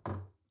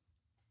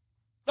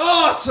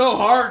 Oh, it's so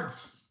hard.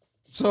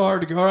 So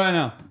hard to go right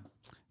now.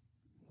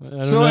 I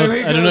don't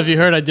know if you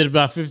heard, I did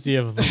about 50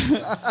 of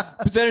them.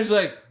 But then he's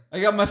like, I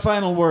got my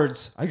final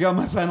words.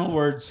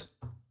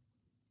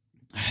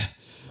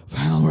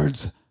 Final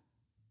words.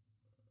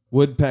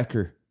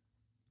 Woodpecker.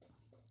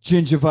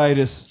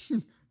 Gingivitis.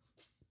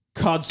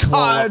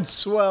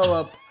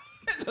 Codswallop.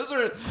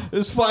 Codswallop.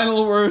 His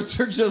final words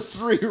are just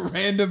 3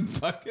 random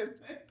fucking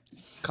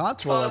things.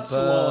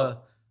 Codswallop.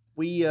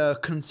 We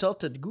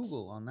consulted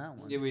Google on that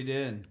one. Yeah, we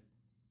did.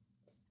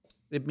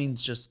 It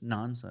means just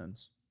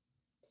nonsense.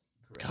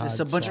 Codswallop. It's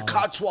a bunch of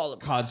codswallop.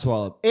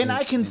 Codswallop. And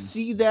I can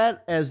see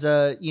that as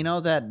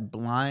that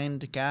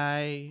blind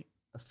guy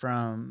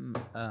from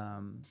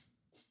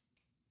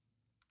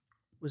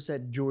what's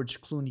that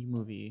George Clooney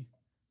movie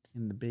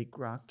in the Big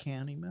Rock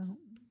County Mountain?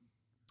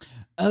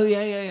 Oh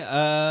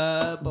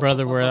yeah.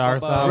 Brother, where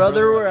art thou?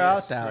 Brother, where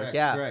art thou?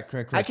 Yeah.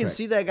 Correct. I can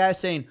see that guy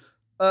saying,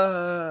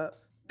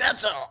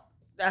 that's a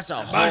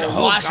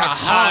whole wash of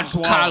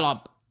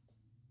codswallop.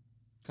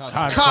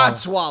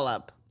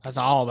 Codswallop. That's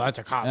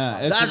a codswallop.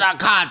 Yeah, That's a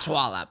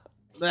codswallop.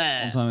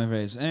 Old-timey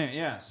phrase. Anyway,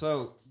 yeah,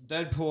 so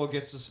Deadpool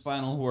gets his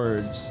final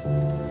words.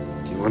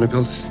 Do you want to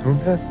build a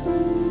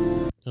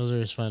snowman? Those are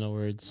his final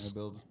words.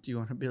 Do you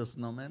want to build a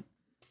snowman?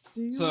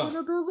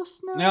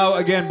 Now,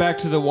 again, back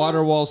to the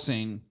water wall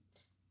scene.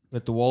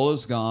 But the wall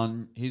is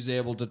gone. He's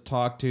able to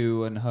talk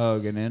to and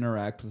hug and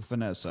interact with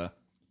Vanessa.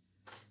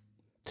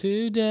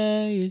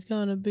 Today is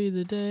gonna be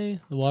the day.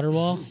 The water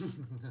wall.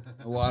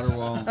 The water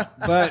wall.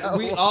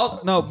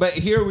 But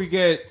here we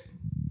get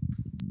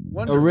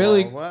Wonder a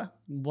really Wall,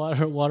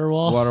 what? Water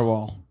wall. Water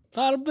wall.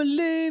 I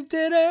believe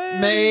today.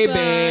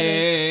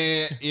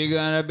 Maybe you're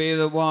gonna be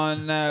the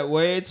one that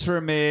waits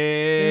for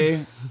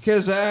me.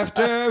 'Cause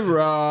after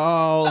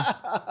all,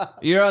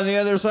 you're on the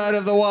other side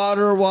of the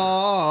water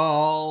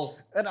wall.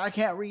 And I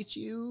can't reach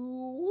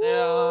you.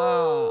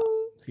 Yeah.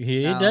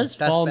 He No, does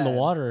that's fall in the bad.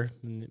 water.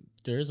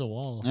 There is a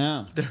wall.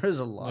 Yeah. There is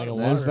a lot Like of a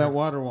that. There's that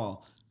water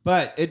wall.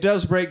 But it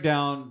does break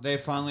down. They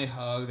finally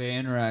hug. They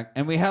interact.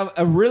 And we have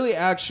a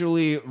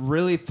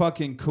really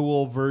fucking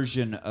cool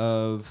version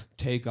of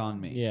Take On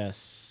Me.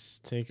 Yes.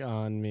 Take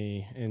on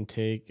me and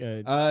take.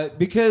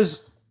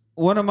 Because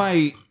one of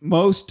my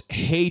most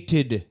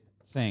hated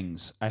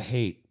things, I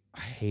hate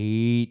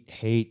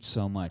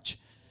so much,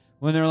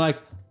 when they're like,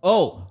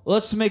 oh,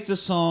 let's make the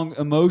song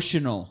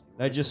emotional.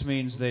 That just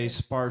means they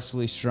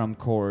sparsely strum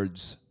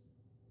chords.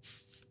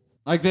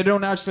 Like they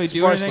don't actually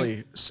do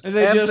anything.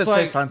 They Emphasis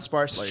just on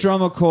sparsely.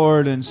 strum a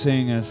chord and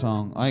sing a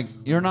song. Like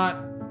you're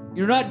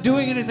not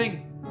doing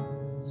anything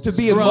to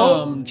be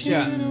emotional.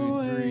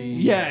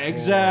 Yeah,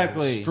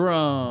 exactly.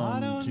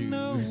 Strum.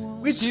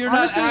 So you're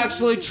not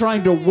actually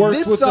trying to work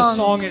with the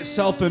song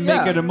itself and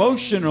make it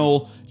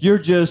emotional. You're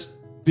just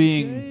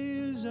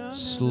being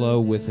slow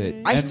with it.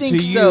 I And think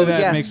to you, so. that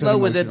Yeah, makes slow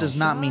with it emotional. does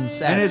not mean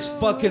sad. And it's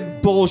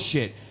fucking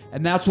bullshit.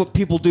 And that's what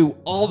people do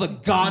all the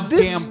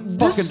goddamn fucking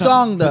this time.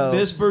 song, But though-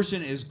 this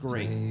version is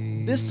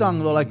great. This song,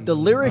 though, like the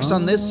lyrics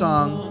on this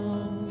song,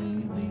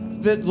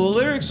 The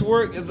lyrics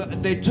work.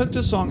 They took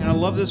the song, and I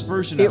love this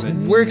version it of it.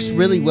 works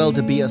really well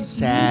to be a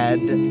sad,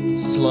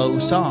 slow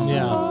song.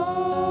 Yeah.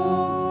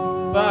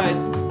 But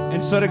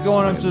instead of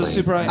going up to the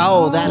super high,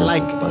 Oh, that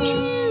like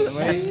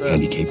That's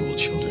handy-capable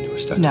children who are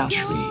stuck No. in a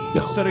tree.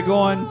 No, instead of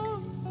going,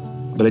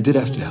 but I did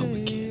have to help a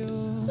kid.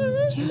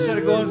 instead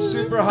of going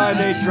super high,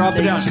 they drop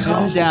it down.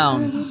 calm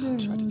down.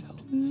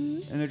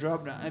 And they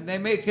drop it down, and they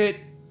make it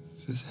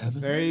Is this heaven?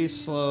 very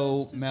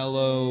slow,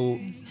 mellow,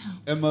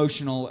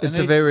 emotional. And It's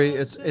they, a very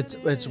it's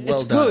well it's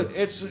done. good.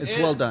 It's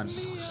well done.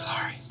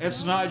 Sorry.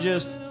 It's not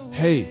just,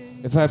 hey,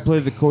 if I play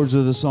the chords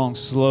of the song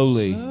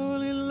slowly,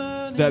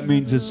 that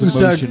means it's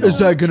emotional. Is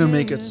that gonna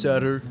make it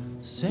sadder?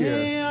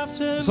 Yeah.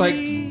 It's like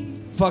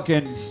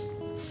fucking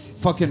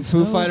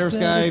Foo Fighters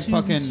guy,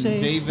 fucking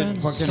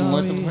David, fucking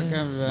what the fuck?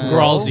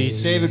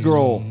 Grohlsies. David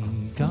Grohl.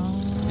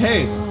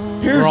 Hey,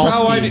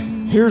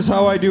 here's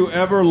how I do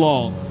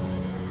Everlong.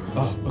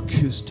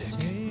 Acoustic.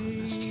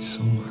 Misty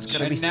so much.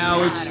 And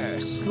now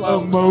it's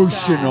slow,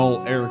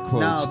 emotional, air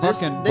quotes. No,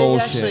 Fucking they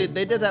bullshit. actually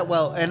they did that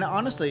well. And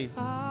honestly,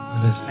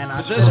 What is it? man,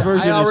 this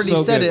version I is already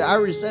so said good. it. I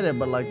already said it.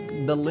 But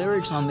like the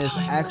lyrics on this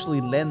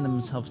actually lend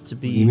themselves to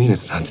What do you be mean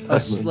it's not a time?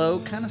 slow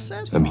kind of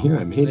sad I'm song. here.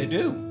 I made They it.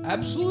 do.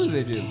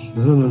 Absolutely they do.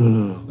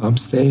 No. I'm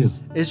staying.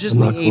 It's just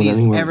I'm the not going 80s.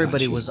 anywhere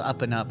Everybody without you. was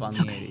up and up on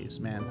the 80s,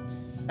 man.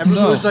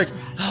 Everyone was like,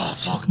 oh,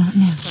 fuck.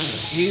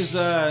 He's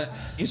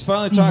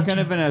finally talking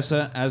to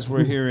Vanessa, as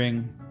we're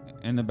hearing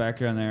in the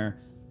background there.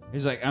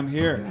 He's like, I'm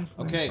here.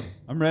 Okay,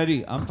 I'm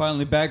ready. I'm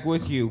finally back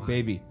with you,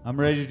 baby. I'm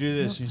ready to do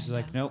this. And she's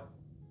like, nope,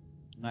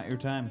 not your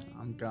time.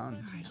 I'm gone.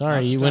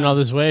 Sorry, you went all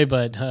this way,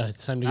 but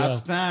it's time to go.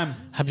 Not the time.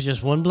 Happy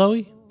just one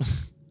blowy?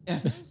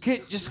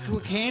 Just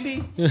quick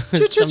candy?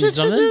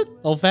 Something?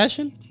 Old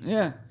fashioned?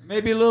 Yeah,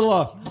 maybe a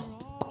little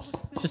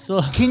Just a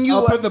little. Can you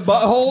up in the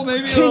butthole,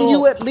 maybe a can little.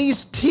 you at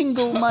least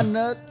tingle my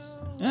nuts?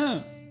 Yeah.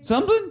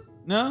 Something?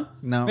 No?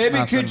 No, Maybe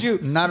nothing. could you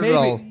Not at maybe,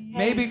 all.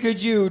 Maybe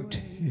could you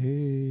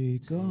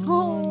take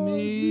on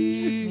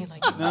me?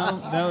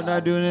 No,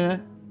 not doing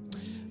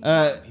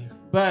that.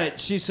 But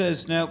she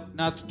says, nope,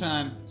 not the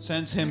time.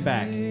 Sends him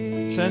back.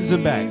 Sends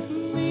him back.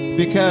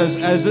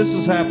 Because as this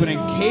is happening,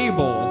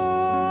 Cable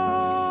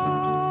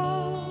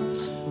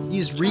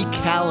He's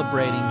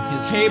recalibrating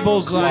his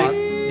Cable's clock. like,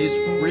 his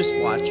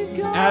wristwatch.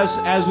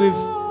 As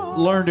we've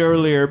learned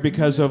earlier,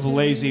 because of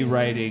lazy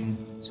writing,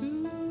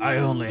 I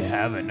only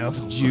have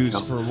enough juice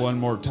for one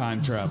more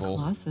time travel.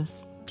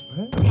 Colossus.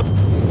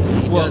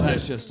 Well,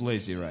 that's just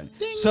lazy writing.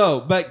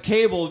 So, but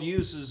Cable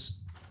uses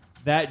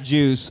that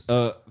juice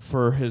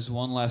for his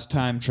one last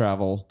time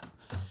travel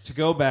to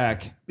go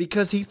back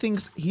because he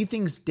thinks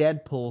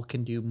Deadpool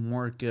can do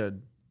more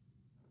good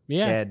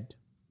dead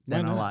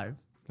than alive.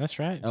 That's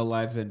right.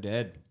 Alive than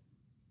dead.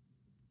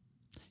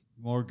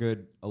 More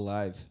good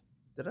alive.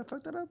 Did I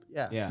fuck that up?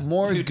 Yeah. Yeah.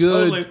 More You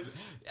good. totally-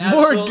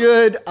 More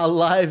good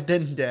alive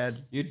than dead.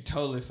 You'd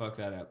totally fuck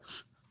that up.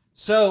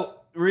 So,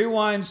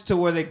 rewinds to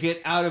where they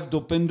get out of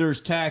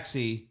Dopinder's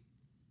taxi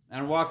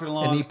and walking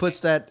along. And he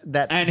puts that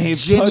and he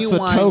genuine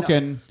puts the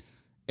token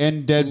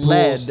in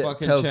Deadpool's lead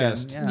fucking token.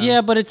 chest.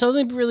 Yeah, but it's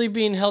only really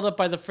being held up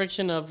by the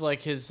friction of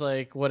like his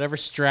like whatever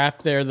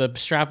strap there, the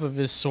strap of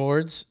his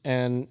swords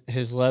and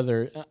his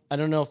leather. I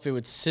don't know if it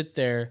would sit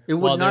there. It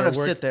while would they not were have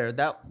sit there.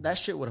 That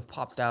shit would have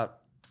popped out.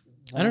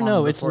 I don't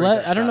know. It's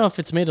I don't know if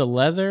it's made of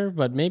leather,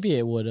 but maybe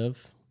it would have.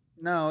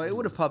 No, it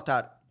would have popped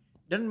out.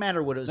 Doesn't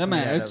matter what it was. Doesn't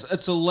made matter. out of.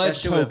 It's a lead That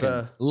shit would have,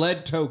 token.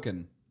 Lead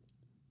token.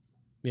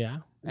 Yeah.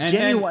 And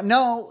genuine.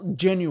 No,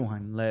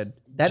 genuine lead.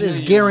 That is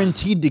Genuine.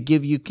 guaranteed to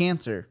give you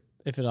cancer.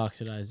 If it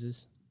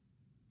oxidizes.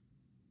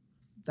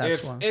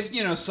 That's why. If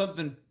you know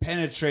something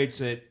penetrates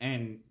it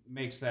and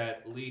makes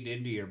that lead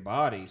into your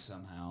body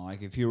somehow,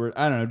 like if you were,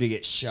 I don't know, to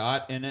get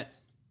shot in it.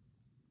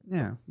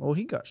 Yeah. Well,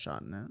 he got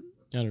shot in that.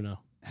 I don't know.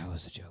 That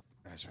was a joke.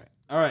 That's right.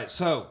 All right,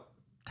 so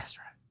that's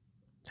right.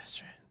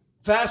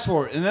 Fast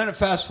forward, and then it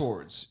fast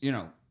forwards. You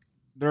know,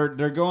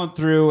 they're going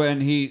through,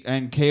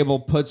 and Cable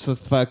puts the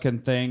fucking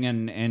thing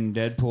in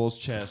Deadpool's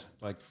chest.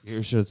 Like,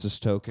 here's this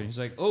token. He's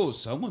like, oh,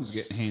 someone's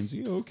getting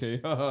handsy.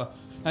 Okay,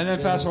 and then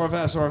fast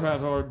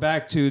forward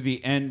back to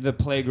the end, the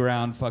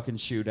playground fucking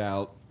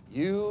shootout.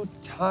 You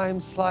time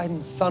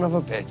sliding son of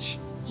a bitch.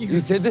 You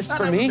did this son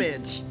for of me? a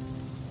bitch.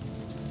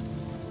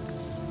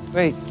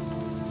 Wait,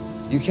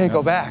 you can't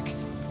go back.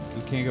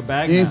 You can't go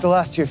back. You used now. the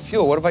last of your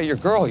fuel. What about your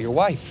girl, your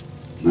wife?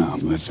 No,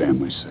 my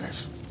family's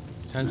safe.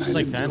 Sounds just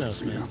like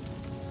Thanos, man.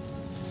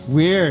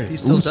 Weird. He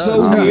still It's does.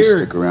 so I'll weird.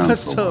 stick around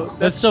That's for a so. while.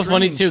 That's so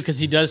funny strange. too, because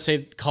he does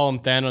call him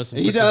Thanos.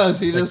 He does.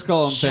 He does like,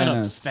 call him Shut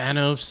Thanos. up,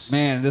 Thanos.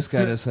 Man, this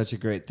guy does such a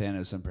great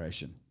Thanos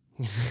impression.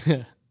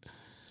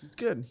 It's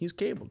good. He's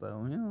Cable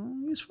though. You know,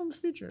 he's from the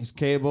future. He's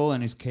Cable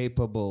and he's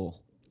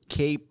capable.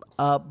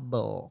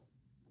 Capable.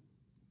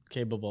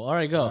 Capable. All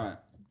right, go. All right.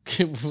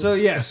 So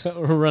yes,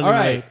 We're running all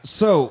right. late.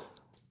 So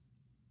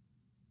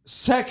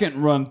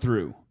second run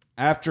through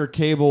after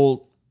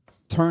Cable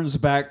turns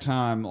back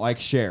time like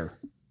Cher.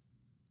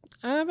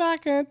 I'm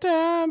back in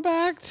time,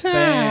 back time.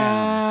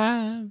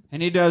 Bam.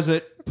 And he does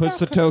it, puts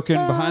the token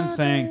behind the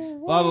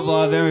thing, blah, blah,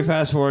 blah. Then we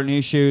fast forward and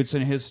he shoots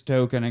and hits the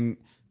token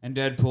and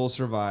Deadpool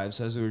survives,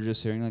 as we were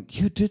just hearing. Like,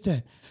 you did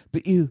that,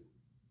 but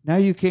now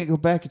you can't go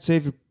back and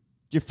save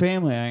your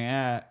family.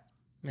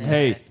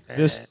 Hey,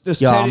 this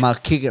Yo, teddy, I'm gonna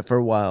kick it for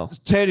a while. this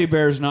teddy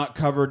bear's not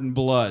covered in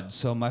blood,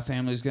 so my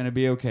family's going to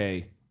be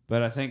okay.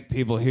 But I think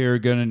people here are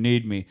going to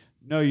need me.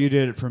 No, you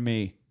did it for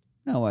me.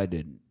 No, I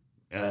didn't.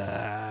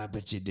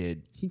 But you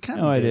did. He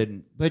kinda No, I did.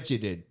 didn't. But you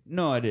did.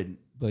 No, I didn't.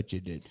 But you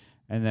did.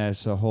 And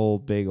that's a whole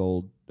big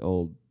old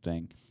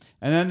thing.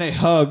 And then they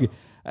hug.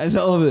 And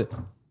all of it.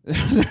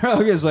 Their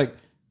hug is like,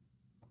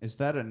 is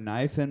that a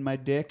knife in my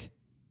dick?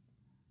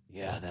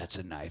 Yeah, that's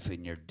a knife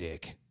in your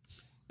dick.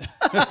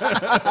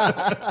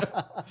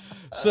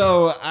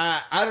 So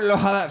I don't know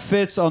how that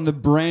fits on the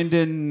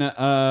Brandon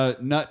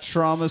nut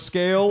trauma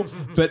scale,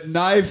 but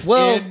knife.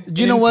 Well,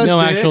 you know what? No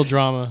dick, actual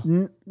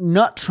drama.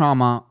 Nut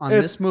trauma on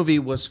It- this movie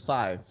was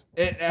 5.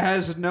 It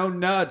has no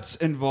nuts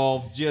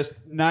involved, just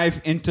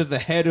knife into the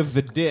head of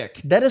the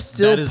dick. That is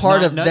still That is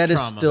part not of nut that is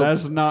trauma. still.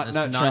 That's not That's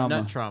nut not trauma.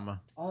 nut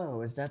trauma.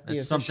 Oh, is that the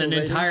That's official something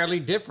rating? entirely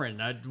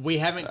different. We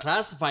haven't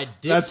classified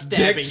dick That's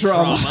stabbing dick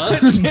trauma.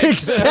 Dick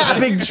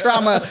stabbing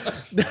trauma.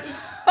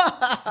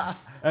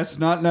 That's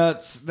not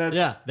nuts. That's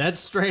Yeah, that's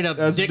straight up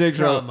That's dick, dick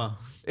trauma. trauma.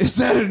 Is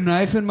that a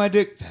knife in my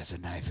dick? That's a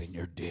knife in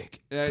your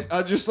dick.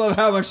 I just love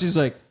how much she's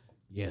like,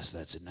 yes,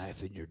 that's a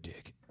knife in your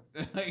dick.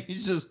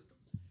 He's just,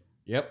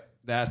 yep,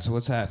 that's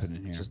what's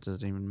happening here. It just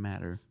doesn't even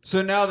matter.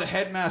 So now the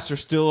headmaster's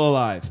still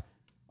alive.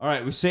 All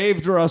right, we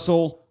saved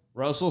Russell.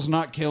 Russell's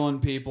not killing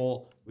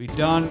people. We did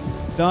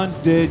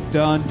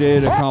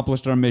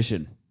accomplished our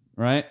mission,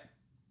 right?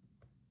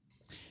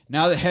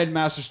 Now the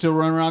headmaster's still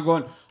running around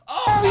going,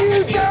 All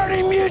you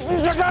dirty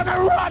mutants are gonna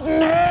rot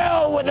in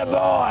hell with the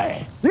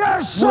boy!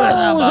 Your souls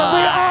are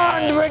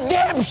beyond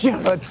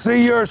redemption! Let's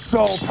see your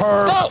soul,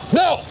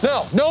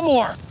 perv. No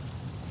more.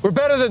 We're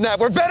better than that.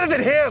 We're better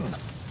than him.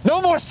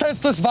 No more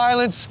senseless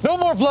violence. No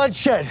more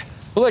bloodshed.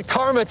 We'll let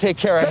karma take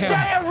care of The him.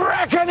 day of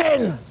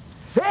reckoning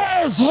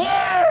is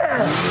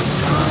here!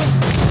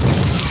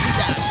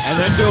 and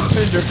then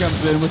Dopinder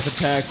comes in with the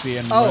taxi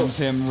and runs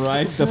him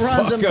right the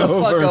fuck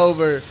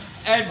over.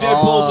 And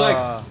Deadpool's like,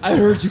 I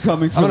heard you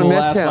coming for I'm the gonna miss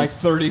last him. like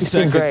 30 He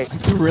seemed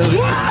seconds.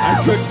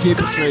 I couldn't keep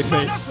a straight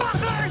face.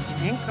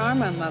 And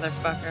karma,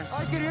 motherfucker.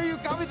 I can hear you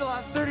got me the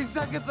last 30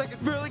 seconds. I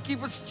can barely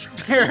keep a straight.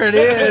 There it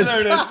is.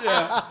 There it is,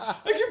 yeah.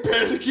 I can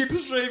barely keep a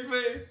straight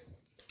face.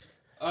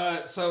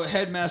 So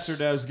Headmaster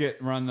does get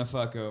run the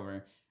fuck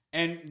over.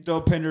 And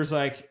Dopinder's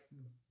like,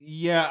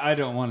 yeah, I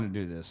don't want to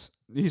do this.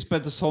 He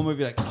spent this whole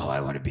movie like, oh,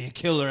 I want to be a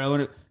killer. I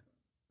want to.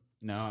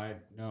 No, I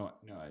don't.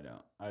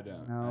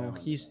 No,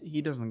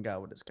 he doesn't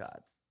got what it's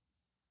got.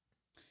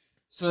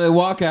 So they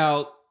walk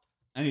out,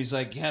 and he's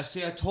like, yeah,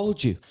 see, I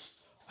told you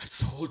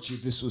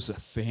this was a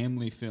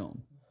family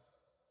film.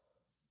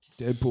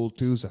 Deadpool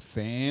 2 is a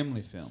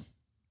family film.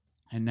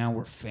 And now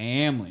we're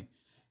family.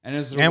 And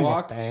as they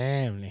walk...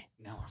 family.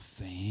 Now we're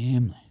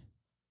family.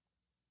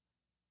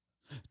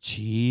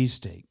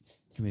 Cheesesteak.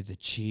 Give me the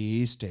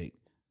cheesesteak.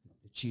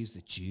 The cheese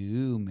that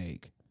you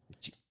make.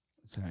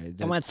 Sorry.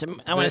 I want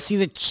to see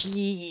the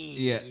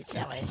cheese. Yeah.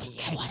 I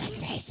want to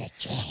taste the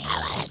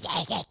cheese.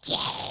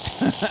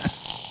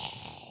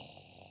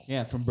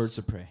 Yeah, from Birds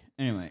of Prey.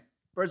 Anyway.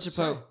 Birds of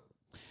Prey.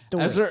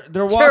 As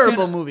they're walking...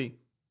 Terrible movie.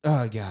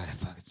 Oh, God, it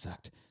fucking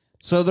sucked.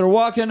 So they're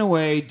walking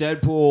away,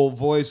 Deadpool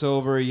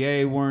voiceover,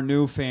 yay, we're a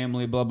new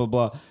family, blah, blah,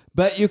 blah.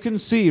 But you can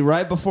see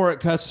right before it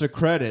cuts to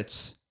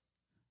credits,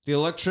 the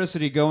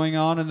electricity going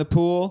on in the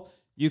pool,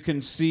 you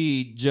can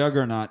see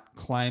Juggernaut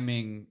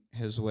climbing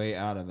his way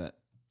out of it.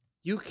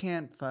 You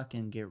can't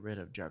fucking get rid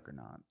of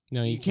Juggernaut.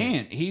 No, you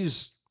can't.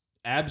 He's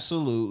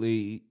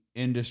absolutely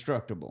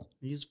indestructible.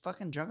 He's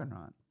fucking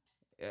Juggernaut.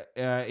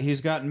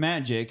 He's got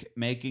magic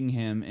making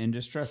him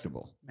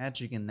indestructible.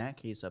 Magic in that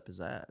case up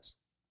his ass.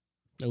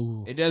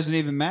 Ooh. It doesn't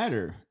even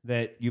matter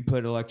that you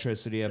put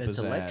electricity up his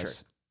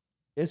ass.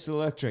 It's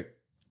electric.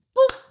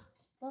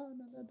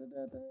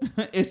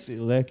 It's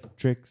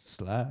electric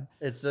slide.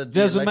 It's the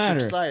doesn't electric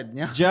matter. slide.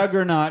 Yeah.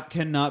 Juggernaut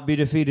cannot be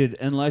defeated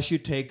unless you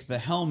take the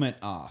helmet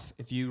off.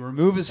 If you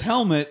remove his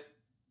helmet,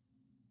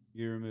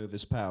 you remove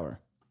his power.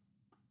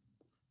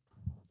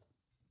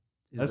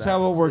 That's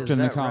how it worked in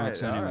the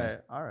comics, right? anyway.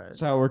 All right.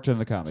 That's how it worked in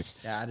the comics.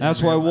 Yeah,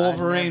 that's why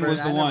Wolverine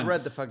was the one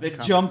read the fucking that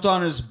comics. jumped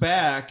on his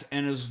back,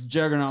 and his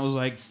Juggernaut was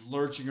like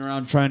lurching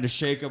around trying to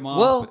shake him off.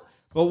 Well,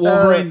 but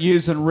Wolverine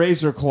using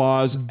razor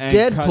claws. And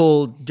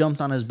Deadpool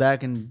jumped on his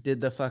back and did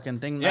the fucking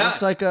thing. Yeah.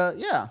 That's like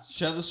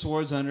shove the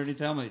swords underneath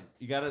the helmet.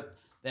 You got to.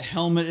 The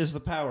helmet is the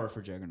power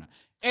for Juggernaut.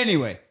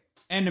 Anyway,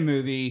 end of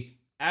movie.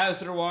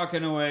 As they're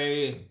walking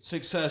away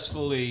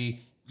successfully,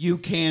 you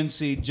can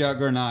see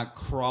Juggernaut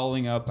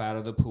crawling up out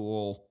of the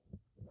pool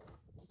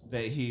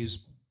that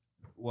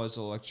was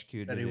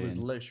electrocuted. That he was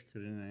in.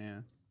 electrocuted in,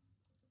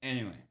 yeah.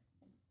 Anyway,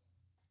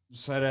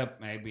 set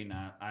up, maybe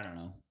not. I don't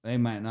know. They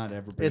might not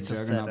ever bring It's a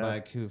Juggernaut setup.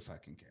 back. Who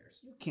fucking cares?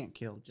 You can't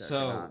kill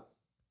Juggernaut.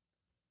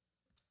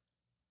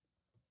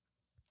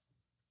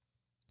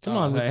 So, Come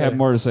on, I have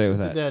more to say with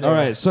that. All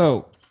right,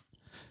 so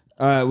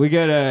we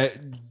get a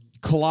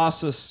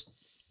Colossus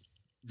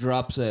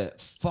drops a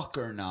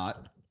fucker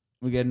not.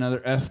 We get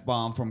another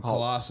F-bomb from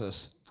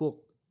Colossus.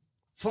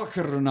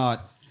 Fucker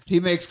not. He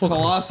makes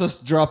Colossus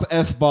drop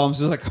F-bombs.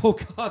 He's like, oh,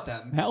 God,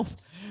 that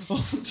mouth.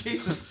 Oh,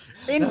 Jesus.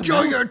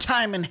 Enjoy your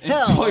time in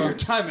hell. Enjoy your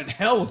time in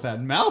hell with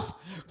that mouth,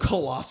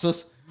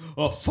 Colossus.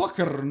 Oh,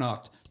 fucker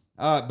not.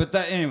 But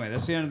anyway,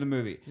 that's the end of the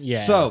movie.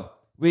 Yeah. So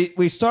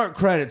we start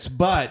credits,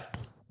 but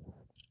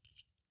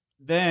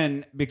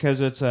then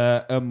because it's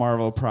a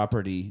Marvel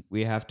property,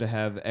 we have to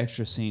have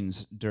extra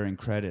scenes during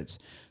credits.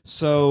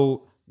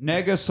 So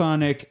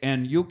Negasonic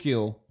and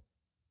Yukio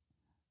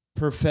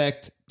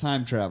perfect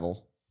time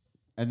travel.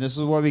 And this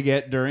is what we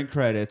get during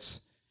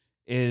credits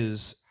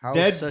is How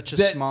such a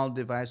small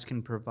device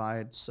can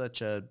provide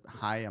such a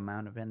high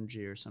amount of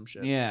energy or some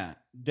shit. Yeah.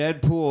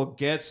 Deadpool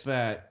gets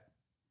that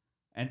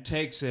and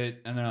takes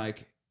it, and they're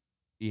like,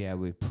 yeah,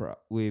 we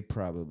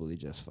probably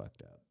just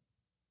fucked up.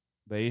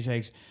 But he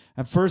takes...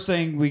 And first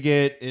thing we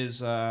get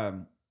is...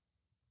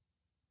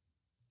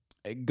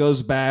 it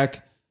goes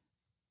back,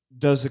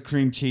 does the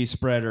cream cheese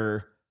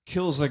spreader,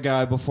 kills the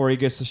guy before he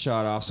gets the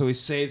shot off, so he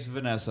saves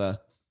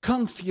Vanessa.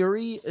 Kung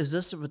Fury, is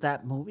this where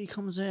that movie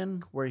comes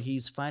in where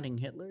he's fighting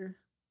Hitler?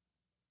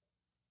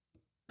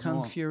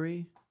 Kung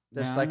Fury?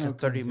 That's yeah, like I know a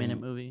Kung 30-minute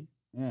Fury. movie.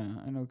 Yeah,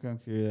 I know Kung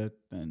Fury.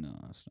 No,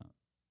 that's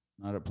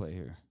not at play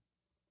here.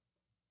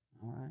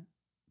 All right.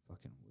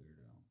 Fucking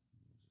weirdo.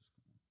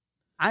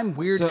 I'm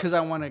weird because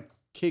I want to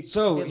kick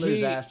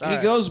Hitler's ass. He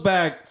goes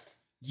back,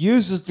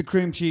 uses the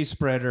cream cheese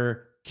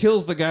spreader,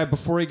 kills the guy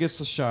before he gets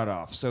the shot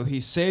off. So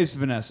he saves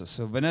Vanessa.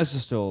 So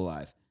Vanessa's still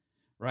alive,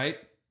 right?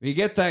 We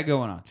get that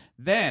going on.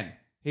 Then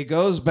he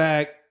goes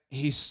back.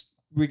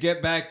 We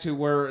get back to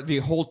where the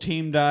whole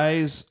team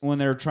dies when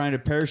they're trying to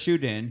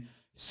parachute in.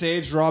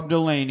 Saves Rob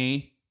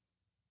Delaney,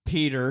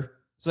 Peter.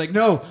 It's like,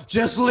 no,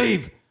 just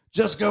leave.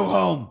 Just go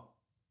home.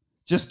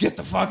 Just get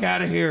the fuck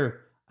out of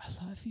here. I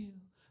love you,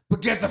 but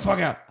get the fuck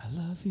out. I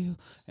love you.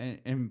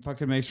 And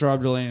fucking makes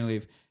Rob Delaney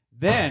leave.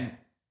 Then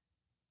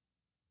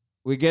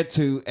we get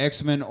to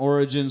X-Men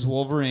Origins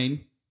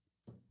Wolverine.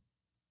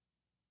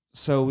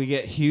 So we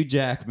get Hugh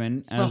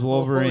Jackman as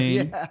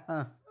Wolverine.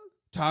 Yeah.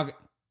 Talking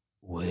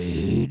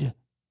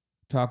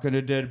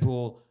to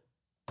Deadpool.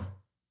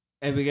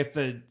 And we get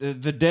the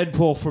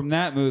Deadpool from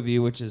that movie,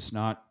 which is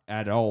not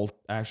at all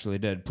actually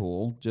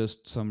Deadpool,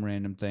 just some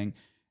random thing.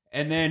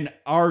 And then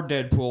our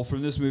Deadpool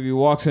from this movie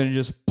walks in and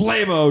just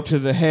blammo to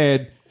the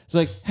head. It's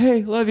like,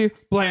 hey, love you.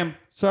 Blam.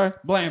 Sorry.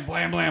 Blam,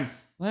 blam, blam.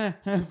 Blam,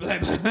 blam,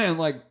 blam, blam.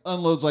 Like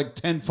unloads like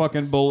 10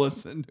 fucking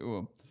bullets into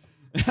him.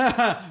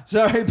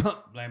 Sorry. Blam,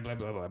 blam, blam,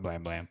 blam,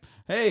 blam, blam.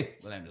 Hey,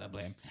 blam, blam,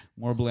 blam.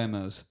 More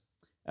blamos.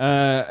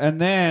 And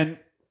then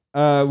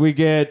we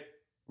get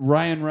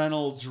Ryan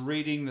Reynolds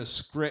reading the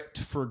script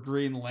for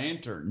Green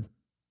Lantern.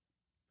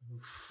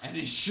 And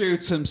he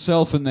shoots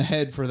himself in the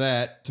head for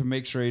that to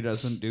make sure he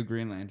doesn't do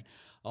Green Lantern.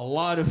 A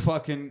lot of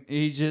fucking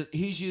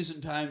he's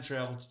using time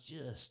travel to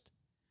just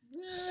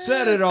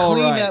set it all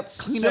Clean right. up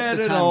Set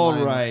the it all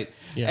timelines. right.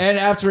 Yeah. And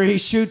after he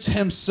shoots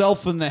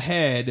himself in the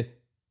head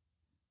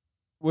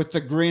with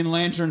the Green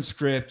Lantern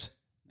script,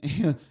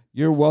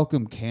 you're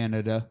welcome,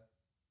 Canada.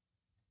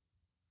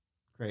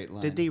 Great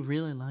line. Did they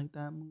really like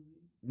that movie?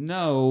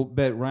 No,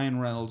 but Ryan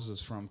Reynolds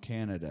is from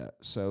Canada,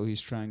 so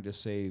he's trying to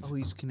save. Oh,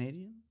 he's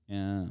Canadian?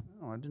 Yeah.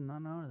 Oh, I did not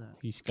know that.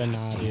 He's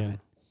Canadian.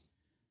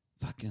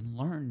 Fucking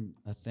learn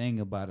a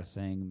thing about a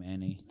thing,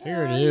 Manny.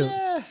 Figure it out.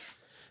 Yeah.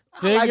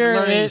 Figure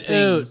learning it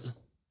things. out.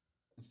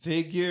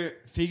 Figure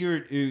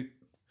it out.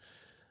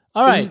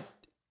 All right.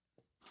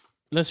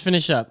 Let's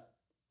finish up.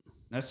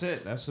 That's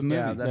it. That's the movie.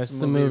 Yeah, That's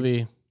the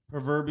movie.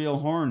 Proverbial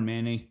horn,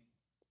 Manny.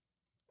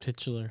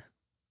 Titular.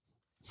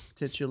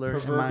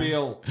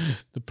 Proverbial.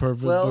 The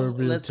proverbial. Well,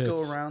 let's tits.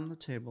 go around the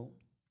table.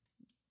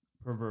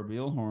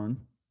 Proverbial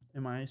horn.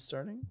 Am I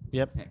starting?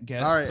 Yep.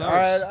 Guest All right.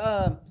 stars.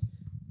 All right.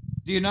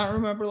 Do you not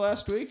remember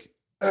last week?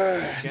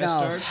 Guest No,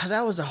 stars?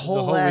 that was a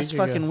whole, whole ass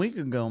week ago. fucking week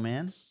ago,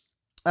 man.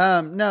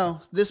 No,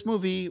 this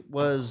movie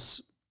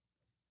was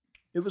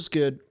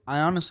good. I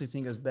honestly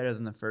think it was better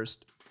than the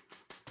first.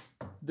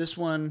 This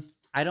one,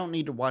 I don't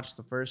need to watch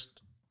the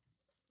first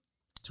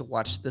to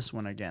watch this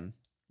one again.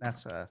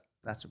 That's a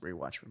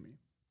rewatch for me.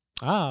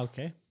 Ah,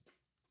 okay.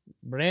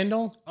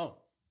 Brandon? Oh,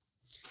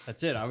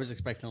 that's it. I was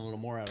expecting a little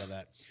more out of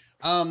that.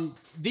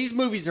 These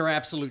movies are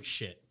absolute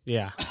shit.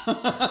 Yeah.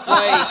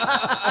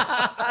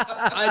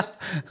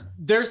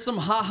 There's some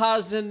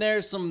ha-has in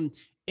there, some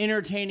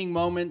entertaining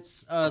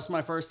moments. It's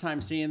my first time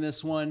seeing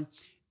this one.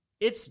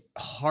 It's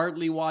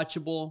hardly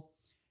watchable.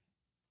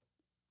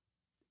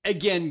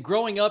 Again,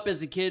 growing up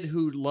as a kid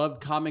who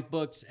loved comic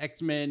books,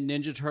 X-Men,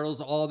 Ninja Turtles,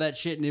 all that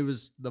shit, and it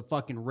was the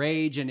fucking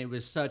rage, and it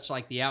was such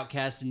like the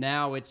outcast, and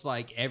now it's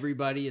like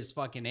everybody is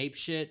fucking ape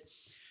shit.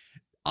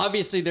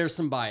 Obviously, there's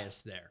some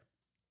bias there.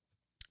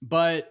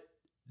 But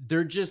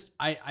they're just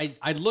I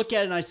look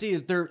at it and I see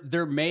that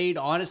they're made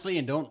honestly,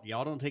 and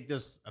y'all don't take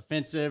this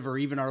offensive or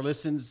even our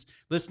listeners,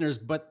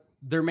 but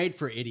they're made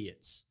for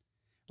idiots.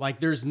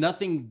 Like there's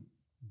nothing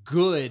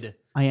good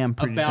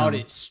about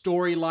it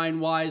storyline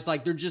wise.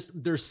 Like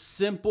they're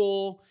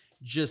simple,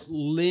 just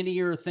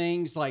linear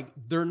things. Like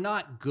they're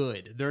not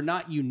good. They're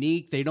not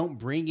unique. They don't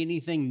bring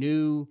anything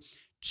new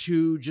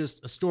to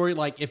just a story.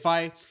 Like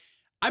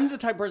I'm the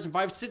type of person, if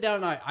I sit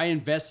down and I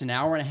invest an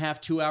hour and a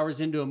half, 2 hours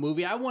into a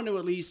movie, I want to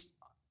at least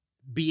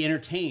be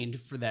entertained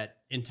for that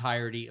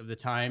entirety of the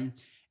time.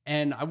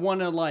 And I want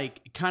to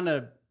like kind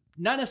of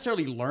not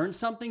necessarily learn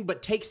something,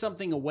 but take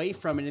something away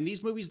from it. And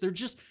these movies,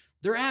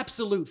 they're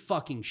absolute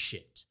fucking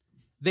shit.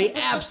 They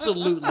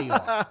absolutely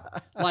are.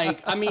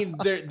 Like, I mean,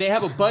 they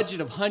have a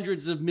budget of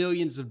hundreds of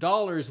millions of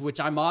dollars, which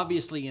I'm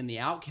obviously in the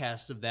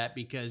outcast of that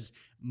because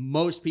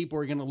most people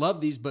are going to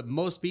love these, but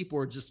most people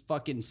are just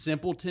fucking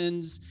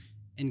simpletons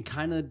and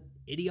kind of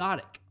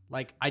idiotic.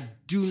 Like, I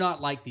do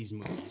not like these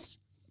movies.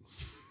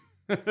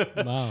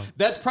 Wow.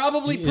 That's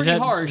probably pretty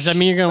harsh. Does that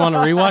mean you're going to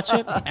want to rewatch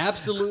it?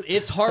 Absolutely.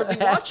 It's hardly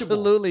watchable.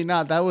 Absolutely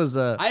not. That was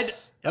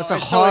that's a so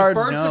hard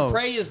if Birds no. of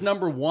Prey is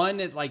number one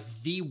at like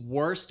the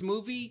worst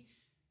movie,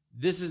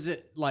 this is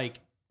it like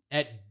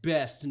at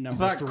best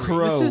number three.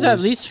 This is at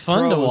least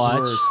fun to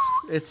watch.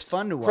 It's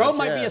fun to watch. Crow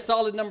might be a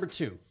solid number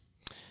two.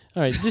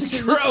 All right, this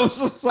is Crow's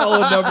a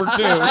solid number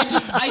two.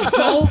 I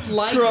don't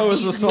like Crow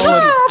is these a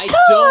solid. movies.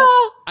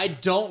 I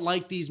don't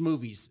like these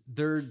movies.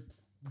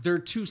 They're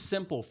too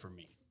simple for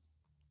me.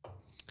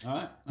 All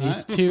right.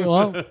 These two.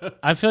 Well,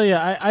 I feel you.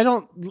 I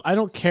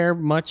don't care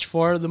much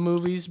for the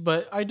movies,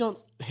 but I don't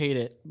hate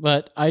it.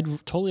 But I'd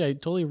totally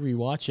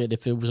rewatch it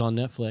if it was on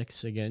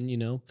Netflix again. You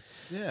know.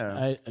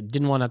 Yeah. I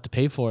didn't want to have to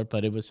pay for it,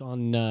 but it was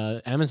on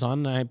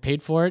Amazon, and I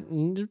paid for it,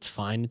 and it's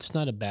fine. It's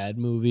not a bad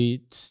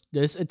movie.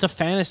 It's a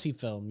fantasy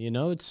film. You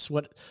know, it's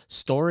what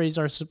stories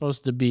are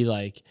supposed to be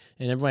like.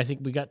 And everyone, I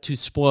think we got too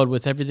spoiled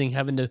with everything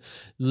having to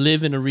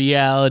live in a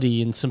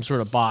reality in some sort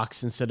of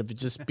box instead of it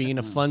just being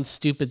a fun,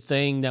 stupid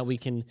thing that we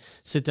can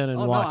sit down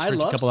and watch for a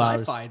couple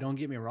hours. Sci-fi. Don't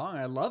get me wrong.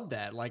 I love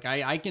that. Like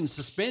I can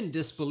suspend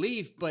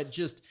disbelief, but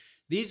just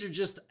these are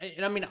just.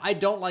 And I mean, I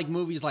don't like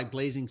movies like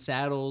Blazing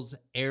Saddles,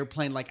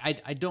 Airplane. Like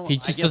I don't. He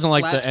just doesn't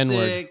like the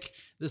N-word.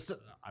 This.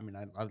 I mean,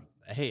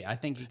 hey, I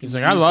think he's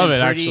like, I love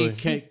it pretty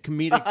actually.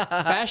 Comedic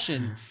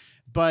fashion,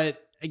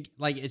 but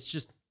like it's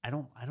just. I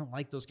don't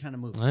like those kind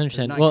of movies. I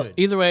understand. They're not Well, good.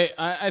 either way,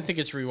 I think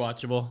it's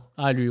rewatchable.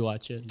 I'd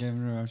rewatch it. Give it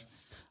a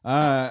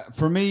watch.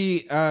 For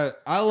me,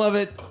 I love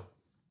it.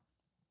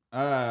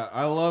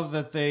 I love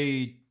that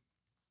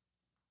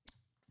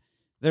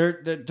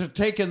they're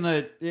taking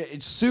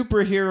it's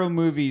superhero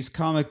movies,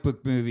 comic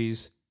book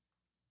movies.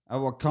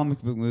 Well,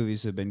 comic book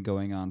movies have been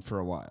going on for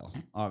a while,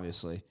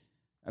 obviously,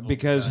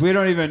 because we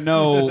don't even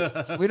know.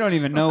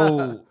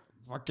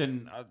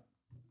 Fucking,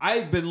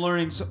 I've been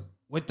learning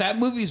what that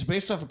movie is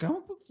based off a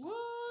comic book. What?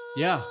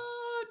 Yeah.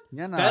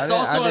 Yeah, no, That's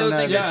also another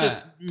thing that Yeah.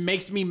 just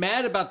makes me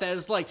mad about that.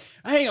 It's like,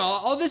 hey,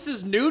 all this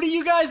is new to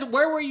you guys?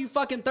 Where were you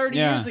fucking 30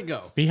 years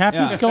ago? Be happy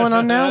it's going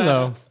on now,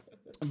 though.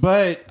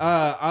 But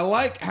I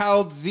like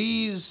how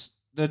the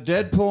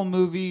Deadpool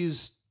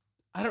movies,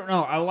 I don't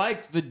know, I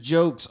like the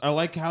jokes. I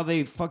like how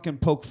they fucking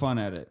poke fun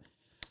at it.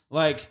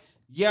 Like,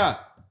 yeah,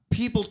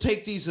 people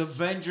take these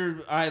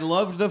Avengers. I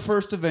loved the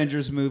first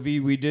Avengers movie.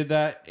 We did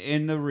that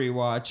in the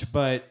rewatch,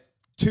 but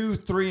 2,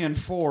 3, and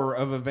 4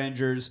 of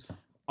Avengers,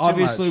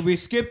 obviously we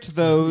skipped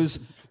those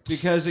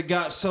because it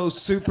got so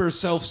super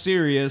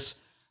self-serious.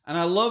 And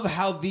I love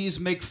how these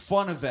make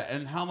fun of that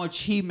and how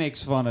much he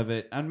makes fun of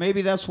it. And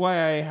maybe that's why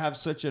I have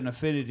such an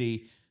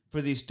affinity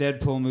for these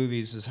Deadpool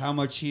movies, is how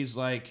much he's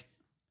like,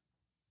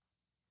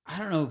 I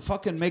don't know,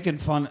 fucking making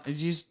fun.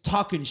 He's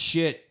talking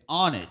shit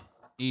on it,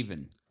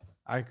 even.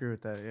 I agree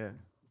with that, yeah.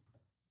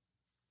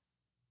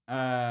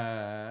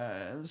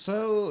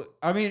 So,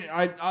 I mean,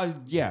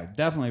 yeah,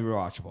 definitely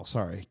rewatchable.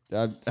 Sorry.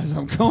 As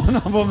I'm going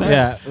up on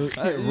that.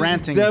 Yeah,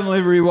 ranting. Definitely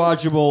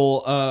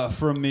rewatchable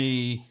from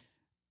me.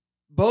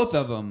 Both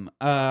of them.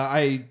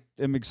 I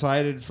am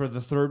excited for the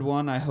third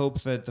one. I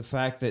hope that the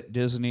fact that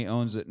Disney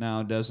owns it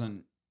now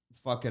doesn't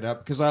fuck it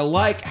up, because I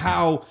like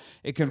how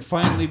it can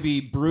finally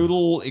be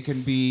brutal. It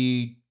can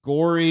be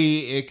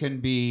gory. It can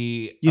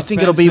be. You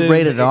think it'll be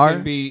rated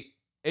R?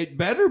 It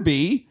better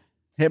be.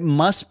 It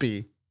must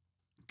be.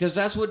 Because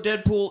that's what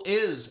Deadpool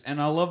is.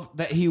 And I love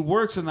that he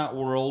works in that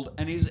world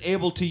and he's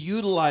able to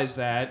utilize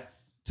that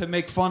to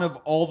make fun of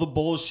all the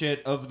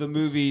bullshit of the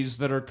movies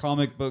that are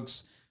comic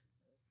books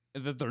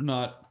that they're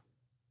not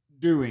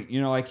doing.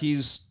 You know, like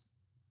he's,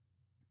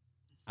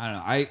 I don't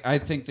know. I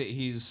think that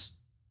he's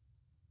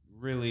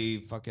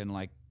really fucking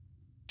like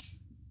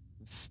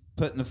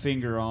putting the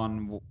finger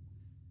on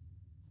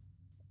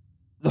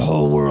the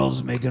whole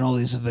world's making all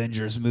these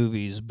Avengers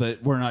movies,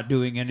 but we're not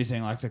doing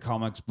anything like the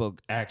comics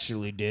book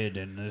actually did,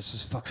 and this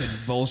is fucking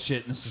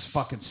bullshit, and this is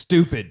fucking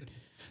stupid.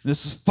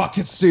 This is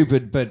fucking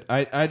stupid, but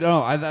I don't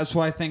know. That's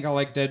why I think I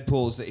like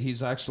Deadpool, is that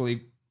he's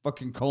actually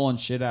fucking calling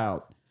shit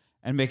out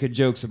and making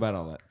jokes about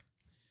all that.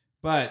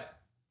 But,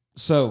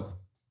 so,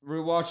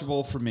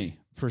 rewatchable for me,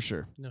 for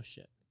sure. No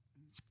shit.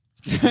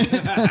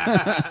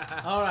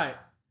 All right.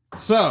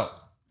 So,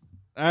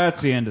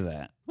 that's the end of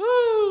that.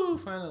 Woo!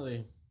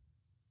 Finally.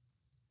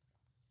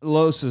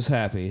 Los is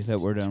happy that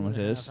we're done with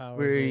this.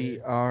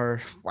 We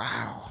are.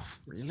 Wow.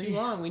 It's too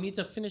long. We need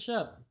to finish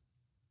up.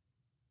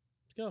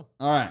 Let's go.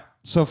 All right.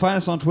 So find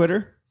us on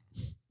Twitter,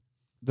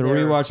 The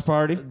Rewatch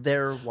Party.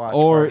 Their Watch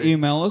or Party.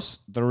 email us,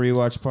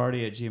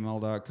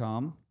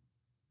 therewatchparty@gmail.com.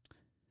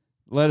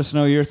 Let us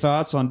know your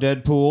thoughts on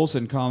Deadpools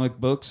and comic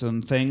books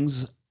and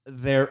things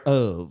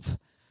thereof.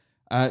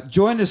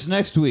 Join us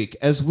next week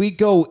as we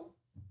go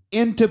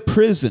into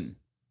prison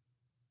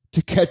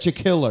to catch a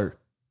killer.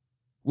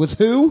 With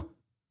who?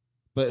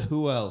 But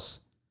who else?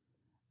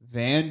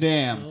 Van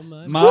Damme. Oh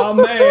my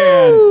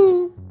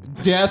man.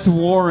 Death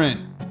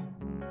Warrant.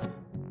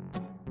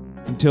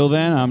 Until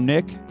then, I'm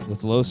Nick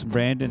with Los and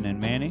Brandon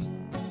and Manny.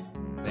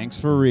 Thanks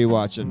for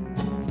rewatching.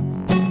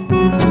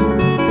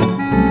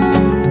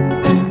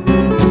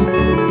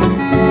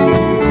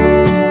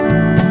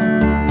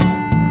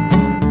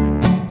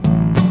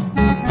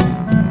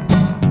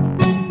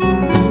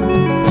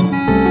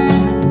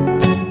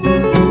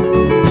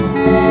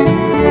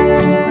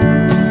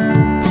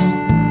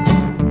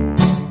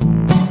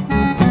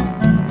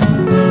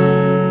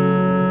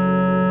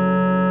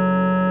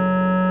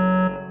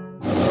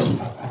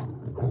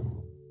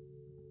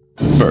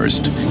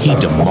 First, he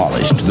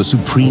demolished the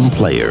supreme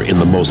player in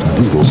the most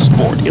brutal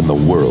sport in the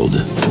world.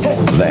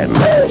 Then,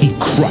 he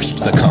crushed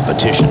the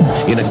competition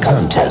in a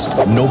contest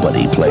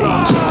nobody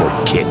plays for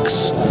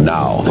kicks.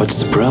 Now, what's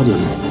the problem?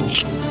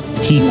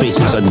 He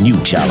faces a new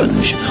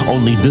challenge,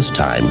 only this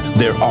time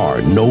there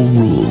are no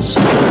rules.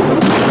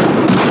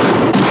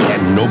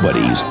 And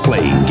nobody's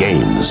playing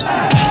games.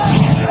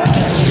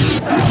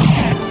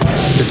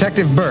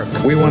 Detective Burke,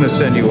 we want to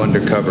send you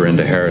undercover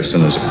into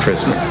Harrison as a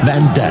prisoner.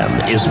 Van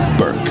Damme is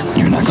Burke.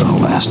 You're not going to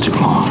last too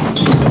long.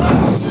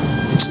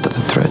 It's not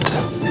a threat.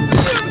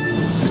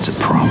 It's a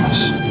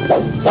promise.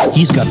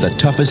 He's got the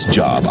toughest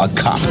job a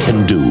cop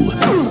can do.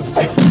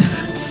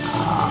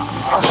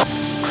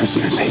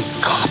 Prisoners hate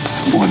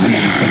cops more than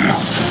anything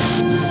else.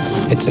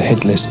 It's a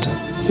hit list.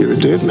 You're a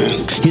dead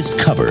man. His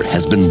cover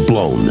has been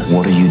blown.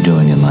 What are you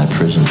doing in my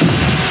prison?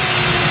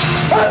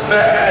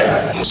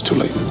 It's too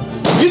late.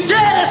 You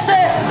dead, I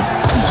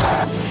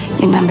said!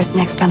 Your number's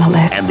next on the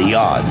list. And the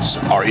odds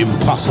are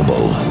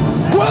impossible.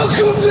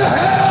 Welcome to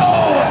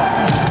hell!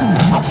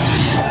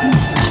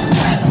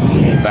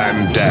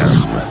 Van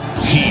Damme,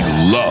 he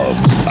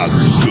loves a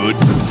good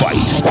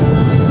fight.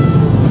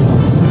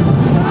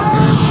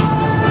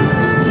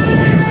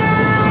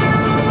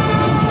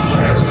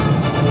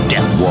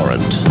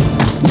 warrant.